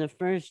telling me the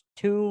first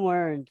two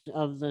words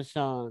of the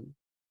song.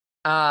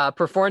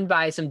 Performed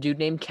by some dude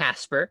named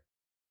Casper,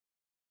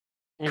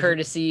 As you,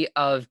 courtesy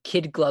of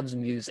Kid Gloves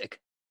Music.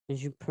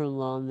 as you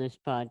prolong this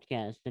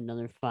podcast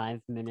another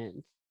 5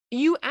 minutes.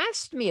 You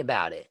asked me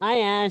about it. I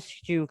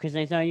asked you because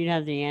I thought you'd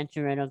have the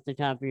answer right off the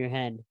top of your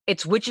head.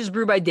 It's Witch's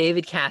Brew by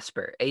David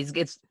Casper.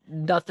 It's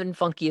nothing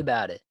funky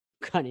about it.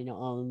 Cutting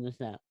all of this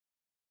out.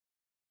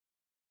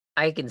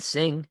 I can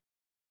sing.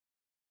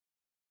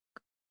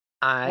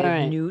 I've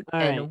right, newt all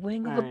and a right,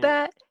 wing all of a right.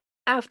 bat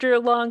after a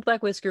long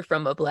black whisker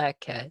from a black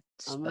cat.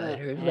 I'm gonna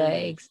Spider end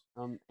legs.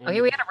 this.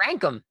 Okay, we gotta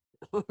rank them.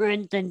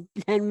 Rent then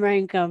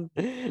rank them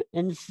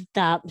and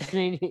stop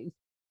singing.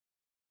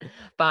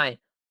 Fine.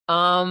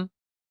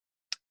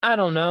 I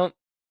don't know.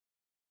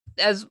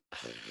 As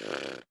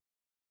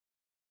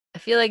I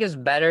feel like it's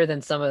better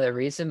than some of the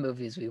recent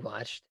movies we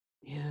watched.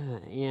 Yeah.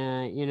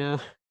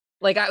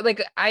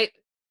 I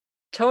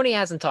Tony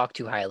hasn't talked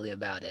too highly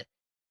about it.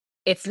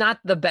 It's not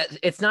the best.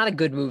 It's not a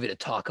good movie to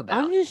talk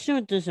about. I'm just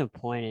so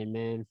disappointed,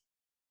 man.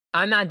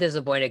 I'm not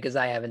disappointed because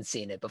I haven't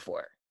seen it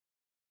before.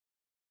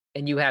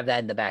 and you have that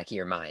in the back of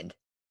your mind.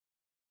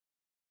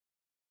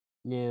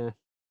 Yeah.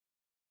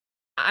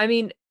 I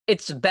mean,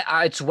 it's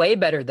way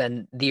better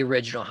than the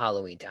original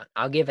Halloweentown.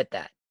 I'll give it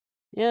that.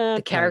 Yeah,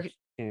 The that part's character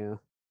true.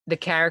 the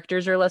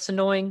characters are less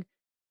annoying.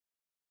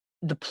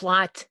 The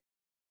plot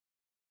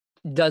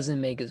doesn't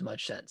make as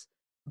much sense,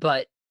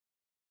 but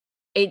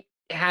it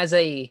has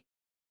a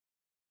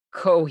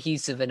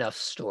cohesive enough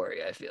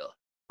story, I feel.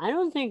 I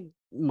don't think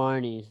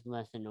Marnie's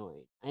less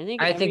annoying. I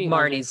think I think every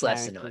other Marnie's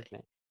less character's annoying.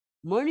 better.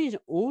 Marnie's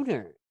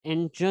older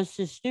and just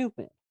as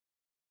stupid.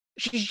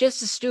 She's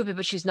just as stupid,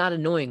 but she's not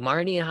annoying.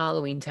 Marnie in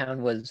Halloweentown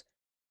was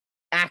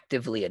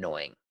actively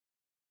annoying.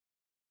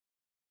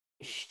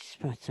 She's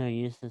about so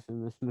useless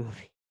in this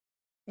movie.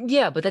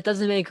 Yeah, but that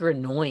doesn't make her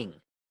annoying.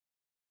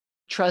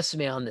 Trust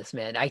me on this,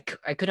 man. I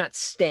could not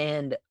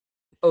stand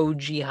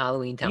OG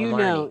Halloweentown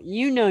Marnie.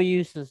 You know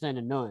useless and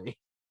annoying.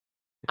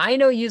 I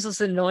know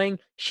useless and annoying.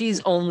 She's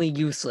only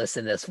useless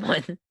in this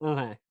one.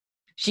 Okay.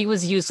 She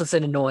was useless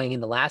and annoying in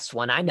the last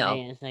one. I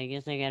know. I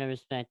guess I gotta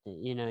respect it.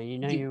 You know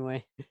The your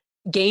way.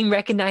 game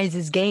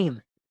recognizes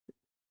game.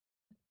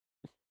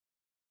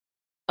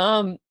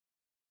 Um,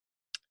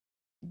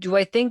 do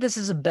I think this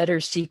is a better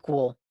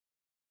sequel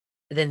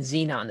than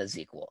Xenon the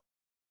sequel?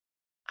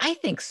 I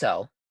think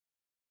so.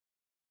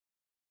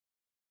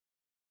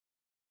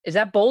 Is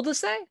that bold to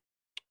say?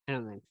 I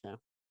don't think so.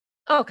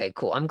 Okay,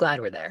 cool. I'm glad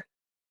we're there.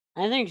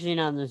 I think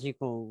Xenon the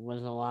sequel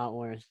was a lot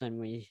worse than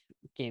we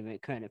gave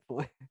it credit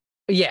for.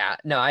 Yeah,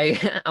 no,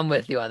 I'm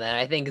with you on that.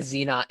 I think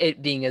Xenon,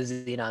 it being a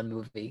Xenon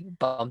movie,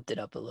 bumped it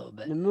up a little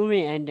bit. The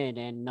movie ended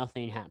and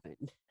nothing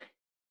happened.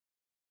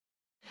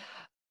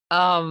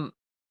 Um,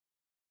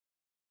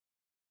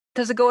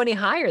 does it go any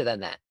higher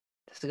than that?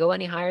 Does it go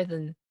any higher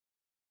than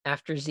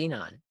after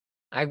Xenon?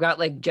 I've got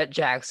like Jet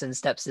Jackson,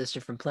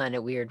 stepsister from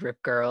Planet Weird,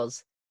 Rip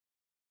Girls.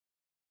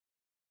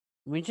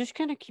 We just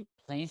kind of keep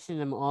placing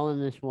them all in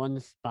this one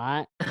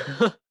spot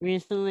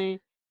recently,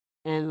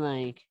 and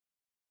like,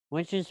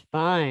 which is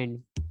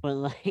fine, but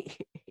like,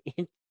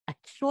 I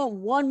just want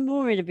one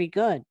movie to be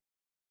good.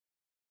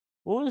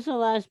 What was the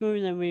last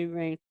movie that we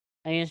ranked?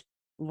 I guess,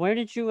 where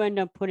did you end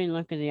up putting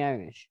Luck of the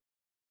Irish?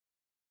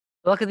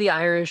 Luck of the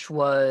Irish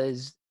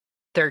was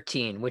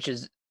 13, which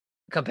is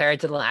compared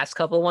to the last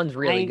couple ones,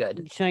 really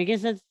good. So I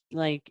guess that's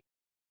like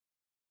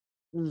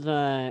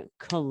the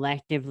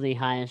collectively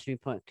highest we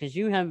put because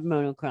you have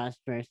motocross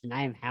first and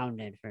I have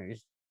hounded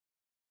first,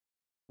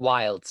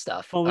 Wild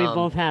stuff. but we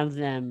both have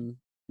them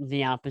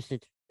the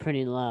opposites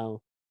pretty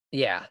low.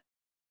 Yeah.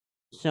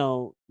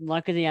 So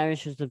Luck of the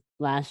Irish was the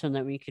last one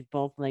that we could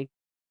both like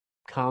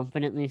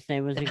confidently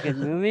say was a good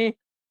movie.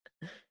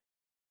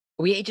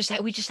 We just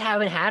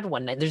haven't had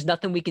one. There's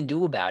nothing we can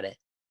do about it.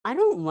 I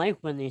don't like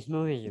when these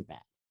movies are bad.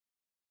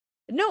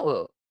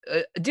 No,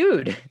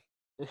 dude,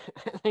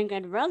 Like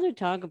I'd rather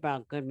talk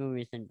about good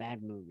movies than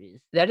bad movies.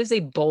 that is a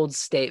bold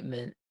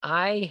statement.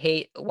 I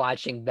hate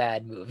watching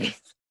bad movies.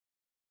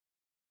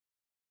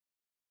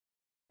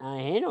 I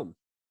hate them.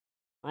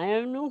 I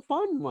have no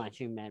fun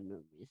watching bad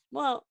movies.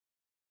 Well,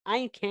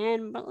 I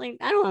can, but like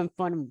I don't have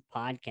fun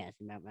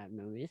podcasting about bad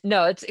movies.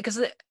 No, it's because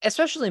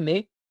especially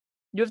me,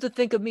 you have to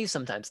think of me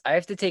sometimes. I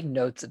have to take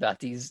notes about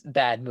these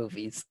bad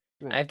movies.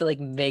 I Right. have to like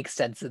make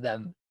sense of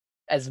them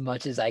as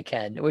much as I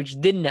can, which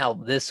didn't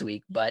help this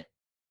week, but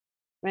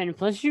Right. And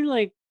plus you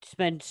like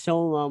spend so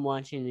long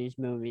watching these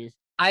movies.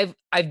 I've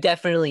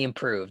definitely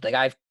improved. Like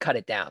I've cut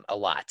it down a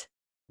lot.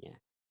 Yeah.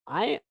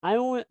 I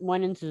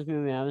went into this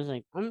movie, I was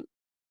like, I'm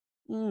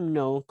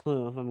no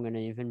clue if I'm gonna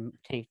even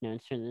take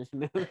notes for this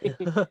movie.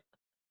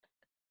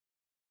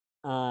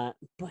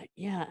 But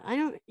yeah, I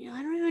don't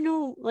even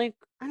know, like,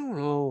 I don't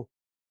know.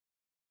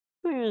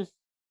 Because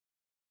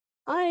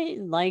I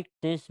like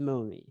this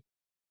movie.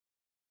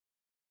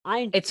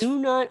 I It's do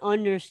not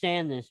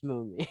understand this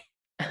movie.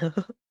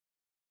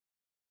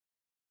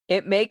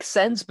 it makes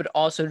sense, but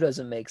also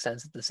doesn't make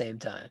sense at the same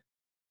time.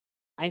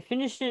 I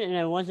finished it and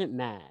I wasn't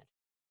mad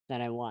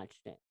that I watched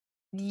it.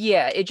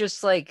 Yeah, it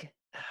just like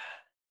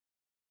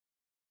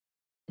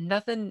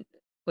nothing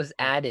was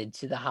Right. added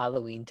to the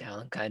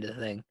Halloweentown kind of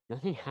thing.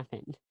 Nothing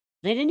happened.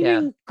 They didn't Yeah.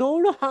 even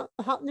go to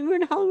they were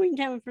in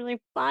Halloweentown for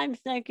like 5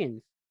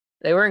 seconds.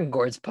 They were in They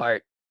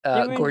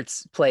were in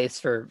Gort's place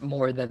for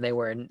more than they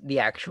were in the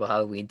actual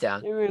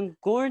Halloweentown. they were in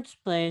Gord's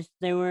place.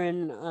 They were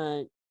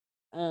in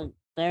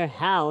their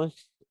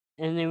house,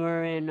 and they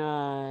were in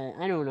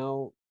I don't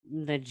know,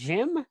 the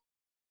gym.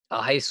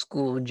 A high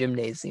school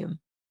gymnasium.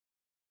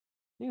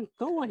 They didn't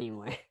go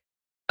anywhere.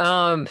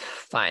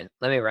 Fine.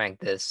 Let me rank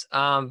this.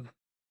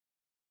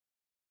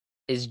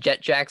 Is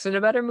Jet Jackson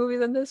a better movie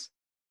than this?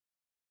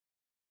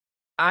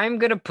 I'm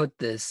gonna put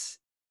this.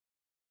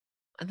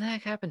 What the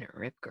heck happened to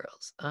Rip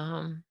Girls?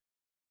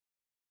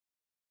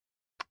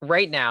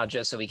 Right now,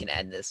 just so we can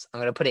end this, I'm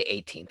gonna put it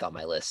 18th on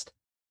my list,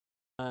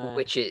 Uh,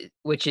 which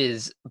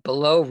is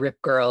below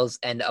Rip Girls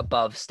and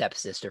above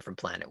Stepsister from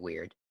Planet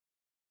Weird,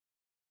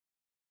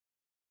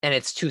 and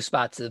it's 2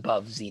 spots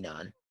above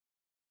Xenon.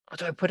 Oh,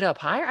 do I put it up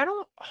higher? I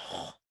don't.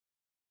 Oh,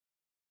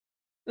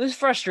 this is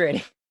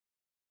frustrating.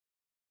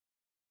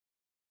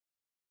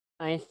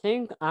 I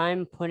think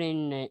I'm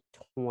putting it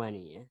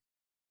 20th,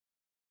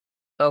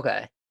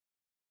 Okay.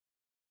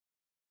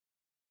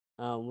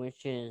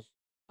 which is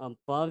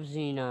above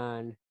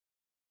Xenon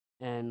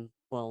and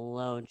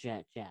below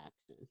Jet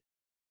Jackson.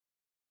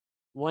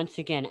 Once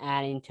again,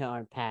 adding to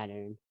our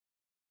pattern.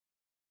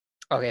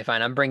 Okay,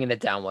 fine. I'm bringing it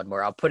down one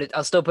more.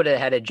 I'll still put it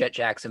ahead of Jet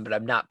Jackson, but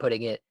I'm not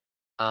putting it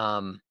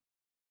um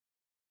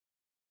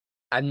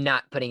I'm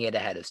not putting it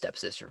ahead of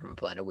Stepsister from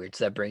Planet Weird,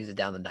 so that brings it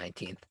down to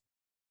 19th.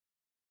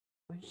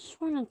 I just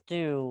want to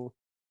do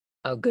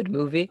A good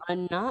movie.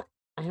 not.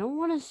 I don't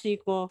want a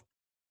sequel.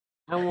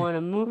 I want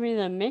a movie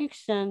that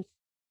makes sense.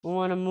 I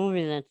want a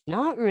movie that's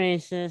not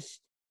racist.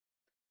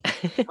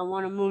 I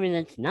want a movie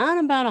that's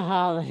not about a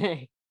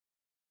holiday.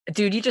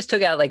 Dude, you just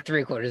took out like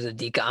 3/4 of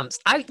DComs.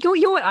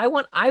 You know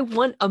what? I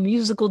want a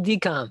musical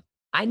DCom.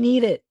 I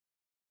need it.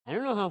 I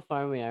don't know how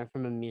far we are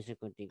from a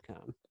musical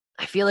decom.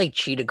 I feel like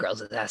Cheetah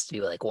Girls has to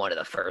be like one of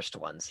the first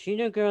ones.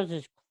 Cheetah Girls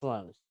is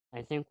close.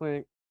 I think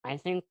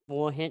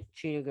we'll hit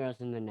Cheetah Girls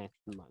in the next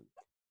month.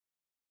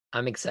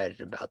 I'm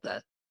excited about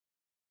that.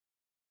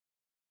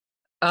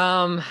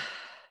 Um,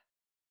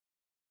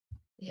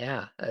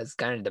 yeah, that's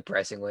kind of a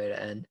depressing way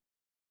to end.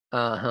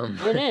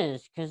 It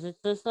is, because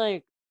it's just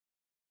like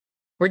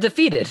We're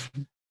defeated.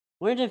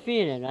 we're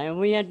defeated.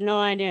 We had no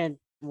idea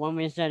when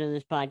we started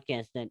this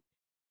podcast that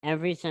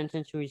every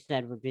sentence we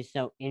said would be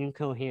so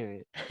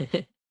incoherent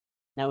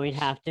that we'd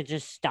have to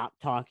just stop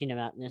talking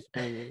about this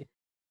movie.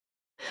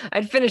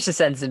 I'd finish the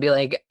sentence and be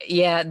like,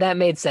 yeah, that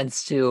made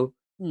sense to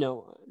No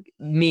one.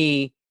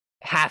 me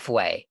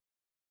halfway.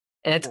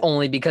 And it's Right.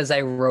 only because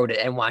I wrote it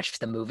and watched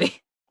the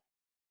movie.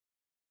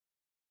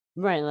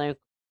 Right, like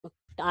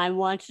I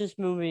watched this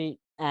movie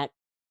at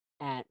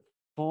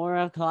 4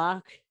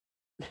 o'clock.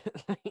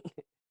 Like,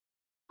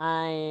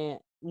 I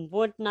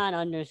would not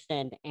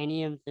understand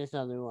any of this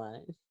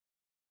otherwise.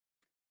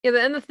 Yeah,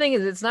 and the thing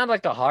is, it's not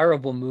like a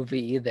horrible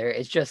movie either.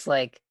 It's just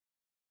like,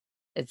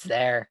 it's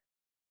there.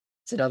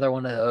 It's another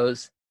one of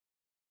those.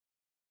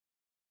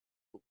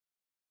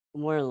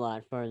 We're a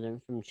lot further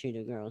from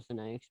Cheetah Girls than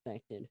I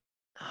expected.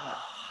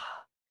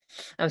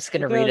 I'm just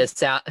Cheetah gonna read Girls,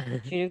 this out.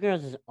 Cheetah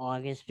Girls is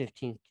August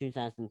 15th,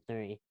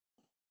 2003.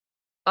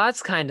 Oh,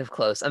 that's kind of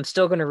close. I'm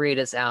still gonna read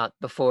this out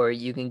before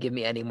you can give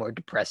me any more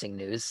depressing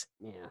news.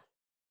 Yeah.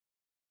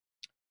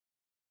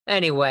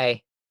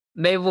 Anyway,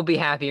 maybe we'll be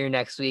happier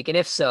next week. And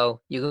if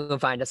so, you can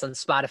find us on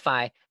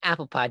Spotify,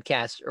 Apple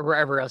Podcasts, or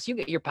wherever else you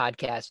get your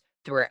podcasts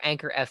through our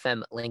Anchor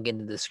FM link in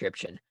the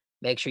description.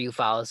 Make sure you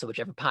follow us on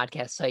whichever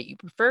podcast site you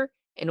prefer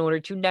in order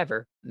to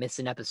never miss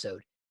an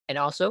episode. And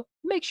also,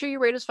 make sure you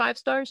rate us 5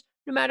 stars,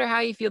 no matter how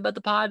you feel about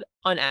the pod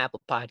on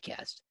Apple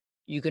Podcasts.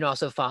 You can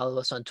also follow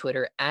us on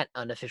Twitter at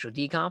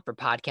unofficialdecom for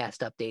podcast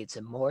updates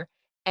and more.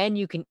 And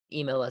you can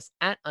email us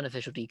at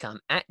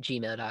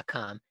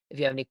unofficialdecom@gmail.com if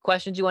you have any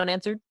questions you want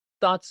answered,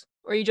 thoughts,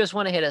 or you just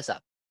want to hit us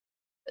up.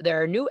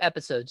 There are new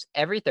episodes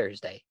every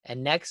Thursday,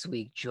 and next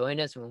week, join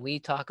us when we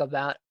talk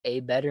about a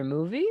better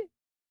movie.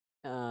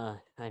 I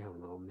don't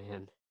know,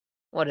 man.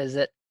 What is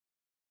it?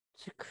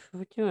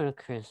 We're doing a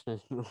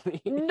Christmas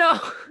movie. No!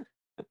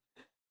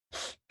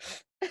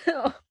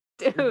 Oh,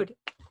 dude.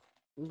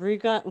 we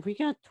got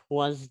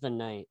 'Twas the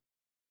Night.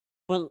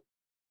 But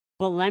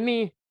let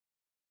me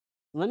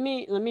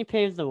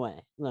pave the way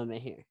a little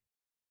bit here.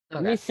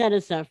 Let me Okay. set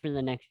us up for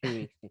the next few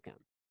weeks to come.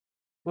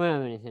 We don't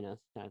have anything else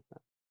to talk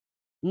about.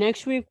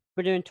 Next week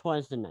we're doing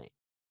 'Twas the Night.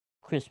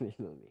 Christmas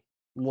movie.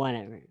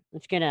 Whatever.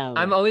 Let's get out of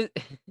the I'm way. always.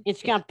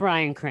 It's Yeah, got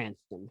Bryan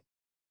Cranston.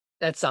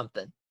 that's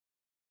something.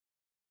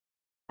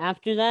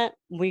 After that,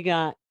 we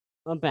got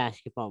a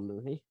basketball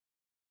movie.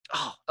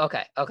 Oh,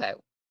 okay. Okay.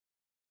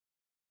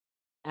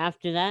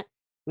 After that,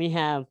 we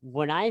have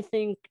what I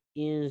think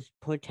is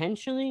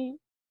potentially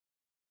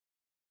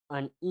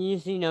an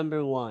easy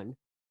number one.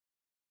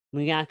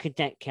 We got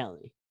Cadet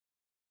Kelly.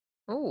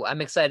 Oh,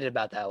 I'm excited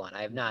about that one.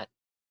 I've not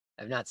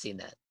seen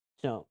that.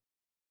 So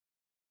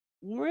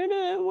we're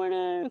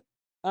gonna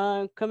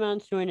come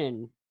out to an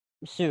end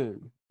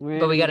soon.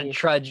 But we gotta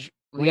trudge.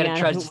 We We gotta got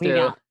trudge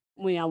through.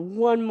 we got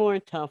one more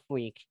tough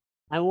week.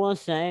 I will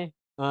say,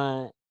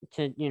 to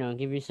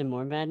give you some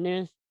more bad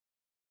news.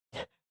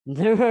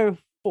 There are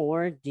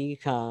 4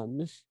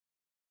 DComs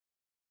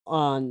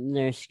on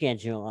their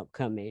schedule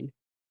upcoming.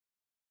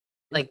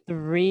 Like,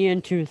 3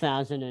 in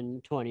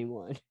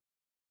 2021. to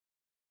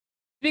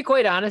be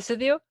quite honest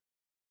with you,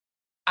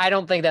 I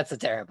don't think that's a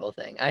terrible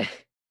thing.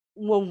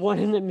 Well, one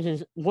of them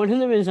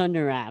is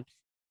under wraps,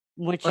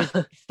 which is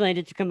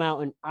slated to come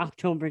out in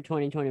October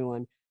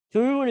 2021.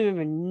 So we won't even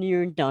be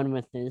near done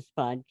with this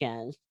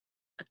podcast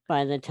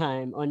by the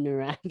time Under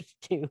Wraps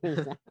 2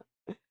 is out.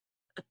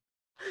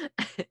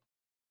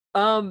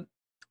 um,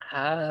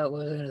 what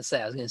was I gonna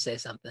say? I was gonna say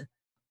something.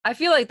 I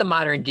feel like the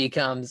modern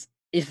DComs,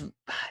 if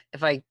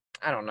I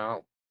don't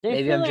know, They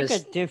maybe feel I'm like a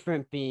just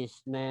different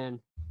beast, man.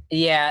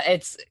 yeah.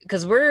 It's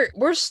because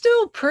we're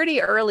still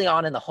pretty early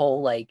on in the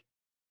whole like.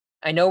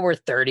 I know we're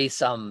 30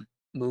 some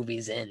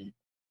movies in,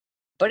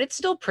 but it's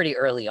still pretty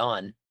early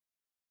on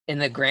in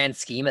the grand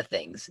scheme of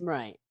things.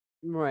 Right.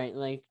 Right.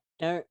 Like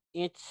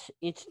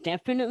it's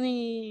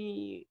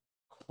definitely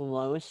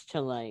close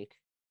to like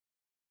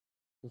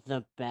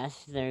the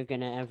best they're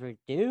gonna ever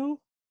do.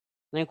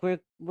 Like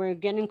we're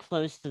getting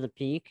close to the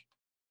peak,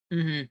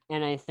 Mhm.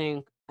 and I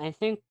think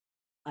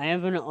I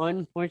have an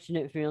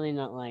unfortunate feeling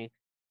that like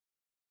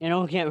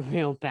it'll get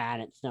real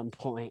bad at some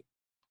point,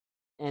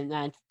 and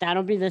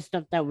that'll be the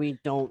stuff that we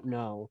don't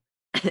know.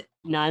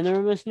 Neither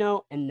of us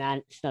know, and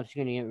that stuff's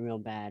gonna get real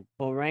bad.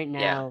 But right Yeah.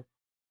 now,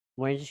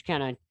 we're just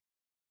kind of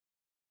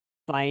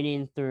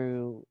fighting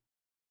through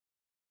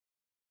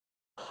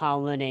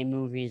holiday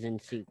movies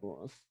and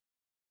sequels.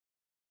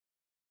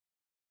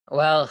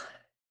 Well,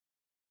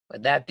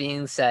 with that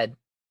being said,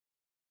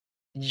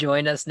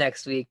 join us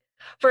next week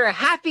for a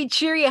happy,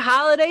 cheery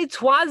holiday.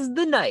 'Twas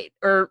the night.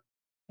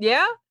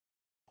 Yeah?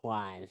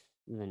 Twas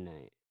the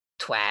night.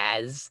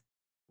 Twaz.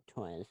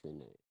 Twas the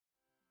night.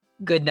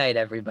 Good night,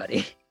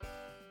 everybody.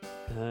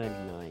 Good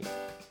night.